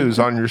choose who's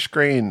on your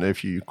screen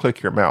if you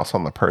click your mouse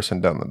on the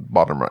person down the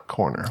bottom right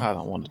corner. I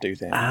don't want to do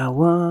that. I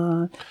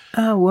won.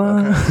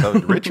 Okay, so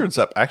Richard's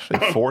up actually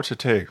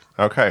 4-2.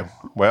 Okay,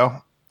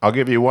 well, I'll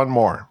give you one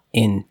more.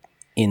 In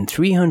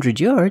 300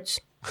 yards,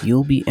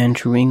 you'll be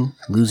entering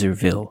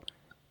Loserville.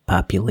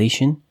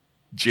 Population,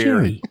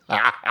 Jerry.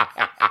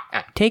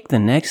 Take the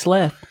next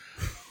left.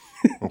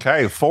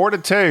 Okay,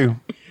 4-2.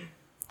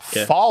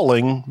 Okay.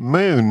 Falling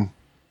moon.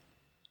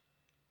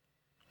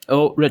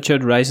 Oh,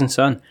 Richard, Rising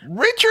Sun.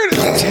 Richard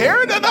is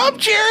tearing it up,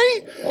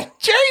 Jerry.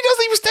 Jerry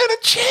doesn't even stand a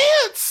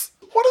chance.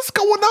 What is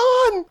going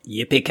on?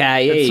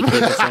 Yippee-ki-yay,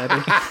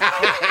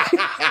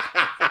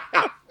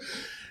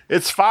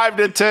 It's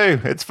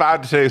 5-2. It's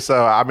 5-2.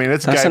 So I mean,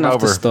 it's That's game enough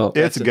to over. stop.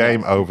 It's That's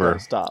game enough. over.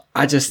 Stop.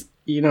 I'm just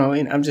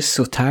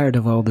so tired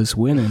of all this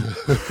winning.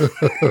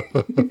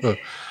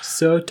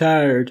 So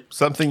tired.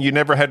 Something you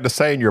never had to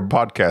say in your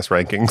podcast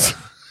rankings.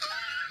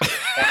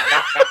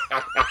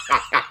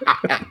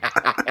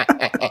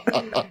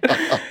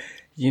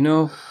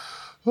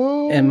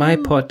 In my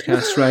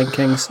podcast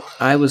rankings,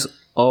 I was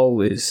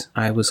always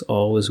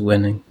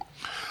winning.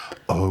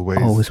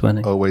 Always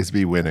winning. Always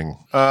be winning.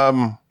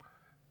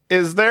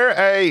 Is there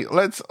a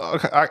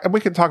we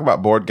can talk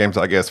about board games,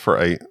 I guess,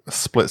 for a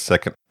split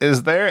second.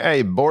 Is there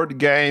a board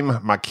game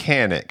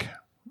mechanic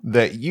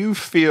that you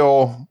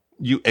feel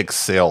you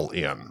excel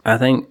in? I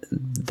think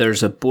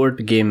there's a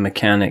board game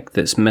mechanic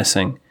that's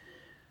missing,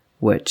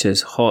 which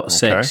is hot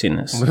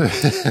sexiness.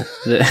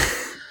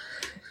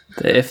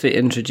 that if they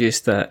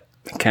introduced that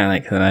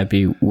mechanic, then I'd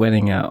be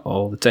winning at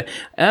all the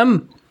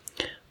time.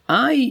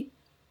 I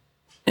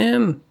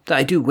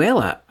do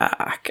well at.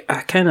 I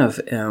kind of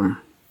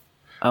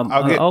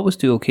I always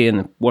do okay in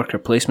the worker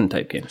placement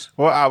type games.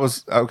 Well,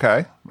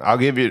 I'll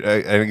give you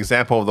an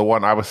example of the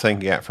one I was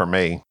thinking at for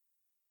me.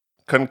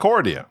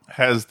 Concordia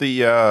has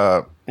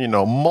the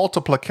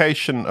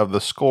multiplication of the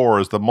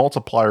scores, the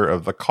multiplier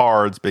of the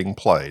cards being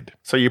played.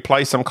 So you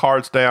play some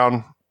cards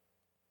down.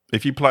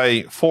 If you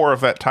play 4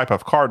 of that type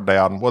of card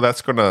down, well,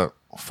 that's going to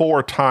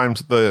 4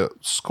 times the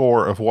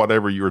score of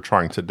whatever you were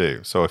trying to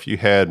do. So if you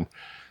had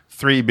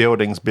 3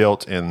 buildings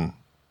built in,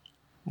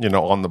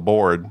 on the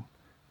board,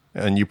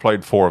 and you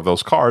played 4 of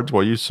those cards,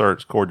 well, you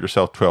scored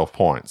yourself 12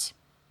 points.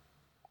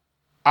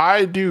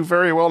 I do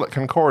very well at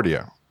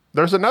Concordia.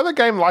 There's another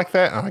game like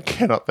that, and I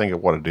cannot think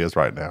of what it is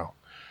right now.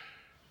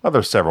 Well,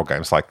 there's several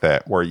games like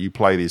that where you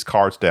play these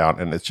cards down,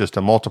 and it's just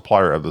a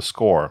multiplier of the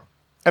score.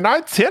 And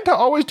I tend to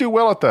always do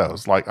well at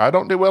those. Like, I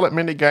don't do well at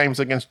many games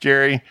against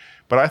Jerry,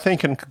 but I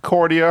think in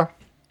Concordia,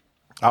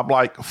 I'm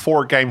like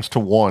 4 games to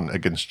 1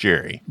 against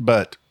Jerry.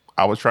 But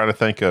I was trying to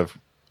think of,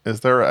 is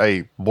there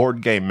a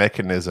board game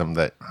mechanism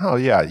that,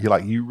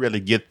 you really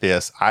get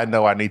this. I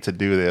know I need to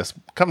do this.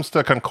 Comes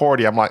to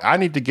Concordia, I'm like, I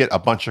need to get a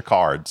bunch of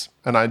cards.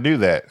 And I do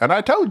that. And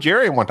I told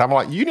Jerry one time, I'm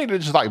like, you need to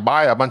just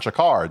buy a bunch of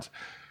cards.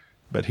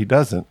 But he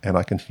doesn't, and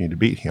I continue to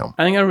beat him.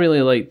 I think I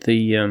really like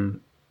the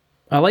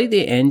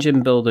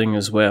engine building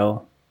as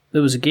well.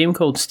 There was a game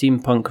called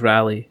Steampunk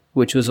Rally,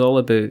 which was all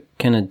about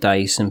kind of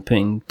dice and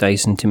putting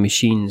dice into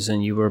machines,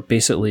 and you were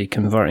basically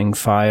converting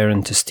fire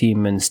into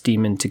steam and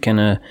steam into kind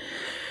of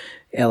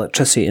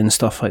electricity and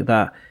stuff like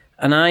that.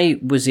 And I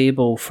was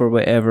able, for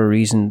whatever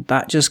reason,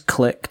 that just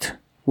clicked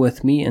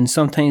with me. And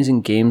sometimes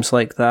in games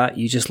like that,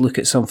 you just look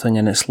at something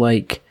and it's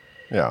like,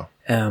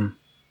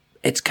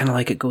 it's kind of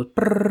like it goes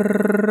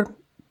brrr,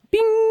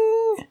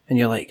 bing, and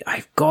you're like,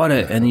 I've got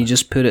it, and you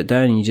just put it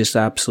down and you just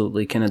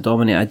absolutely kind of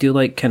dominate. I do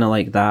like kind of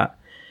like that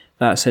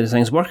side of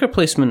things. Worker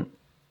placement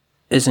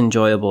is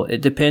enjoyable.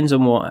 It depends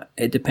on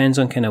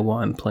kind of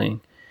what I'm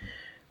playing,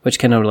 which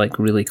kind of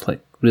really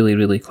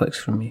clicks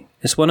for me.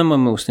 It's one of my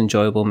most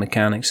enjoyable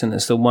mechanics, and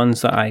it's the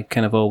ones that I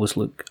kind of always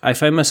look. I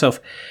find myself,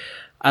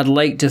 I'd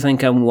like to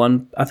think I'm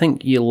one. I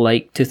think you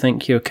like to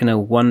think you're kind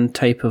of one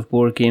type of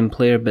board game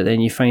player, but then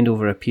you find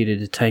over a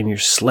period of time you're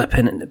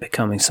slipping into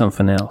becoming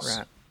something else.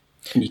 Right.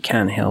 And you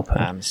can't help it.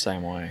 I'm the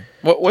same way.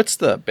 What's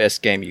the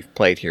best game you've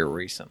played here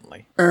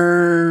recently?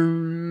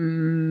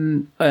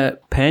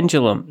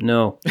 Pendulum.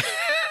 No.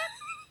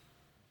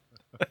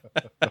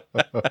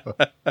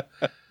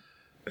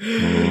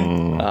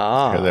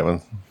 Heard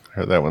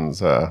that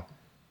one's not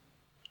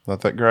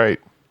that great,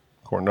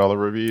 according to all the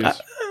reviews.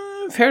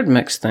 I've heard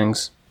mixed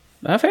things.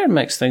 I've heard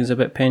mixed things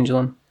about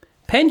Pendulum.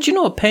 Do you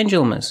know what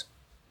Pendulum is?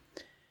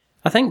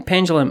 I think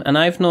Pendulum, and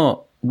I've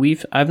not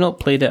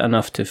played it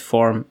enough to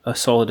form a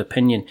solid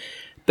opinion,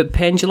 but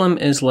Pendulum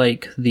is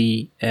like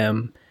the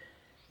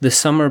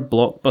summer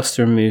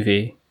blockbuster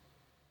movie.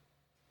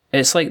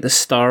 It's like the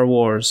Star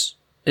Wars.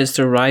 It's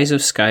the Rise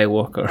of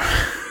Skywalker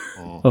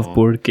of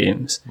board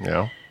games.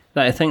 Yeah.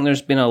 That I think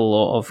there's been a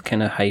lot of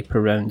kind of hype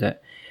around it.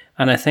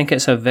 And I think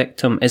it's a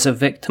victim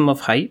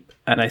of hype.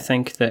 And I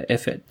think that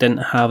if it didn't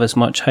have as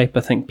much hype, I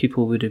think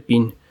people would have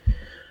been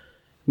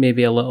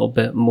maybe a little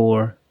bit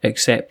more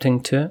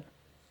accepting to it.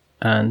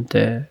 And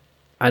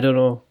I don't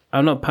know.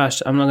 I'm not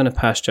going to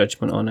pass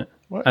judgment on it.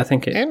 Well, I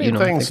think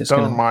anything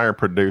Stonemaier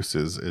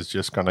produces is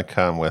just going to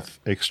come with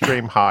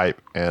extreme hype,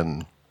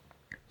 and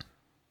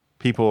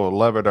people will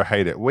love it or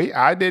hate it.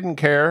 I didn't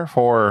care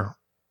for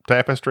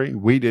Tapestry.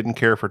 We didn't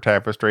care for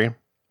Tapestry.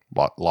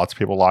 Lots of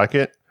people like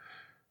it,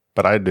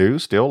 but I do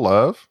still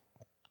love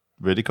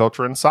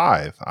Viticulture and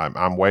Scythe.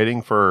 I'm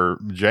waiting for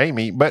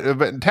Jamie,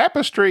 but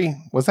Tapestry,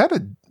 was that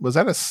a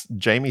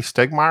Jamie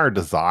Stegmaier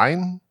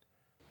design?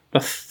 I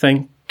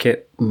think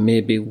it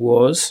maybe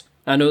was.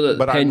 I know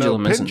that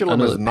Pendulum isn't.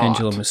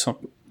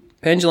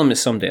 Pendulum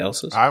is somebody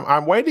else's.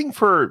 I'm waiting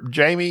for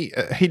Jamie.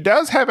 He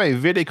does have a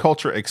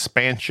Viticulture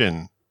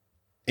expansion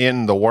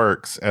in the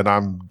works, and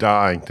I'm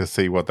dying to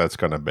see what that's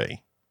going to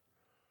be.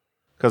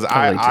 Because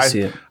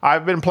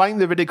I've been playing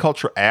the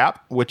Viticulture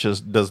app, which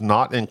does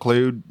not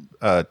include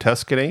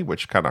Tuscany,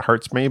 which kind of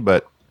hurts me,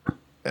 but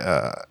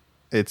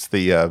it's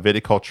the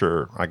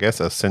Viticulture, I guess,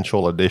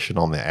 Essential Edition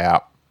on the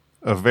app.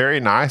 A very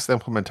nice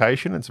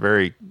implementation. It's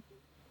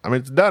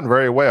done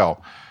very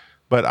well,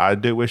 but I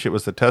do wish it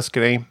was the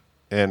Tuscany.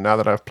 And now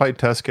that I've played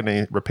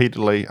Tuscany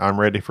repeatedly, I'm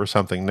ready for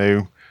something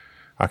new.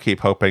 I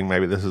keep hoping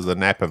maybe this is the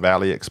Napa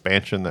Valley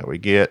expansion that we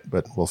get,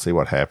 but we'll see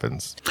what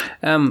happens.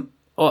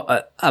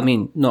 I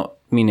mean, not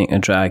meaning to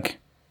drag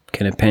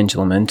kind of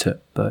pendulum into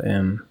it, but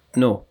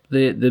no.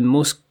 The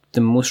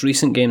most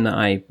recent game that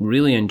I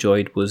really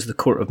enjoyed was The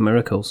Court of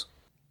Miracles.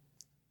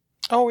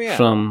 Oh yeah,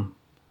 from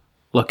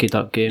Lucky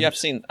Duck Games. Yeah,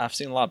 I've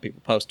seen a lot of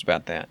people post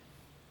about that.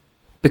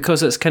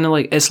 Because it's kind of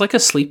like, it's like a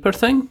sleeper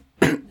thing.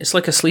 It's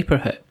like a sleeper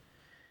hit.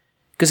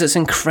 Because it's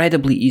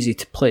incredibly easy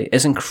to play.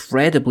 It's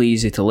incredibly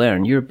easy to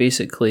learn. You're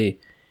placing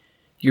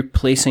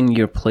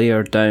your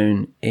player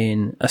down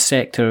in a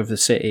sector of the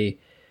city.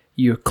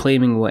 You're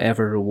claiming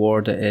whatever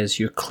reward it is.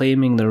 You're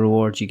claiming the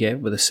reward you get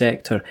with a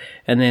sector.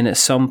 And then at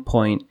some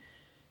point,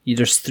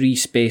 there's 3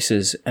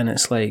 spaces, and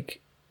it's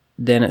like,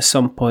 then at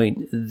some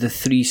point, the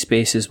 3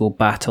 spaces will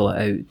battle it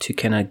out to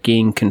kind of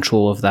gain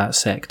control of that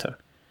sector.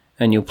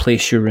 And you'll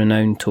place your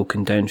renown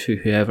token down for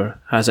whoever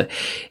has it.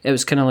 It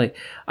was kind of like,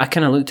 I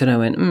kind of looked at it and I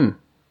went,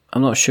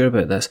 I'm not sure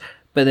about this.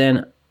 But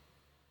then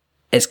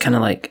it's kind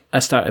of like, I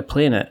started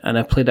playing it, and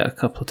I played it a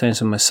couple of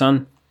times with my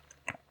son.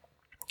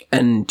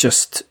 And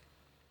just,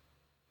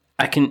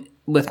 I can,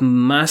 with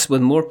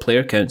more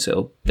player counts,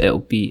 it'll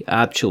be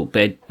actual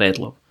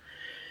bedlam.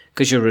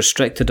 Because you're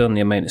restricted on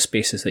the amount of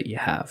spaces that you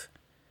have,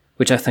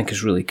 which I think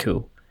is really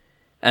cool.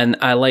 And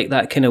I like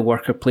that kind of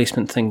worker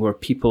placement thing where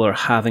people are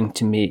having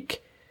to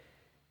make...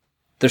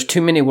 There's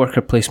too many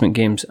worker placement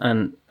games,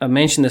 and I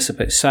mentioned this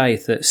about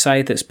Scythe, that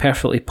Scythe is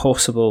perfectly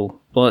possible,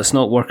 well, it's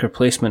not worker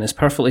placement, it's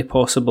perfectly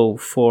possible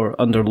for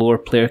under lower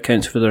player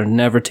counts for there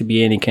never to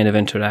be any kind of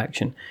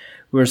interaction.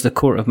 Whereas the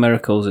Court of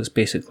Miracles, it's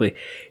basically,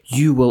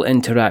 you will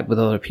interact with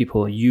other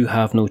people, you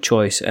have no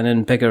choice, and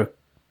in bigger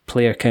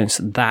player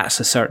counts, that's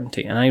a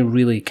certainty. And I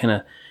really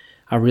kind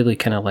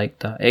of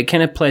liked that. It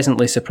kind of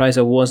pleasantly surprised.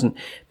 I wasn't,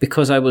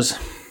 because I was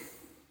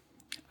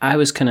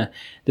kind of,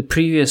 the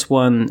previous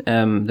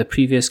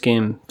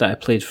game that I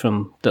played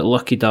from, that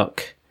Lucky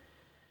Duck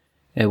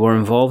were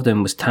involved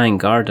in, was Tying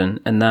Garden,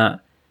 and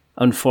that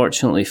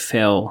unfortunately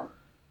fell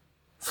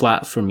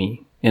flat for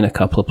me in a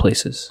couple of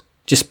places.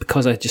 Just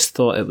because I just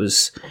thought it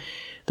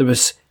could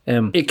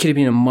have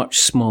been a much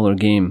smaller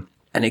game,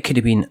 and it could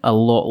have been a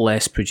lot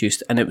less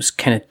produced, and it was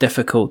kind of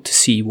difficult to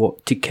see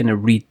to kind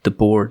of read the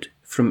board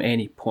from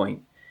any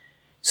point.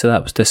 So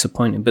that was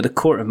disappointing. But the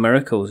Court of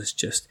Miracles is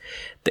just,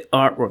 the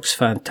artwork's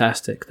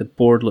fantastic. The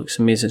board looks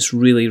amazing. It's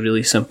really,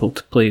 really simple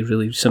to play,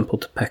 really simple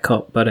to pick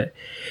up. But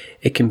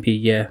it can be,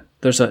 yeah.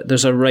 It's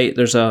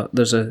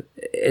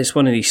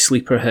one of these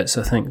sleeper hits,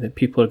 I think, that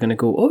people are going to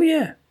go, oh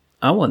yeah,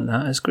 I want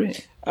that. It's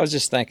great. I was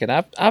just thinking,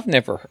 I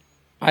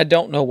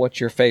don't know what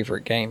your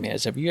favorite game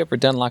is. Have you ever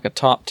done like a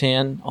top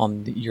 10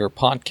 on your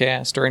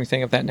podcast or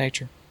anything of that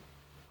nature?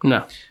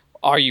 No.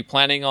 Are you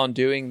planning on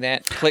doing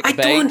that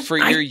clickbait for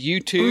your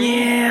YouTube?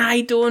 Yeah,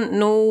 I don't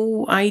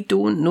know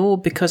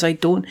because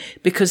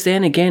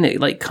then again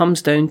it like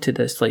comes down to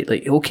this like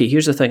okay,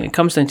 here's the thing. It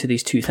comes down to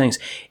these 2 things.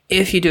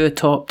 If you do a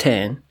top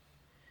 10,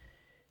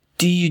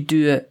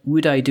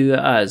 would I do it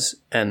as,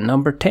 and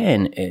number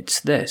 10 it's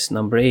this,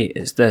 number 8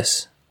 is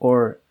this,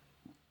 or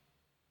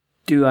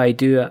do I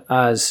do it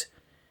as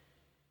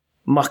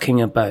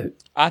mucking about?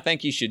 I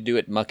think you should do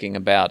it mucking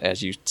about,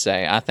 as you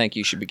say. I think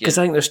you should begin. Because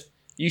I think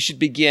you should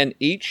begin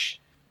each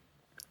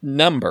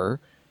number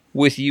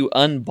with you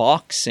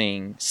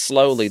unboxing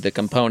slowly the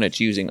components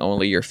using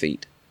only your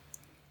feet.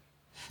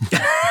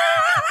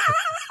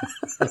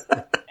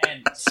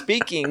 And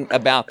speaking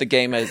about the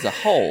game as a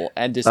whole,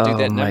 and just do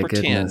that number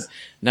 10.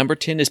 Number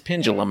 10 is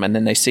pendulum, and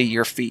then they see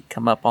your feet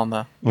come up on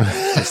the...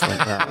 Just like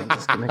that. I'm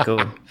just going to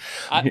go.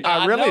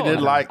 I really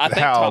did like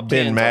how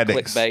Ben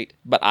Maddox... clickbait,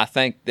 but I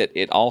think that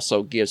it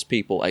also gives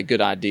people a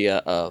good idea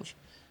of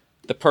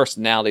the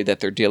personality that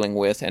they're dealing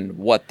with and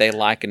what they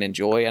like and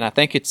enjoy. And I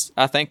think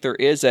there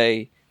is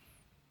a,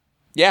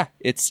 yeah,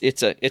 it's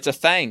a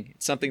thing.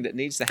 It's something that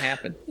needs to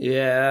happen.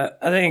 Yeah,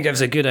 I think it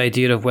gives a good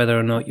idea of whether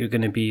or not you're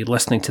going to be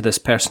listening to this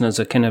person as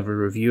a kind of a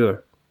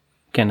reviewer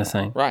kind of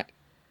thing. Right.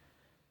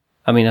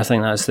 I mean, I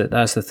think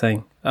that's the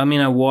thing. I mean,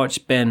 I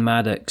watched Ben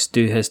Maddox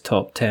do his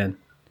top 10.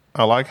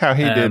 I like how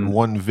he did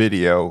one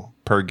video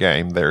per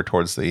game there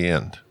towards the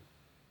end.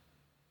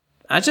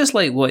 I just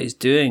like what he's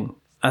doing.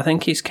 I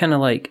think he's kind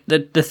of like,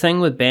 the thing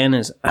with Ben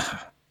is,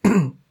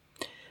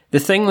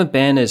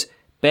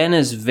 Ben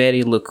is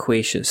very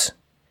loquacious,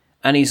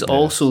 and he's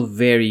also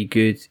very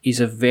good. He's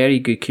a very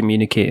good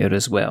communicator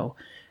as well.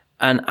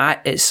 And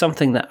it's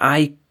something that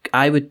I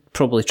would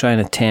probably try and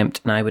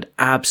attempt, and I would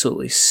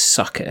absolutely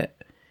suck at it.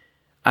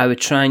 I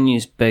would try and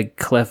use big,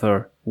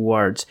 clever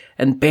words.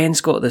 And Ben's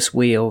got this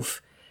way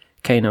of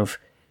kind of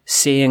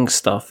saying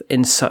stuff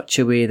in such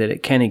a way that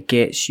it kind of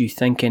gets you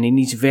thinking, and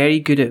he's very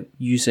good at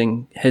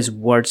using his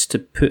words to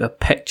put a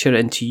picture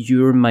into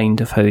your mind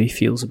of how he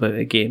feels about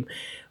a game,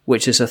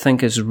 which is, I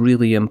think, is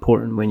really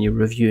important when you're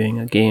reviewing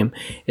a game,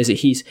 is that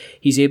he's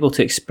able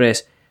to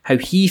express how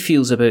he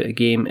feels about a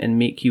game and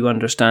make you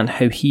understand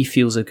how he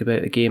feels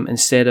about a game,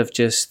 instead of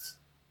just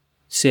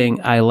saying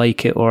I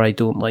like it or I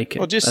don't like it.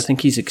 Well, I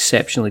think he's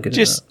exceptionally good at that.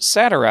 Just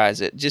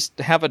satirize it. Just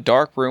have a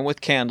dark room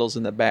with candles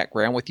in the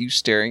background with you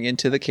staring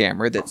into the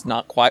camera that's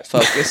not quite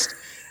focused,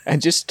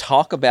 and just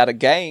talk about a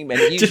game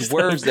and use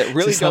words that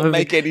really don't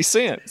make any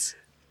sense.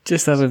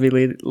 Just having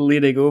me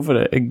leaning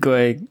over it and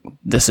going,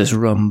 "This is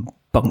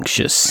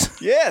rambunctious."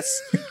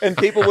 Yes, and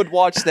people would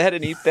watch that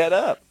and eat that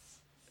up.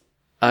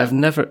 I've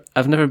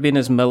never been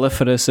as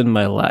mellifluous in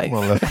my life.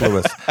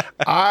 Mellifluous.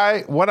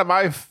 One of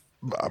my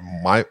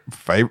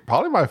favorite,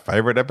 probably my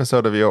favorite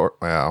episode of your.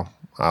 Well,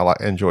 I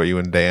enjoy you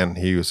and Dan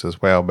Hughes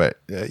as well, but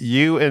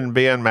you and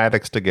Ben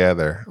Maddox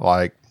together,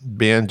 like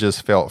Ben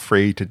just felt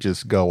free to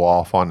just go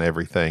off on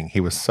everything. He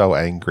was so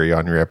angry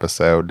on your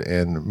episode,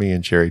 and me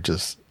and Jerry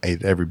just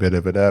ate every bit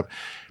of it up.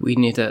 We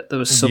need it. There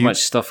was so much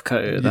stuff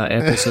cut out of that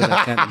episode.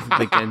 I can't even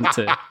begin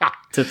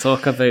to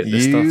talk about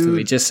the stuff that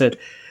we just said.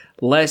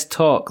 Let's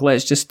talk.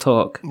 Let's just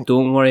talk.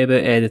 Don't worry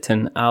about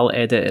editing. I'll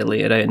edit it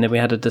later out. And then we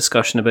had a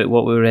discussion about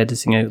what we were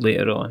editing out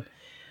later on.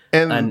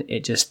 And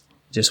it just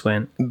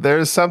went.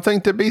 There's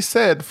something to be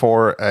said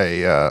for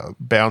a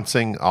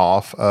bouncing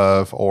off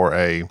of or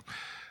a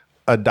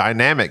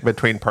dynamic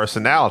between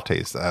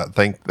personalities. I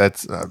think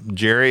that's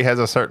Jerry has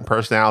a certain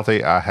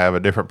personality. I have a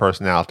different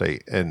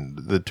personality. And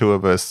the two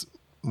of us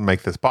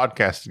make this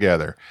podcast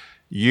together.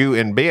 You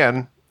and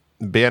Ben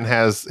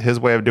has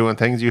his way of doing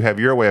things. You have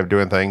your way of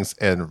doing things.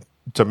 And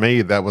to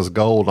me, that was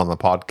gold on the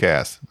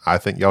podcast. I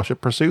think y'all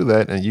should pursue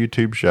that in a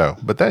YouTube show,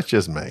 but that's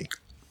just me.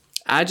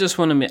 I just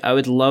want to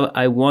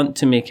I want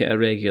to make it a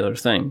regular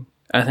thing.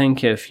 I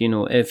think if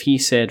he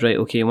said, right,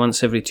 okay,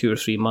 once every 2 or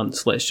 3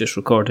 months, let's just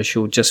record a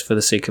show just for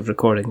the sake of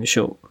recording the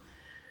show,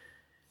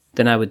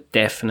 then I would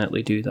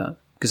definitely do that.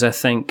 Because I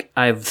think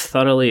I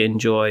thoroughly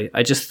enjoy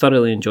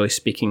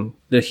speaking.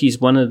 He's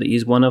one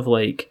of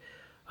like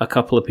a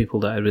couple of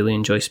people that I really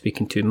enjoy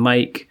speaking to.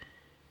 Mike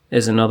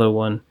is another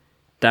one.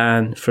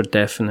 Dan, for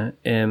definite.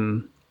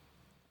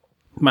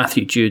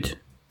 Matthew Jude.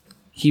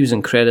 He was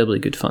incredibly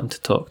good fun to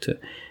talk to.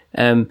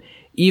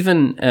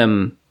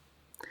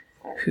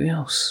 Who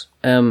else?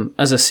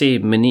 As I say,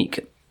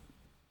 Monique,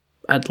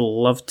 I'd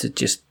love to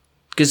just...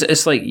 Because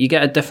it's like you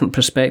get a different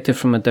perspective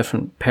from a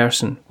different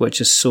person, which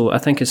is I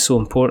think is so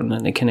important,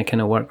 and it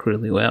kind of work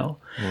really well.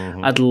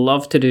 Mm-hmm. I'd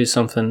love to do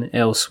something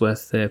else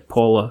with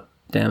Paula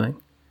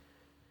Deming.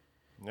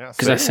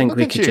 Because I think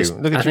we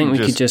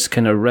could just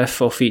kind of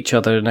riff off each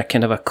other in a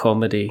kind of a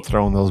comedy.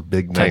 Throwing those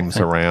big names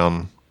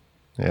around.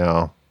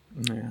 Yeah.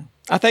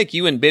 I think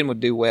you and Ben would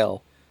do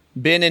well.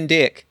 Ben and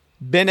Dick.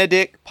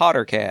 Benedict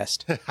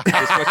Pottercast is what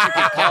you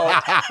can call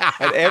it.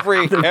 At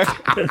every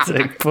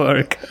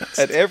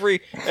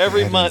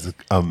month,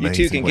 you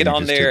two can get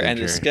on there and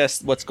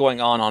discuss what's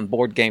going on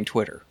Board Game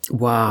Twitter.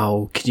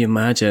 Wow, can you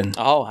imagine?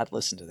 Oh, I'd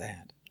listen to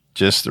that.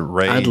 Just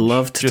rage. I'd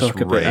love to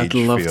talk about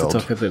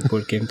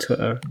Board Game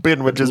Twitter.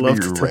 Ben would just love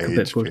to talk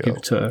about Board Game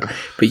Twitter.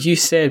 But you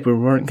said we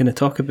weren't going to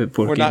talk about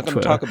Board Game Twitter. We're not going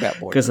to talk about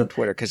Board Game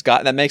Twitter because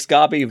that makes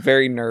Gabi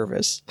very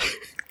nervous.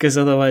 Because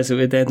otherwise it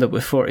would end up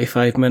with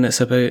 45 minutes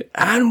about,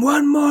 and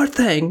one more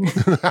thing.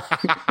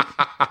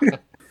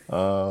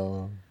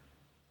 All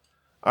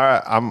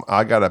right,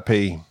 I got to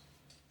pee.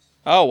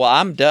 Oh, well,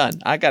 I'm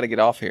done. I got to get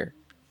off here.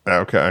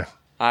 Okay.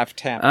 I've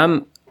tapped.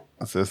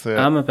 Is this it?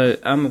 I'm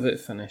about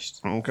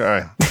finished.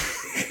 Okay.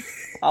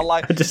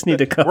 I just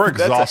need a cup. We're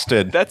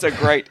exhausted. That's a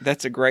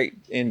great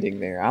ending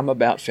there. I'm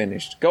about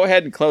finished. Go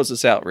ahead and close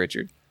us out,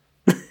 Richard.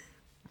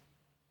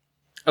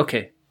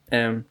 Okay.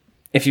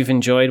 If you've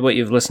enjoyed what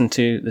you've listened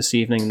to this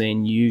evening,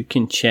 then you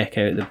can check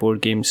out the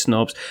Board Game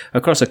Snobs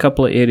across a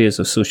couple of areas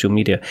of social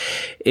media.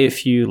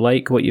 If you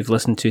like what you've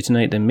listened to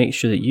tonight, then make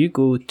sure that you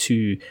go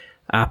to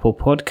Apple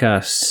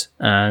Podcasts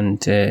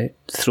and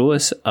throw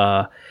us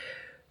a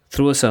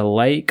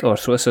like, or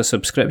throw us a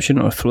subscription,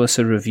 or throw us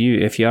a review.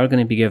 If you are going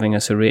to be giving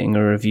us a rating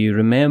or a review,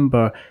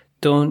 remember,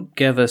 don't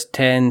give us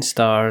 10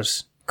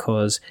 stars,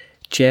 because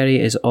Jerry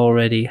is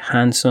already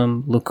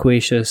handsome,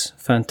 loquacious,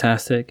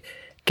 fantastic.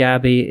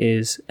 Gabi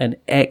is an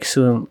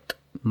excellent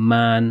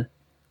man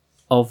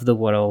of the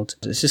world.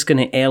 It's just going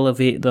to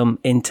elevate them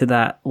into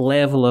that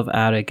level of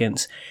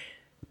arrogance.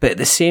 But at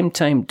the same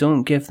time,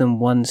 don't give them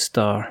 1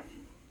 star,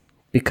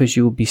 because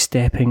you will be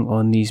stepping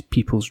on these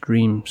people's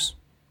dreams.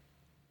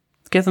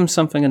 Give them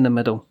something in the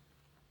middle.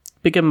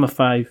 Give them a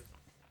 5,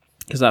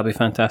 because that'll be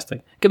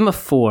fantastic. Give them a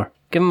 4.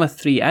 Give them a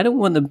 3. I don't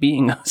want them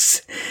beating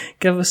us.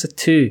 Give us a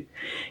 2.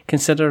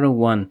 Consider a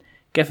 1.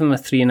 Give them a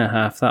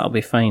 3.5. That'll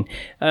be fine.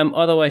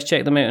 Otherwise,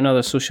 check them out on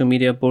other social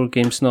media. Board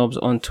Game Snobs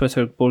on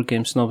Twitter, Board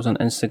Game Snobs on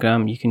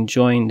Instagram. You can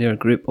join their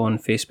group on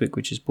Facebook,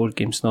 which is Board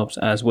Game Snobs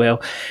as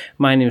well.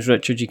 My name's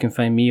Richard. You can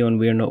find me on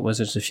We're Not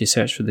Wizards if you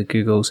search for the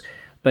Googles.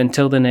 But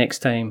until the next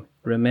time,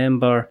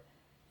 remember,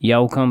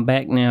 y'all come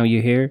back now,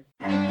 you hear?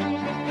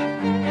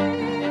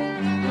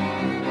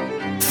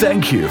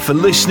 Thank you for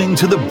listening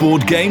to the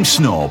Board Game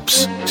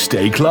Snobs.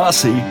 Stay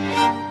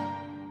classy.